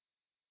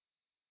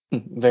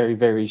 very,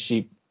 very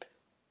cheap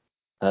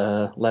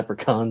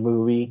leprechaun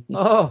movie.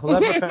 Oh,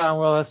 Leprechaun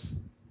Willis.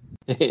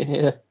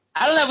 Yeah.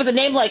 I don't know, with a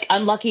name like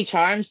Unlucky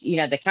Charms,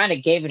 they kind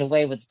of gave it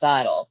away with the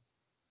title.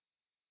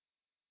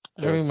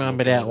 I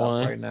remember Looking that it up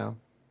one. right now.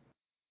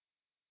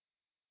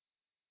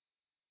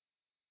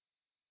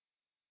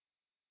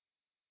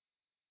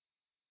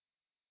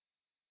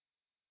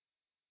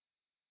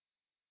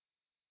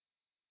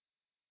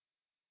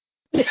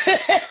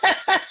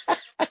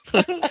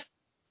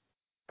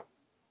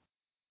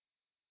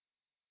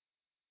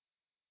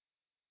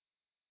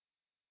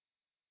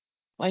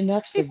 My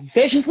nuts were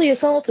viciously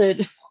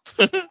assaulted.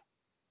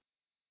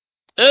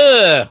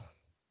 Ugh.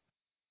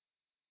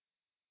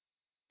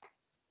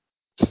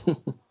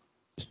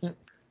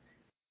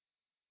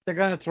 They're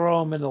gonna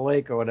throw him in the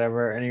lake or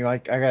whatever, and you're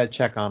like, I gotta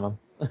check on him.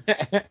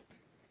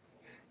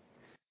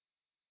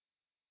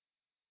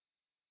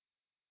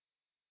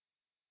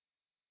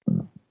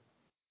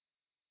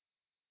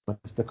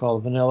 Must have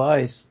called Vanilla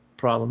Ice.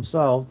 Problem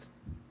solved.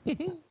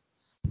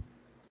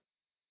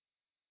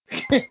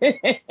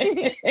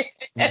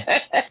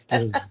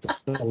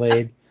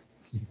 Delayed.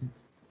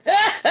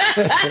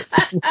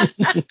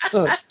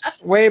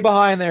 Way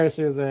behind there,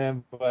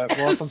 Suzanne. But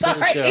welcome to the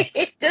show. Sorry,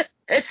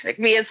 it took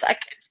me a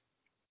second.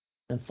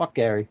 And fuck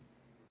Gary.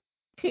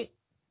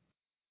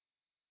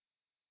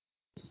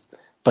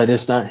 But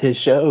it's not his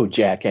show,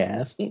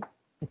 jackass.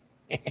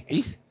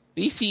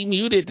 DC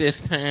muted this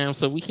time,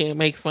 so we can't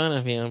make fun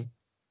of him.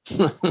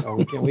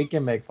 Oh, we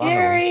can make fun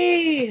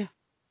Gary!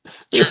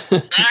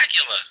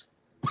 Dracula.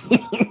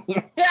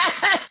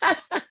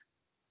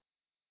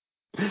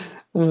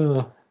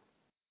 Oh.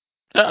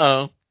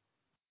 Uh-oh.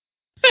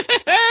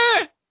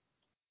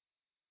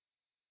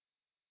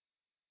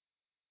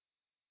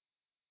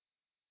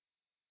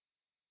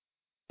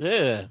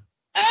 Yeah.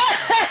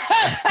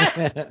 of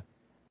him.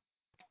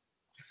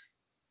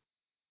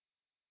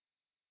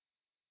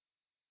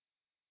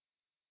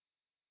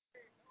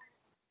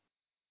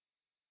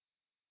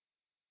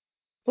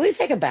 Please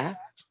take a bath.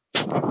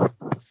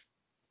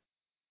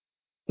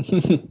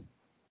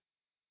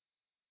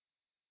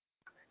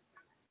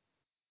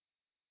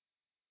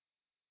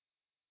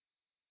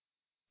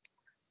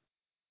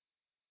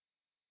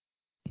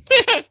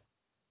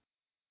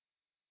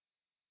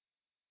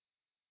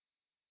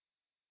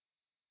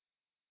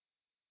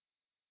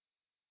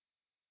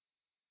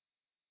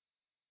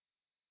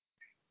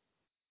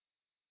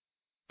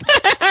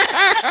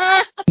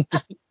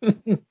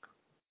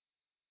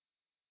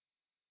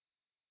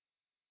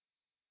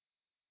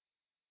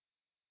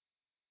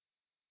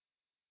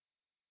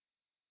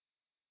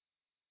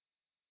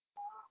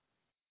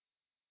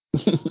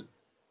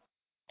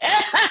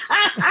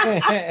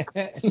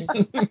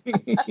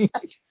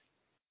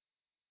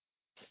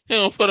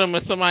 He'll put him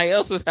in somebody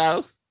else's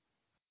house.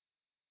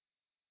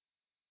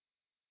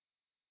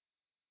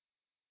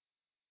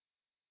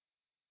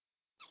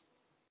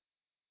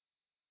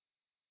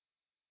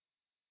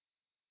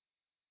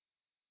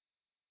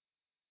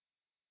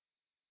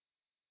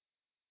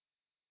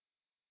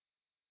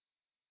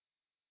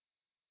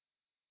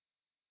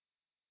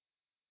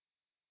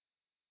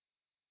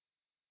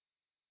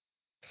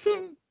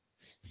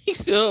 He's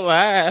still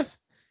alive.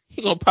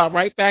 He's gonna pop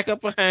right back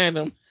up behind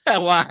him.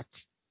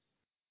 Watch.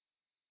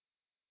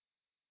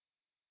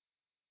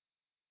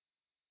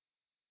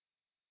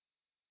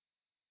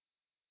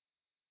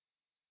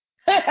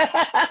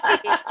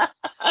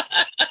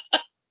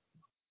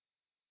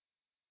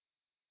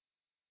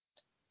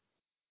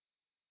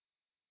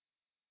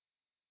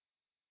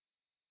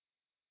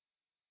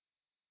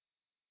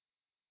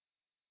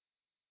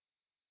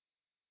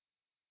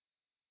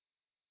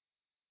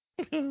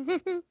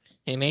 It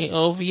ain't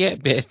over yet,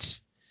 bitch.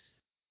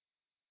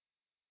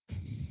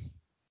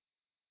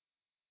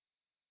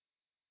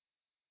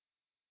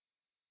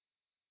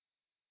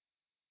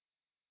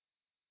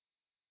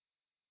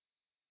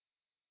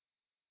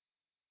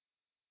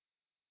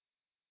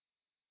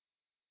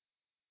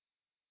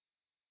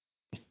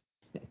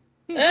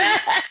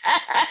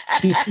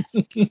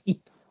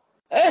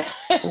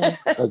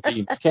 The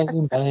team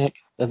came back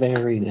the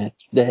very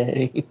next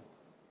day.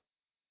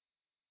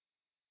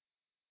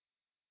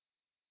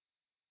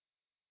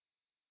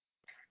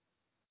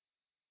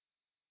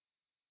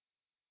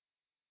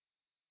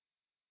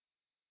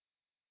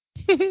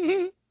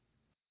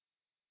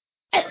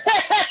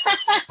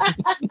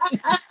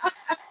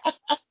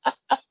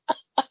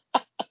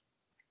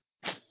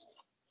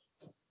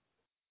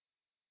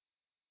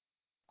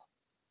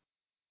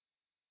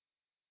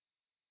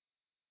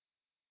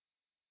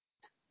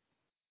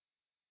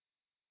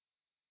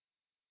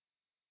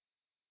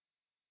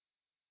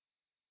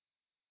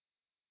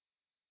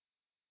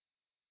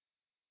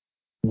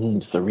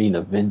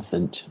 Serena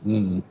Vincent.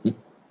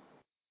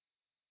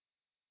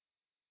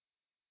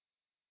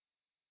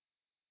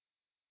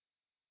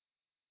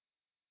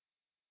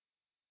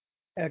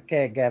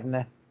 Okay,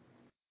 Governor.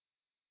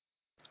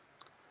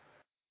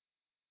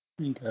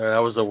 I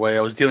was away.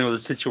 I was dealing with a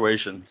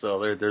situation, so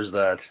there's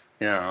that.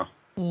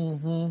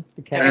 Mm-hmm.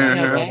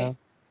 Okay.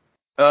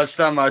 It's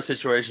not my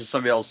situation. It's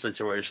somebody else's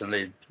situation.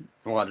 They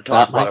wanted to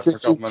talk Not my about it for a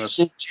couple minutes.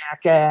 situation,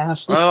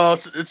 jackass. Oh,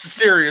 it's a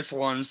serious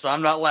one, so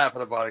I'm not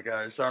laughing about it,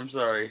 guys. So I'm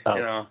sorry.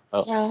 Oh.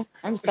 No,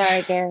 I'm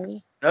sorry,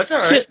 Gary. That's all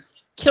right.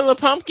 Killer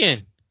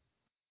Pumpkin.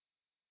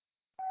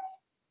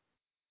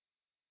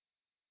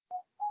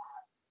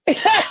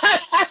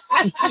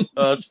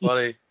 Oh, that's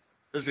funny.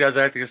 This guy's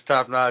acting is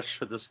top notch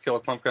with this killer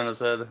pumpkin on his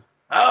head.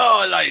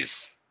 Oh,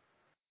 nice.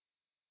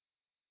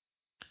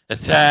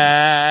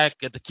 Attack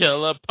at the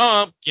Killer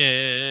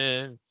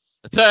Pumpkin.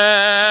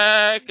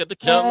 Attack at the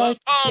Killer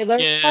Pumpkin.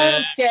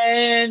 Killer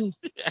Pumpkin.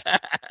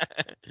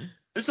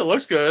 This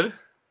looks good.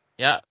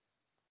 Yeah.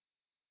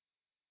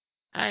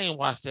 I ain't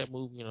watched that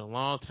movie in a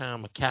long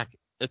time. Attack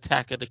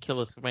of the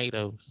Killer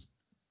Tomatoes.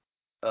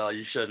 Oh,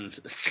 you shouldn't.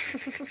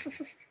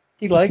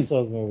 He likes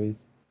those movies.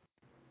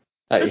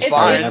 It's I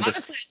fine. remember,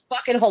 Honestly, it's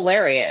fucking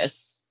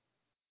hilarious.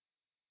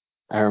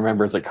 I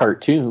remember the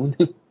cartoon.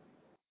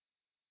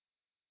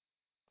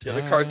 Yeah,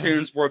 the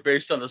cartoon's more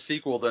based on the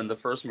sequel than the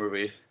first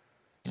movie.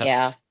 Yep.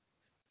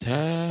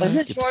 Yeah. Wasn't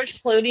it Attack.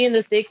 George Clooney in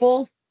the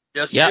sequel?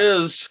 Yes, Yep. it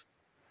is.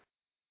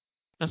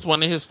 That's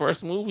one of his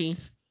first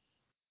movies.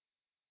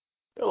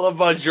 I love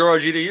about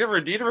George. He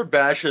never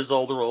bashes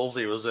all the roles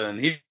he was in.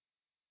 He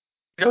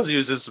knows he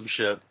was in some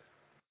shit.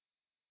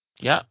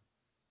 Yep.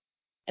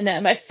 And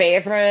then my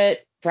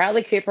favorite,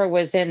 Bradley Cooper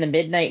was in The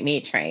Midnight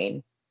Meat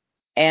Train.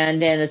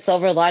 And in the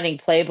Silver Lining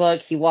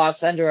Playbook, he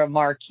walks under a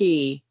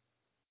marquee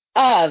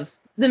of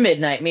The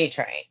Midnight Meat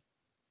Train.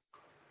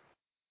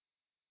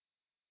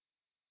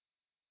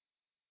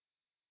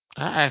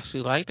 I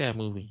actually like that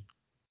movie.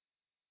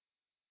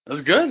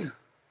 That's good.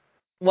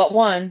 What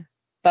one?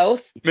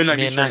 Both? Midnight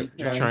Midnight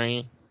Train.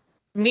 Train.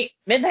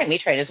 Midnight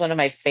Meat Train is one of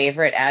my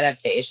favorite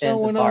adaptations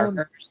Going of on.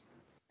 Barker's.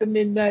 The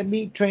Midnight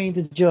Meat Train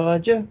to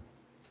Georgia.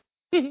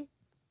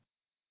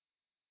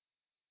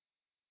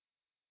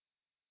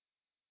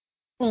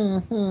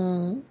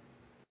 Mm-hmm.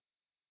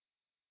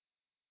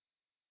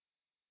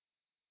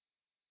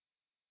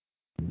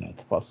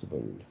 Not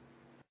possible.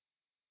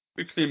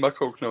 We clean my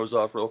coke nose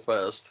off real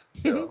fast.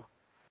 Yeah.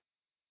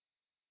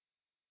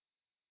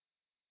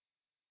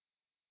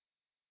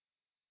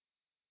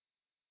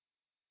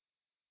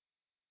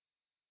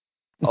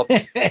 A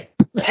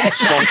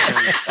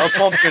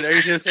pumpkin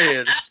ate his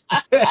head.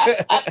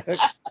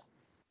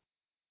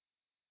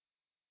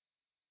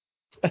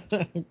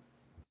 Let's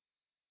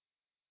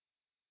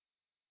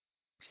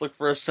look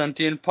for a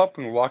sentient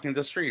pumpkin walking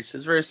the streets.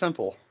 It's very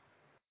simple.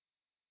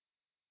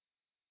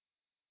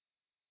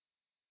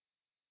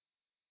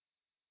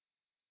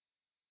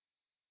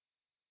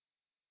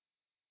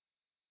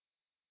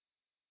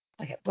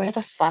 Okay, where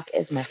the fuck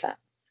is my phone?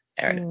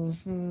 There it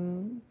is.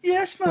 Mm-hmm.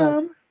 Yes,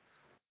 Mom.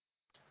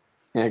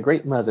 Yeah,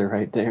 great mother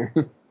right there.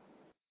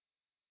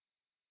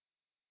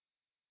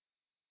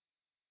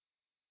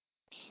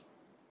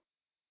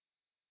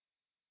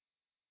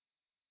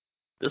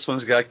 This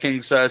one's got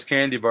king-size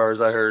candy bars,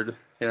 I heard.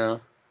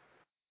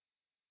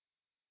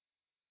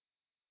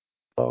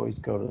 Always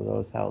go to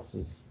those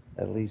houses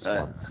at least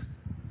once,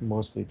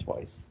 mostly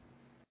twice.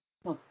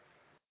 Oh,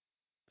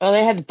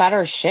 they had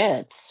better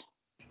shit.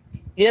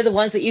 You know the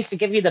ones that used to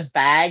give you the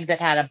bag that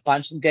had a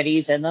bunch of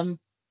goodies in them?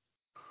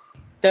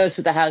 Those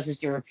were the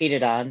houses you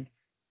repeated on.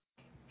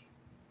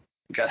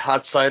 Got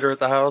hot cider at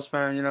the house,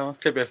 man,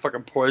 Could be a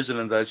fucking poison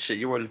in that shit.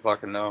 You wouldn't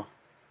fucking know.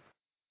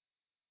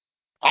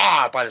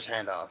 Bite his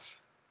hand off.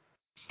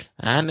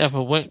 I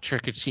never went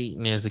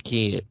trick-or-treating as a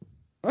kid.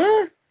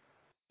 Huh?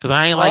 Because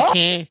I ain't like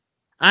candy.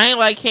 I ain't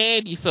like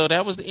candy, so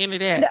that was the end of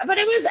that. No, but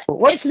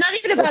it's not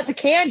even about the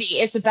candy.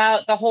 It's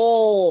about the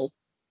whole,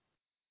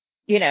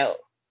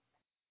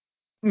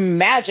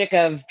 magic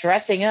of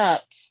dressing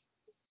up.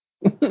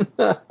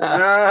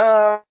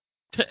 The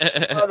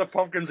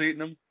pumpkin's eating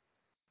them.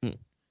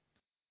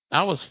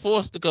 I was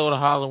forced to go to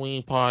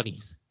Halloween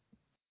parties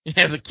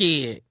as a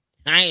kid.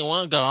 I ain't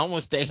want to go. I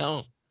want to stay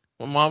home.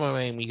 My mama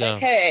made me go.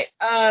 Okay,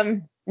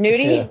 Nudie,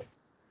 Yeah.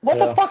 what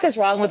the fuck is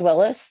wrong with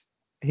Willis?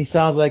 He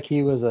sounds like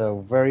he was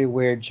a very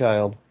weird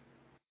child.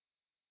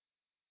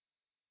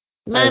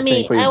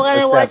 Mommy, I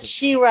wanna watch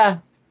She-Ra.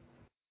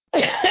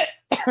 I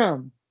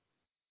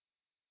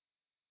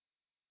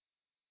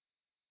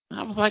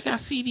was like, I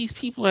see these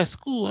people at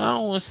school. I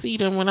don't want to see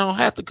them when I don't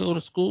have to go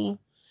to school.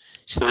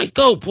 She's like,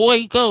 go,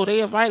 boy, go.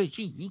 They invited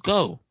you. You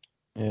go.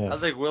 Yeah. I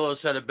think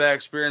Willis had a bad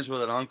experience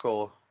with an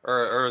uncle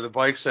or the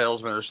bike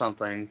salesman or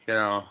something. You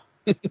know.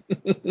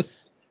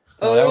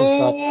 Oh,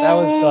 that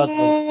was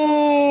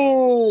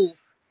Oh.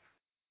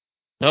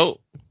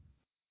 Nope.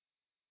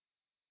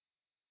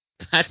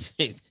 I just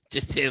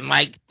didn't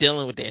like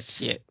dealing with that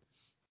shit.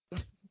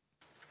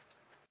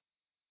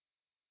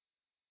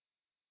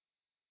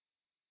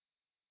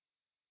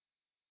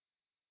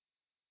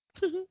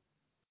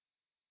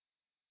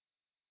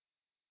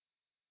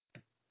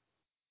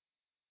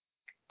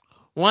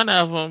 One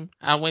of them,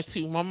 I went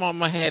to, my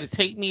mama had to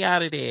take me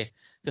out of there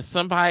because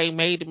somebody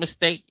made a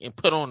mistake and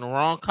put on the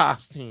wrong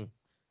costume.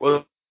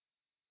 Well,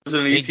 was it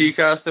an ET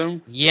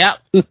costume? Yep.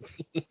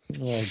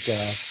 Oh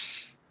god.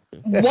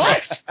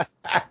 What?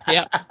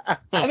 Yep.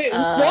 I mean,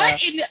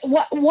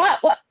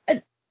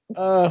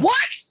 what?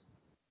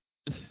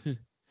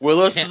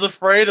 Willis is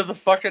afraid of the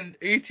fucking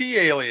ET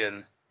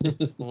alien.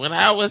 When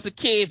I was a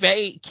kid,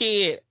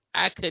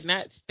 I could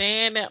not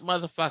stand that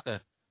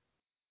motherfucker.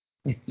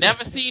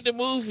 Never seen the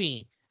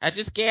movie. I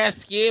just got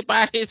scared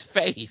by his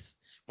face.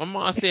 My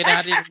mom said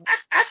I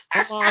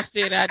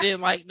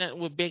didn't like nothing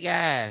with big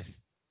eyes.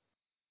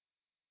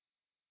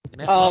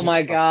 Oh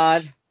my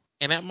god.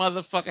 And that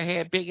motherfucker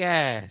had big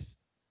eyes.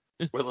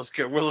 Willis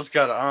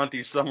got an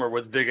auntie somewhere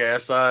with big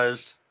ass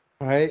eyes.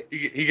 Right?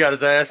 He got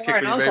his ass Or kicked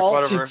an when he made uncle.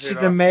 fun of her. She's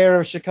the mayor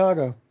of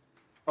Chicago.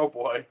 Oh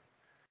boy.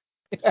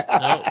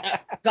 No.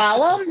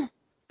 Gollum?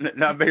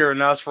 Not bigger than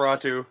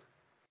Nosferatu.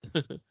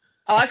 Oh,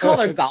 I call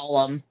her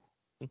Gollum.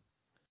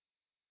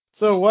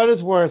 So what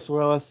is worse,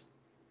 Willis?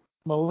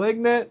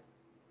 Malignant,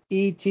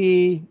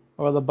 E.T.,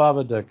 or the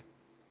Babadook?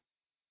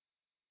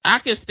 I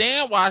can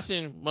stand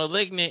watching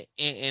Malignant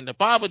and the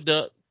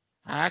Babadook.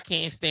 I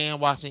can't stand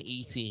watching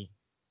E.T.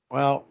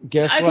 Well,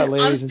 guess I what, can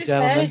ladies and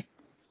honestly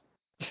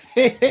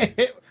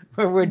gentlemen?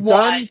 When we're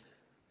What? done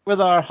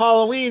with our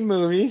Halloween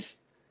movies,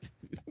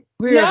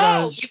 we No,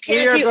 are you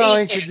can't going, do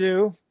going E.T. to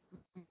do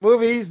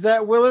movies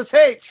that Willis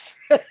hates.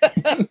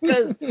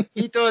 Because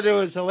he thought it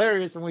was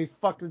hilarious when we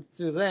fucked with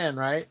Suzanne,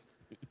 right?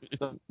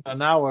 So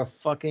now we're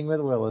fucking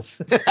with Willis.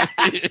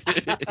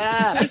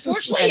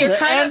 Unfortunately, And you're to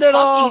kind end of it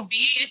all- fucking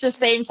me at the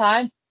same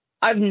time.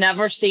 I've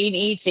never seen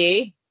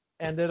E.T.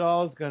 And it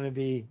all is going to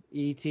be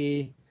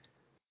E.T.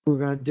 We're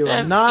going to do a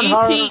That's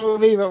non-horror E.T.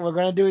 movie, but we're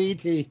going to do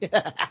E.T.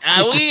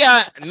 We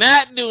are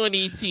not doing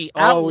E.T.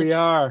 Oh, we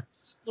are.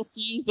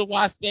 Refuse to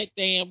watch that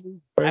damn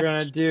movie. We're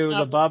going to do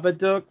the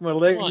Babadook,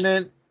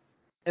 Malignant,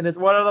 and it's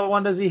what other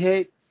one does he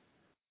hate?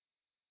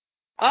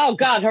 Oh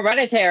god,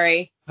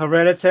 Hereditary.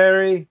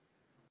 Hereditary,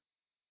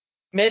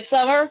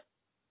 Midsummer?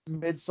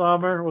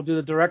 Midsummer. We'll do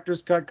the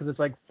director's cut because it's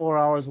like 4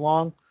 hours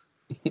long.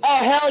 Oh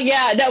hell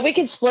yeah. No, we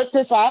can split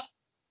this up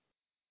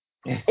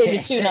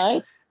into 2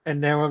 nights.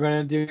 And then we're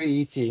going to do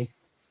E.T.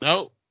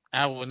 Nope.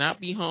 I will not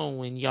be home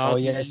when y'all Oh,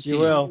 do yes, E.T. you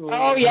will.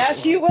 Oh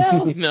yes, you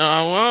will. No,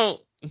 I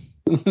won't.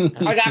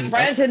 I got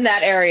friends in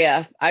that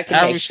area. I can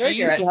I make sure refuse.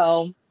 you're at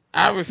home.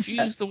 I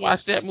refuse to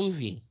watch that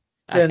movie.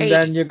 I And hate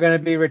then it. you're going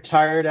to be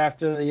retired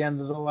after the end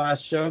of the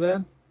last show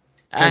then?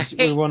 I 'Cause we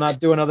hate will not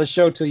do another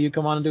show till you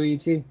come on and do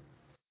E.T.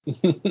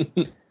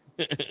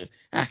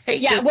 I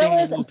hate Yeah, that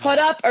Willis, damn movie. put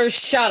up or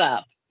shut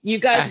up. You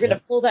guys are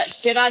gonna pull that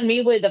shit on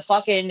me with the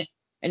fucking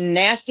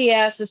nasty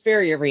ass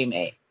Suspiria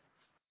remake.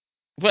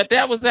 But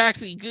that was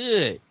actually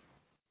good.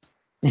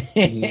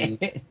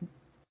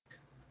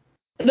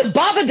 The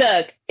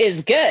Babadook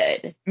is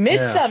good.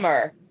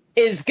 Midsummer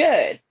is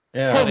good.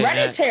 Yeah.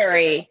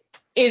 Hereditary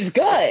is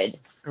good.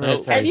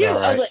 Nope. And you, All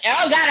right.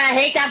 oh god, I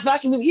hate that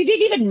fucking movie. You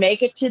didn't even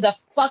make it to the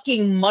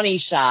fucking money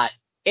shot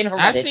in I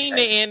Hereditary. seen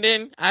the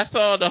ending. I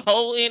saw the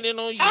whole ending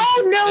on YouTube.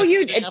 Oh no, That's you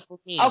good did. enough for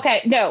me.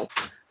 Okay, no.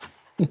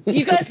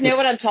 You guys know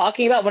what I'm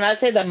talking about when I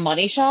say the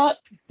money shot?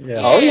 Yeah.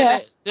 Oh, yeah.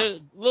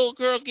 The little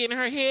girl getting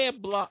her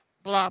head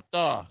blopped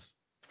off.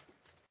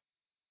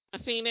 I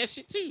seen that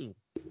shit too.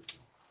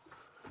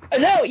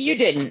 No, you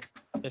didn't.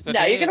 Yes, I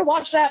No, did. you're gonna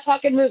watch that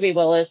fucking movie,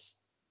 Willis.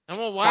 I'm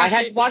gonna If watch I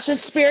had it. to watch the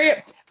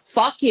Suspiria,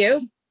 fuck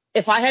you.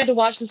 If I had to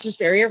watch the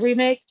Suspiria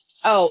remake,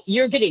 oh,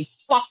 you're getting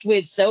fucked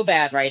with so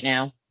bad right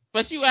now.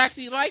 But you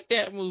actually like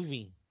that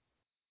movie.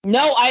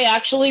 No, I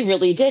actually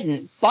really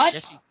didn't. But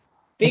Yes, you,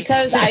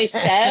 because I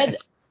said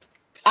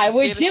I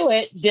would do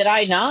it, did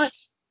I not?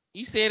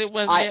 you said it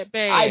wasn't I- that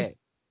bad.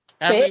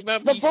 I Bit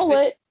remember the you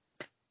bullet.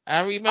 I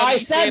remember I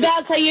you said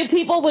that so you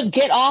people would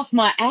get off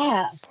my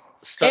ass.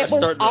 It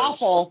was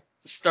awful.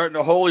 Starting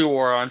a holy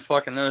war on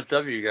fucking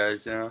NFW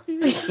guys, you know.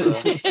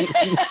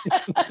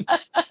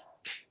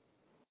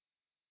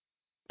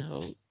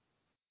 No.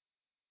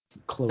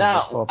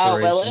 No. Oh,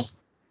 Willis?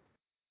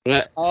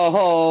 What?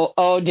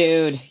 Oh,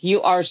 dude.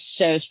 You are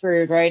so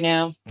screwed right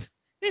now.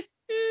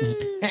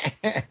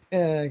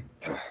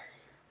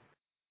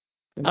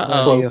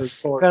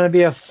 It's gonna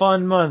be a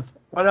fun month.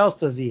 What else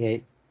does he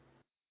hate?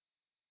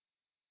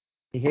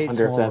 He I hates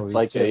wonder if horror that's movies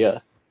like too.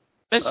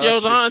 That's Joe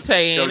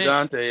Dante, Joe ain't it?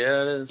 Dante,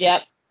 yeah, it is.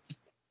 Yep.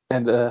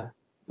 And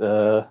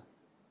the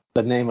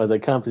name of the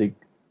company,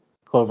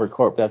 Clover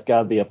Corp, that's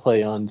got to be a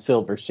play on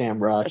Silver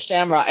Shamrock.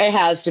 Shamrock. It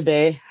has to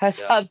be. I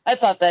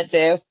thought that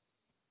too.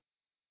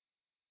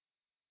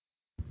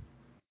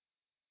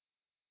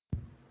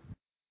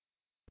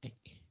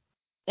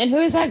 And who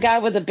is that guy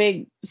with the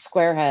big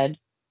square head?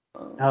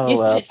 He's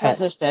pretty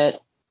expensive shit.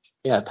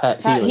 Yeah,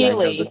 Pat Pat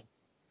Healy. Healy.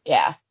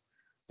 Yeah.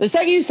 The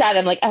second you said,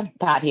 I'm like, I'm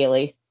Pat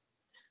Healy.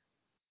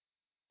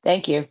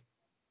 Thank you.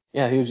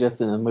 Yeah, he was just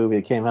in a movie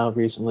that came out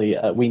recently,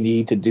 We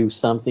Need to Do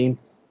Something.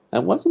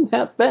 That wasn't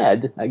half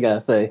bad, I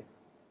gotta say.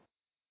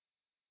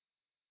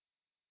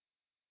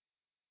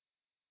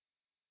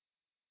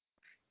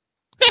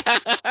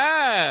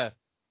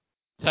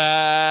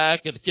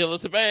 Attack of the Killer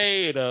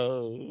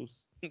Tomatoes.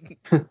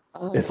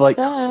 It's like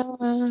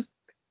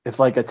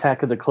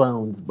Attack of the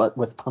Clones, but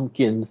with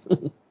pumpkins.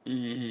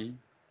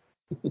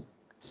 Mm-hmm.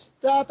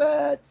 Stop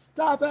it!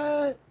 Stop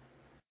it!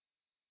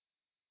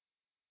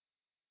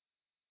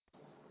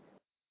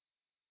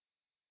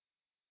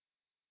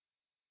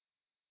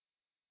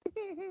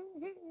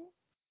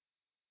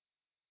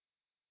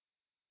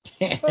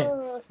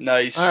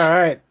 Nice. All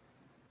right.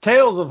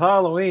 Tales of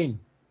Halloween.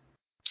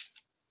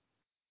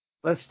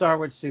 Let's start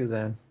with Sue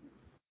then.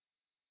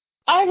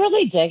 I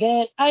really dig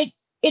it.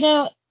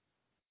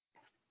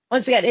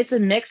 Once again, it's a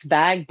mixed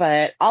bag,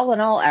 but all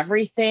in all,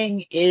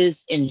 everything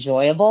is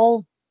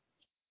enjoyable.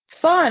 It's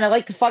fun. I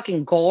like the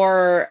fucking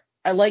gore.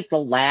 I like the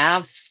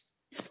laughs.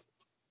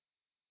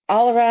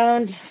 All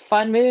around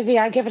fun movie.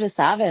 I give it a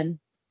 7.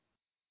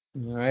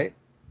 All right.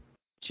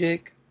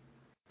 Jake.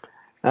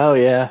 Oh,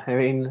 yeah. I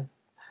mean,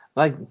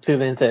 like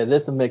Susan said,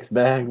 this is a mixed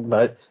bag,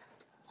 but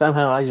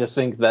somehow I just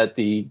think that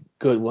the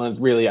good ones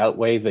really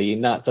outweigh the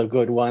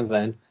not-so-good ones,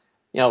 and,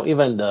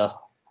 even the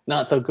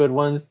not-so-good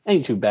ones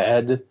ain't too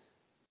bad.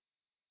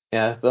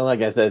 Yeah, so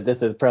like I said,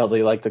 this is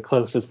probably like the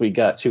closest we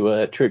got to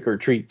a Trick or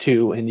Treat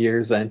 2 in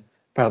years, and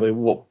probably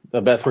the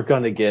best we're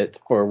going to get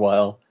for a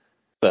while.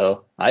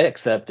 So I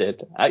accept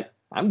it.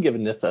 I'm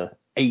giving this a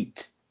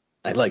 8.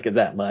 I like it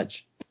that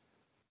much.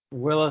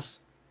 Willis.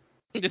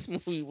 This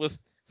movie was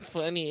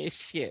funny as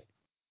shit.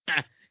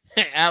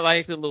 I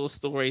like the little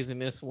stories in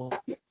this one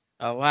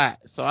a lot.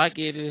 So I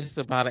give this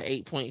about an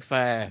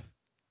 8.5.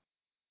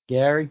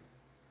 Gary.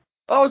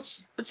 Oh,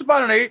 it's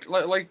about an 8.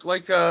 Like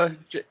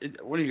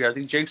what do you guys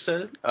think Jake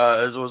said?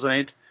 As it was an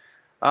 8.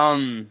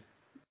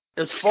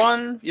 It's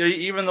fun.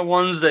 Even the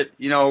ones that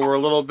were a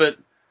little bit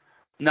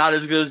not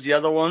as good as the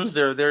other ones,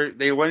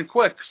 they went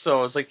quick.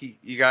 So it's like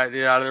you got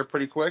it out of there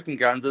pretty quick and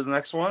got into the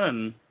next one.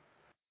 And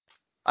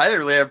I didn't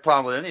really have a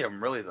problem with any of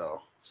them, really,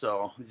 though.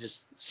 So just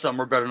some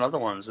were better than other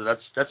ones. So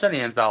that's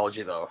any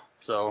anthology, though.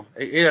 So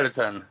 8 out of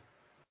 10.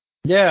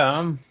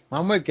 Yeah,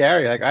 I'm with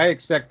Gary. Like, I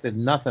expected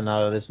nothing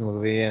out of this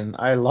movie, and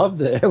I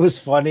loved it. It was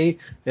funny.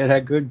 It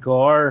had good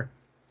gore.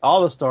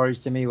 All the stories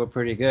to me were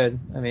pretty good.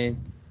 I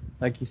mean,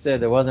 like you said,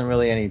 there wasn't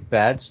really any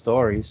bad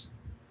stories.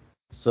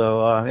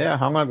 So yeah,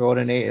 I'm gonna go with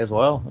an 8 as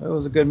well. It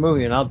was a good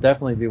movie, and I'll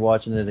definitely be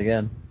watching it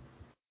again.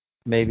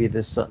 Maybe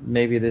this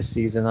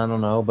season, I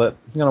don't know, but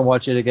I'm gonna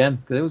watch it again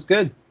because it was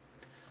good.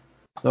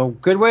 So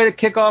good way to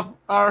kick off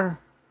our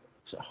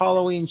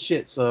Halloween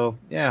shit. So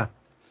yeah.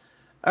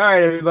 All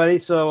right, everybody.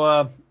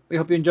 So we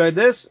hope you enjoyed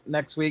this.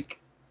 Next week,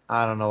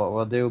 I don't know what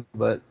we'll do,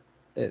 but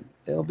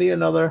it'll be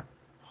another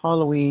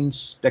Halloween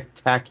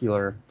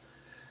spectacular.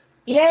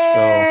 Yay!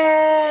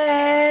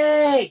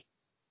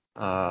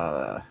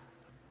 So,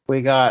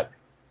 we got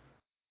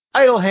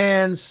Idle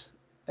Hands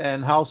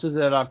and Houses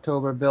That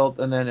October Built,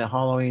 and then a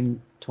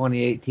Halloween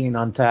 2018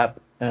 on tap,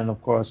 and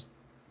of course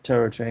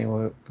Terror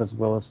Train because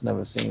Willis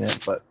never seen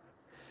it. But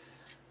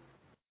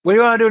what do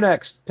you want to do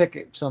next? Pick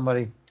it,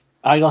 somebody.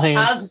 Idle Hands.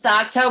 How's the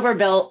October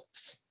built?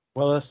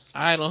 Willis.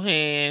 Idle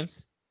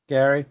Hands.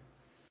 Gary.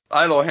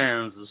 Idle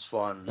Hands is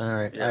fun. All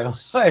right.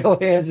 Yes. Idle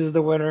Hands is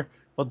the winner.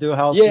 We'll do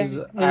Houses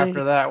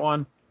after that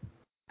one.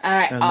 All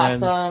right, And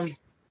awesome.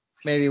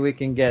 Maybe we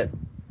can get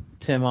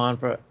Tim on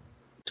for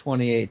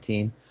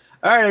 2018.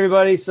 All right,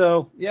 everybody.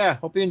 So, yeah,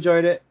 hope you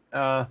enjoyed it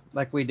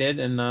like we did.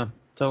 And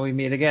until we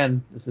meet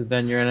again, this has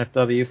been your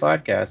NFW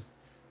podcast.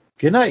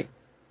 Good night.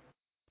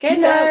 Good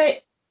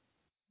night.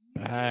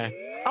 Bye.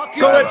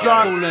 Go ahead,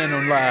 Jock.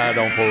 Lennon lied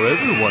on for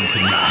everyone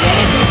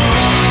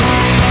tonight.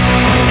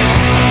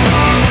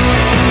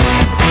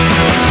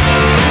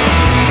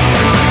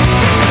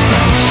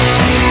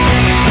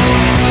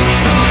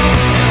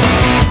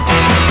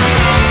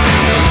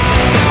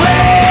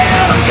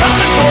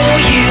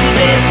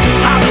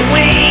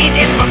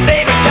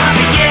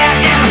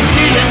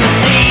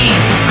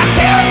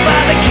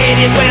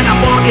 When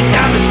I'm walking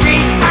down the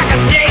street, I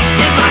got stakes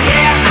in my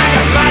hair, I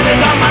got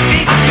spiders on my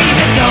feet. I keep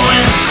it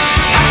going,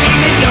 I keep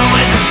it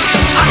going,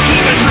 I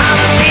keep it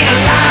Halloween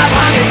alive,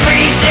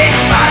 103, 6.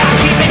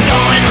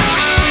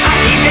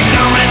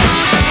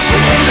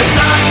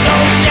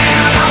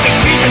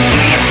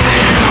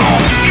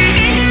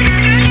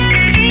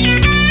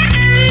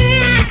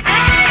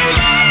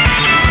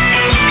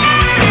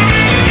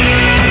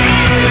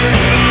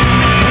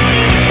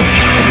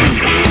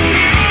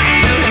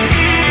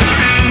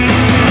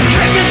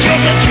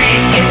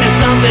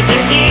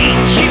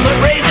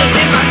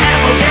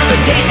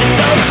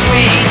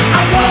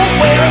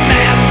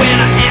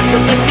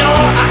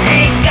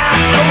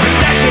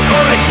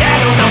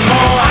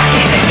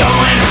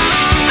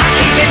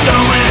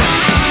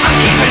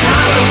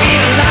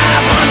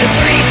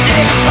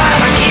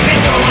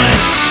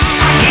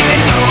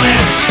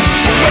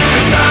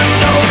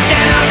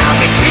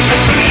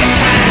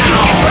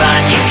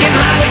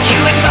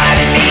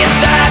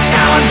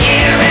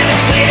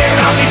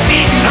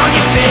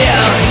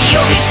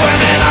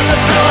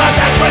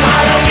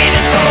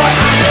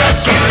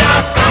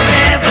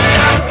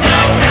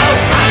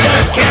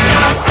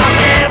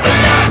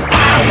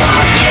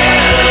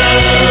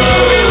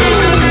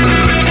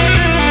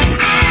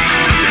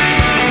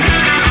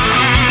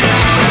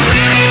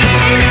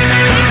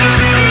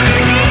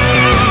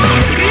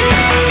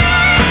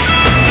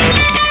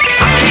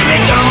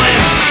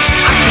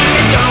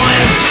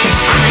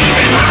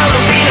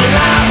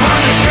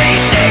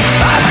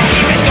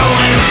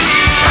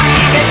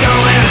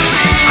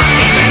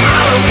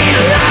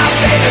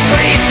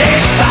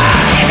 pieces.